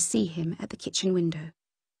 and I see him at the kitchen window,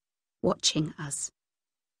 watching us.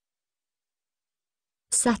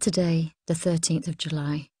 Saturday, the 13th of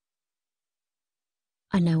July.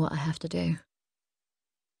 I know what I have to do.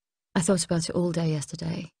 I thought about it all day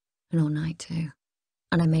yesterday, and all night too,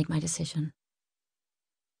 and I made my decision.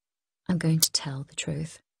 I'm going to tell the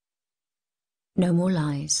truth. No more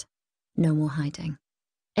lies, no more hiding.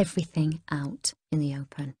 Everything out in the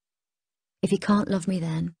open. If he can't love me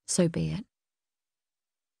then, so be it.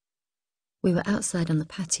 We were outside on the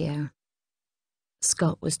patio.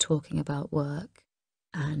 Scott was talking about work,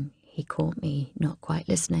 and he caught me not quite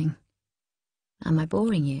listening. Am I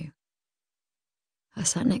boring you? I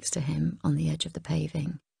sat next to him on the edge of the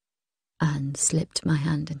paving and slipped my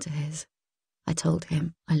hand into his. I told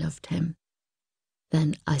him I loved him.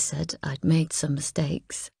 Then I said I'd made some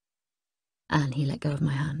mistakes, and he let go of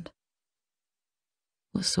my hand.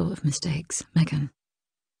 What sort of mistakes, Megan?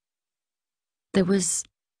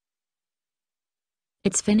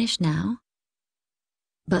 It's finished now,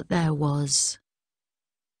 but there was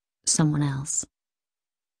someone else.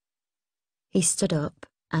 He stood up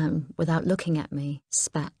and, without looking at me,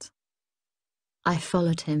 spat. I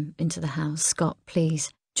followed him into the house. Scott,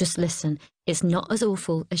 please, just listen. It's not as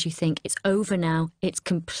awful as you think. It's over now. It's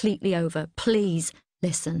completely over. Please,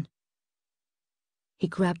 listen. He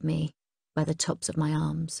grabbed me by the tops of my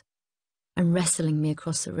arms and, wrestling me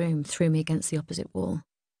across the room, threw me against the opposite wall.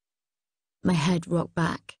 My head rocked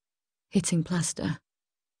back, hitting plaster.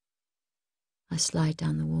 I slid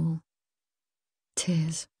down the wall,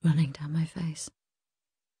 tears running down my face.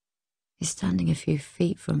 He's standing a few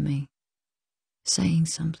feet from me, saying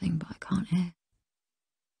something, but I can't hear.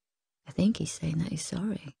 I think he's saying that he's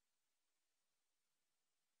sorry.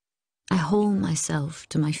 I haul myself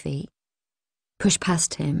to my feet, push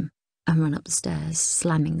past him, and run up the stairs,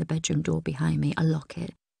 slamming the bedroom door behind me. I lock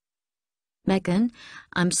it. Megan,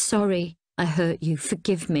 I'm sorry I hurt you.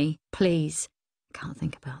 Forgive me, please. I can't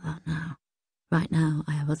think about that now. Right now,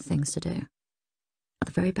 I have other things to do. At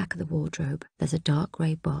the very back of the wardrobe, there's a dark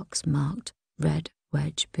grey box marked red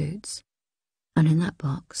wedge boots. And in that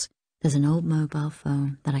box, there's an old mobile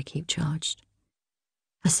phone that I keep charged.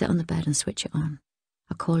 I sit on the bed and switch it on.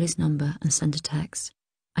 I call his number and send a text.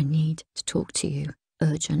 I need to talk to you.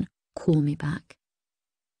 Urgent. Call me back.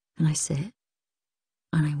 And I sit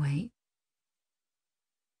and I wait.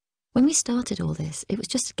 When we started all this, it was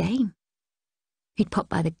just a game. He'd pop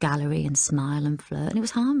by the gallery and smile and flirt, and it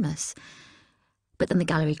was harmless. But then the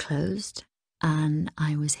gallery closed, and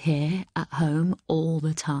I was here at home all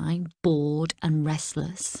the time, bored and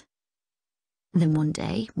restless. And then one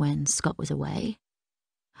day, when Scott was away,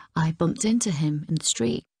 I bumped into him in the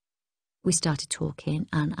street. We started talking,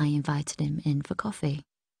 and I invited him in for coffee.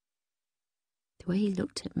 The way he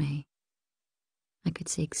looked at me, I could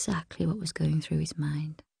see exactly what was going through his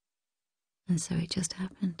mind. And so it just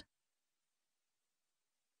happened.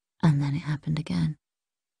 And then it happened again.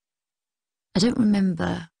 I don't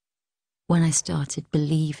remember when I started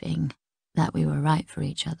believing that we were right for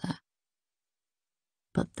each other.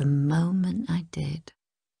 But the moment I did,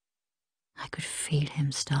 I could feel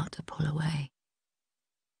him start to pull away.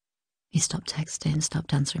 He stopped texting,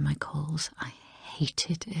 stopped answering my calls. I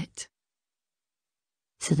hated it.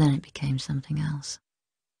 So then it became something else.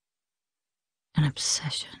 An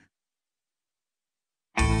obsession.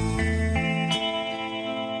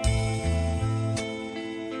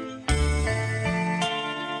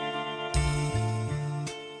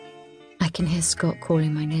 I can hear Scott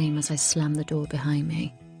calling my name as I slam the door behind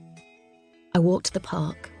me. I walk to the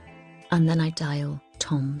park, and then I dial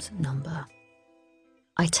Tom's number.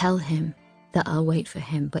 I tell him that I'll wait for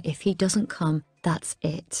him, but if he doesn't come, that's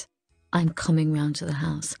it. I'm coming round to the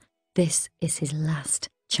house. This is his last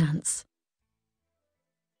chance.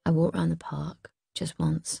 I walk round the park just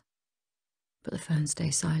once, but the phone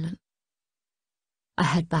stays silent. I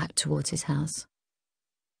head back towards his house.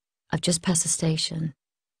 I've just passed the station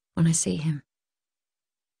when I see him.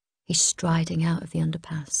 He's striding out of the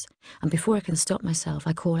underpass, and before I can stop myself,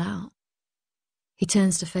 I call out. He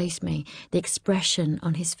turns to face me. The expression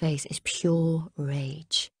on his face is pure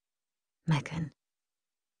rage. Megan,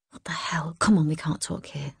 what the hell? Come on, we can't talk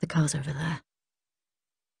here. The car's over there.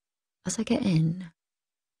 As I get in,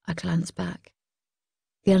 I glance back.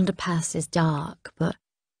 The underpass is dark, but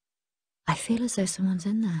I feel as though someone's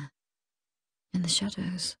in there. In the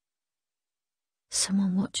shadows.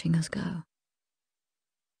 Someone watching us go.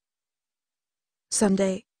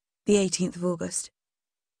 Sunday, the 18th of August.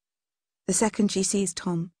 The second she sees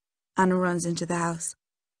Tom, Anna runs into the house.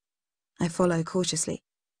 I follow cautiously,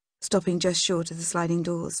 stopping just short of the sliding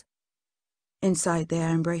doors. Inside they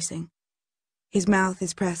are embracing. His mouth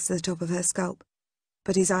is pressed to the top of her scalp,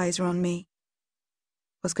 but his eyes are on me.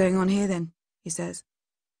 "What's going on here then?" he says.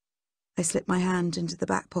 I slip my hand into the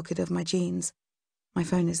back pocket of my jeans. My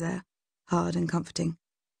phone is there, hard and comforting.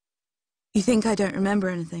 "You think I don't remember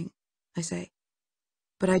anything," I say.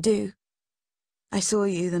 "But I do. I saw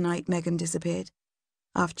you the night Megan disappeared.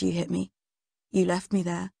 After you hit me, you left me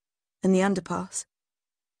there, in the underpass.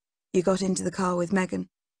 You got into the car with Megan.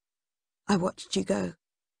 I watched you go.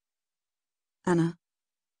 Anna,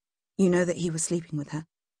 you know that he was sleeping with her."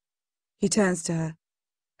 He turns to her.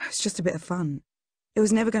 "It was just a bit of fun. It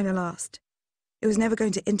was never going to last. It was never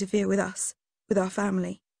going to interfere with us, with our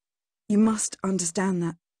family. You must understand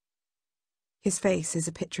that." His face is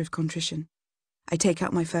a picture of contrition. I take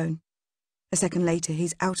out my phone. A second later,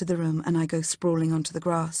 he's out of the room and I go sprawling onto the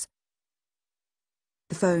grass.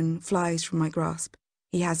 The phone flies from my grasp.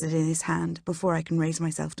 He has it in his hand before I can raise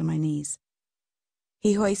myself to my knees.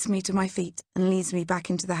 He hoists me to my feet and leads me back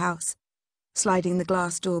into the house, sliding the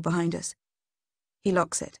glass door behind us. He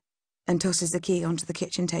locks it and tosses the key onto the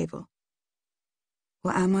kitchen table.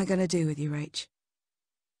 "What am I going to do with you, Rach?"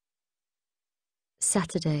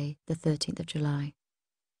 Saturday, the 13th of July.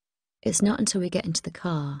 It's not until we get into the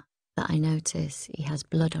car that I notice he has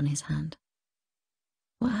blood on his hand.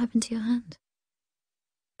 "What happened to your hand?"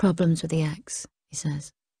 "Problems with the ex," he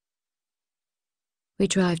says. We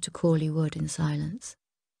drive to Crawley Wood in silence.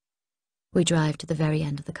 We drive to the very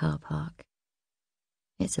end of the car park.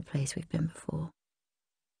 It's a place we've been before.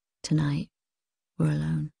 Tonight, we're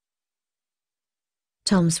alone.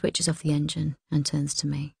 Tom switches off the engine and turns to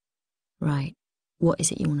me. "Right, what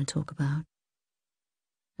is it you want to talk about?"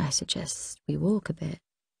 I suggest we walk a bit,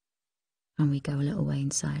 and we go a little way in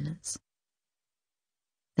silence.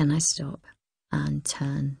 Then I stop and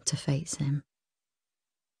turn to face him.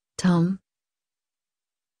 "Tom,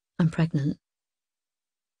 I'm pregnant.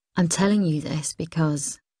 I'm telling you this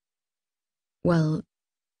because, well,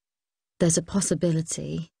 there's a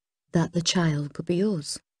possibility that the child could be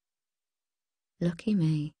yours." Lucky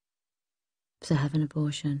me. To have an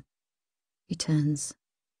abortion. He turns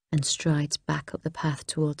and strides back up the path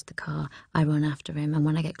towards the car. I run after him, and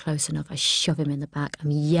when I get close enough, I shove him in the back.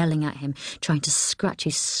 I'm yelling at him, trying to scratch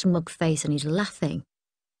his smug face, and he's laughing,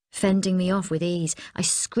 fending me off with ease. I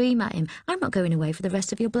scream at him, "I'm not going away for the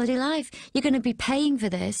rest of your bloody life. You're going to be paying for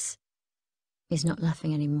this." He's not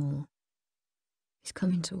laughing anymore. He's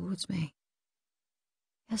coming towards me.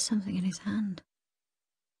 He has something in his hand.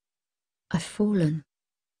 I've fallen.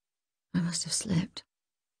 I must have slipped.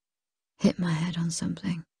 Hit my head on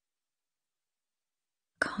something.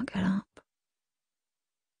 Can't get up.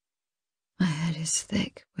 My head is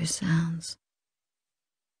thick with sounds.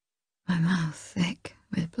 My mouth thick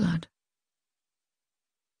with blood.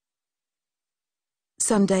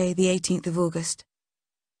 Sunday, the 18th of August.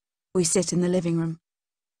 We sit in the living room.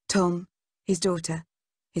 Tom, his daughter,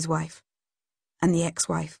 his wife, and the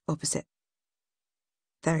ex-wife opposite.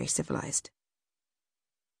 Very civilized.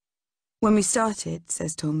 "When we started,"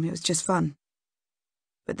 says Tom, "it was just fun.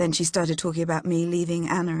 But then she started talking about me leaving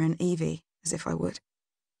Anna and Evie, as if I would.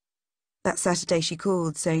 That Saturday she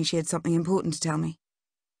called, saying she had something important to tell me.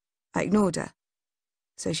 I ignored her,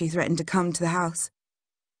 so she threatened to come to the house.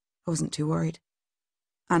 I wasn't too worried.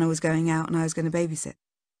 Anna was going out and I was going to babysit.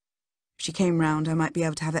 If she came round, I might be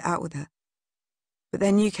able to have it out with her. But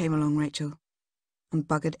then you came along, Rachel, and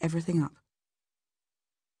buggered everything up.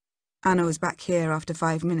 Anna was back here after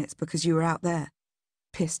 5 minutes because you were out there,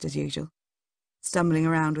 pissed as usual, stumbling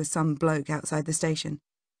around with some bloke outside the station.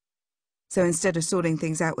 So instead of sorting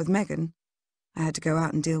things out with Megan, I had to go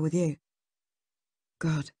out and deal with you.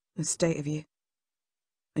 God, the state of you.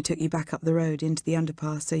 I took you back up the road into the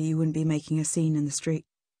underpass so you wouldn't be making a scene in the street.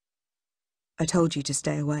 I told you to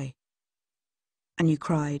stay away. And you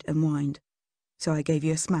cried and whined, so I gave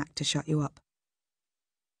you a smack to shut you up.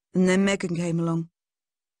 And then Megan came along.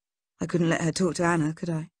 I couldn't let her talk to Anna, could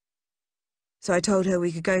I? So I told her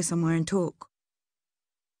we could go somewhere and talk.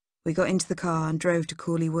 We got into the car and drove to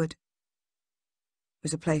Crawley Wood. It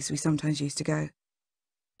was a place we sometimes used to go.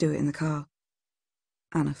 Do it in the car.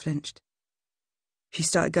 Anna flinched. She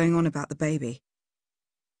started going on about the baby.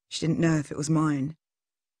 She didn't know if it was mine.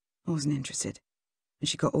 I wasn't interested, and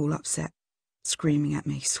she got all upset, screaming at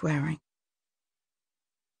me, swearing.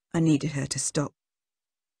 I needed her to stop.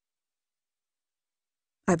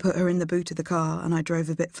 I put her in the boot of the car and I drove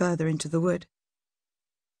a bit further into the wood,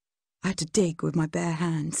 I had to dig with my bare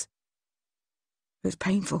hands. It was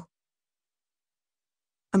painful.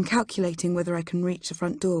 I'm calculating whether I can reach the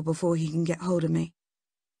front door before he can get hold of me.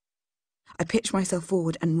 I pitch myself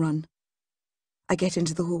forward and run. I get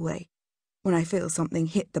into the hallway when I feel something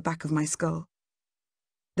hit the back of my skull.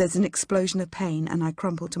 There's an explosion of pain and I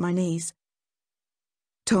crumple to my knees.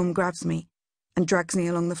 Tom grabs me and drags me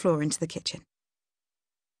along the floor into the kitchen.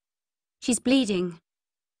 She's bleeding,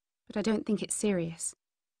 but I don't think it's serious.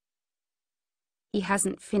 He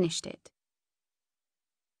hasn't finished it.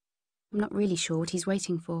 I'm not really sure what he's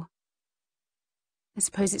waiting for. I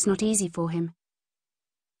suppose it's not easy for him.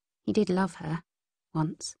 He did love her,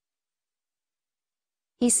 once.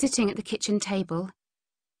 He's sitting at the kitchen table,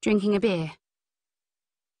 drinking a beer.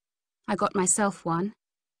 I got myself one,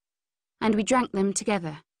 and we drank them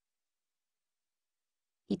together.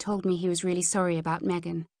 He told me he was really sorry about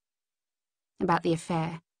Megan, about the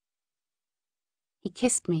affair. He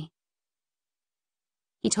kissed me.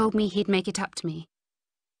 He told me he'd make it up to me,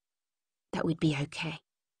 that we'd be okay.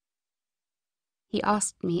 He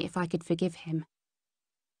asked me if I could forgive him,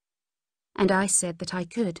 and I said that I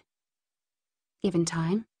could, given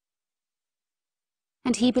time.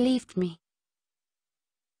 And he believed me.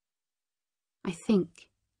 I think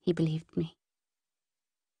he believed me.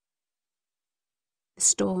 The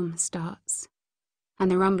storm starts,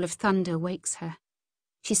 and the rumble of thunder wakes her.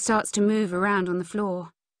 She starts to move around on the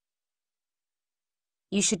floor.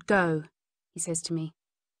 "You should go," he says to me.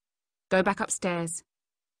 "Go back upstairs."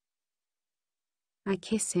 I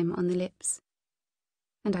kiss him on the lips,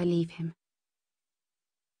 and I leave him.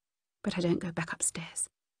 But I don't go back upstairs.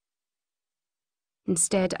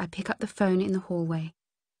 Instead, I pick up the phone in the hallway,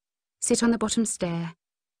 sit on the bottom stair,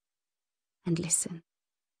 and listen.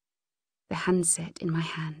 The handset in my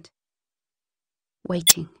hand,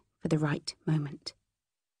 waiting for the right moment.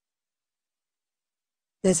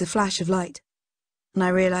 There's a flash of light, and I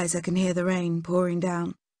realise I can hear the rain pouring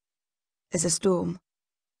down. There's a storm,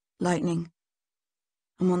 lightning.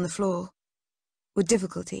 I'm on the floor. With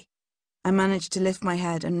difficulty, I manage to lift my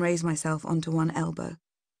head and raise myself onto one elbow.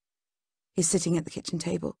 He's sitting at the kitchen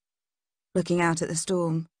table, looking out at the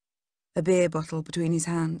storm, a beer bottle between his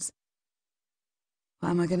hands. "What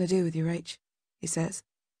am I going to do with you, Rach?" he says,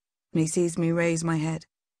 and he sees me raise my head.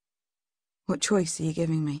 "What choice are you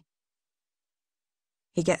giving me?"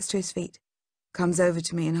 He gets to his feet, comes over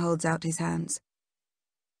to me and holds out his hands.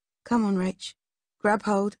 "Come on, Rach. Grab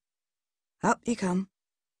hold. Up you come."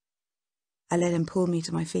 I let him pull me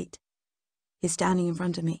to my feet. He's standing in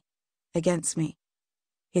front of me, against me,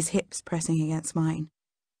 his hips pressing against mine.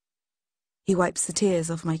 He wipes the tears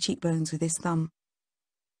off my cheekbones with his thumb.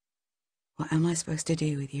 "What am I supposed to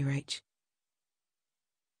do with you, Rach?"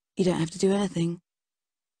 "You don't have to do anything."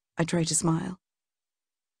 I try to smile.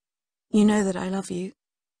 "You know that I love you.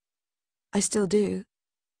 I still do.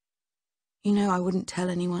 You know I wouldn't tell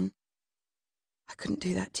anyone. I couldn't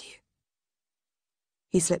do that to you."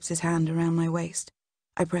 He slips his hand around my waist.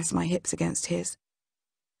 I press my hips against his.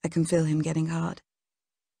 I can feel him getting hard.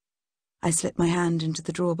 I slip my hand into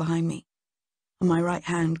the drawer behind me, and my right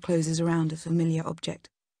hand closes around a familiar object.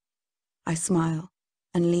 I smile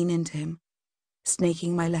and lean into him,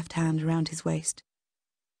 snaking my left hand around his waist.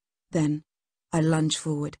 Then I lunge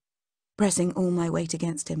forward, pressing all my weight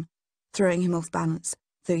against him, throwing him off balance,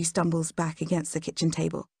 though he stumbles back against the kitchen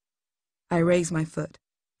table. I raise my foot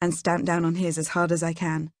and stamp down on his as hard as I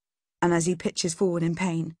can, and as he pitches forward in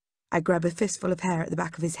pain, I grab a fistful of hair at the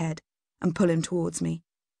back of his head and pull him towards me,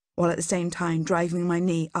 while at the same time driving my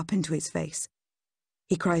knee up into his face.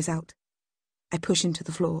 He cries out. I push him to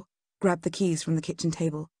the floor, grab the keys from the kitchen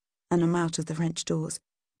table, and am out of the French doors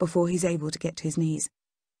before he's able to get to his knees.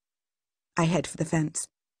 I head for the fence,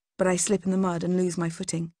 but I slip in the mud and lose my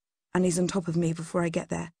footing, and he's on top of me before I get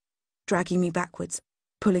there, dragging me backwards,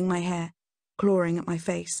 pulling my hair, clawing at my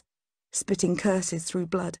face, spitting curses through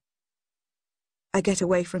blood. I get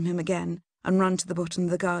away from him again and run to the bottom of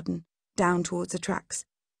the garden, down towards the tracks.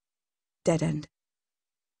 Dead end.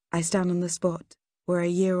 I stand on the spot where a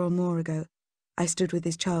year or more ago I stood with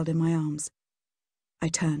his child in my arms. I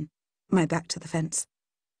turn, my back to the fence,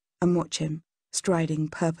 and watch him striding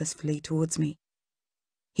purposefully towards me.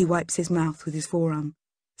 He wipes his mouth with his forearm,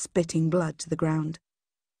 spitting blood to the ground.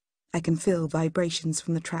 I can feel vibrations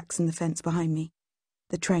from the tracks and the fence behind me.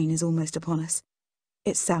 The train is almost upon us.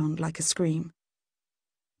 It sounds like a scream.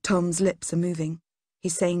 Tom's lips are moving.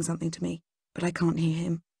 He's saying something to me, but I can't hear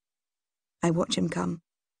him. I watch him come.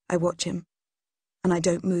 I watch him. And I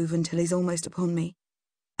don't move until he's almost upon me.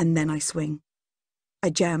 And then I swing. I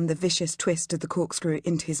jam the vicious twist of the corkscrew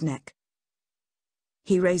into his neck.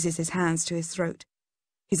 He raises his hands to his throat,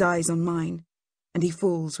 his eyes on mine, and he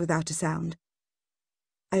falls without a sound.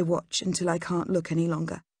 I watch until I can't look any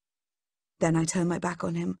longer. Then I turn my back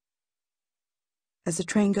on him. As the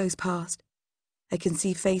train goes past, I can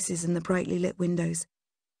see faces in the brightly lit windows,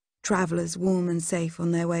 travellers warm and safe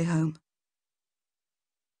on their way home.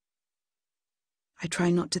 I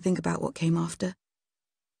try not to think about what came after.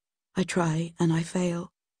 I try and I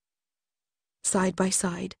fail. Side by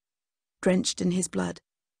side, drenched in his blood,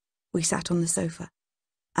 we sat on the sofa,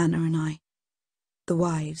 Anna and I, the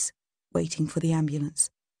wives, waiting for the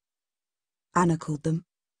ambulance. Anna called them.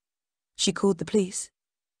 She called the police.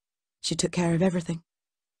 She took care of everything.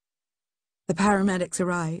 The paramedics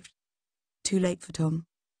arrived, too late for Tom,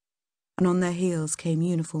 and on their heels came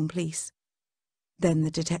uniformed police. Then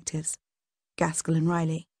the detectives, Gaskell and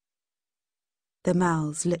Riley. Their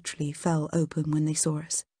mouths literally fell open when they saw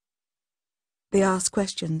us. They asked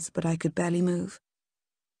questions, but I could barely move.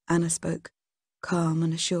 Anna spoke, calm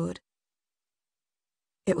and assured.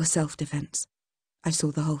 It was self-defense. I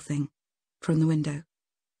saw the whole thing, from the window.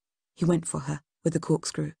 He went for her with a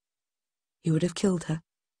corkscrew. He would have killed her.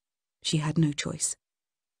 She had no choice.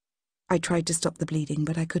 I tried to stop the bleeding,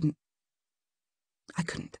 but I couldn't.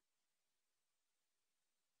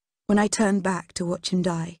 When I turned back to watch him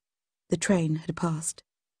die, the train had passed.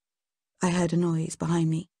 I heard a noise behind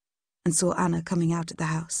me and saw Anna coming out at the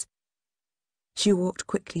house. She walked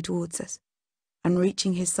quickly towards us, and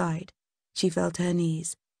reaching his side, she fell to her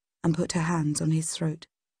knees and put her hands on his throat.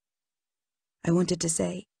 I wanted to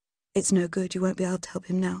say, "It's no good, you won't be able to help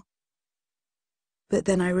him now." But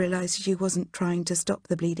then I realized she wasn't trying to stop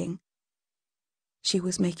the bleeding. She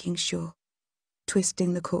was making sure,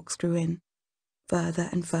 twisting the corkscrew in, further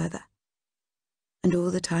and further. And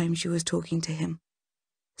all the time she was talking to him,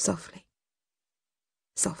 softly,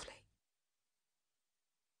 softly.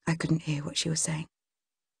 I couldn't hear what she was saying.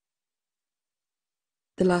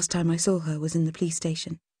 The last time I saw her was in the police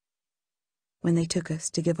station, when they took us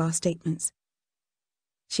to give our statements.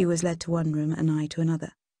 She was led to one room and I to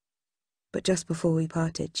another. But just before we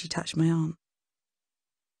parted, she touched my arm.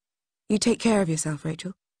 "You take care of yourself,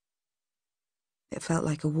 Rachel." It felt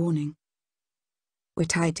like a warning. We're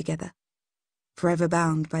tied together, forever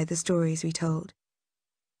bound by the stories we told,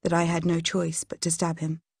 that I had no choice but to stab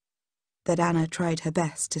him, that Anna tried her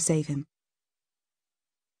best to save him.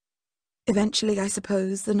 Eventually, I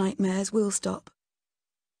suppose, the nightmares will stop.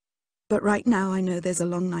 But right now I know there's a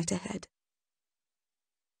long night ahead.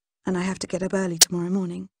 And I have to get up early tomorrow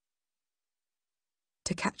morning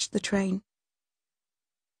to catch the train.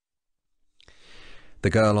 The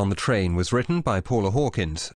Girl on the Train was written by Paula Hawkins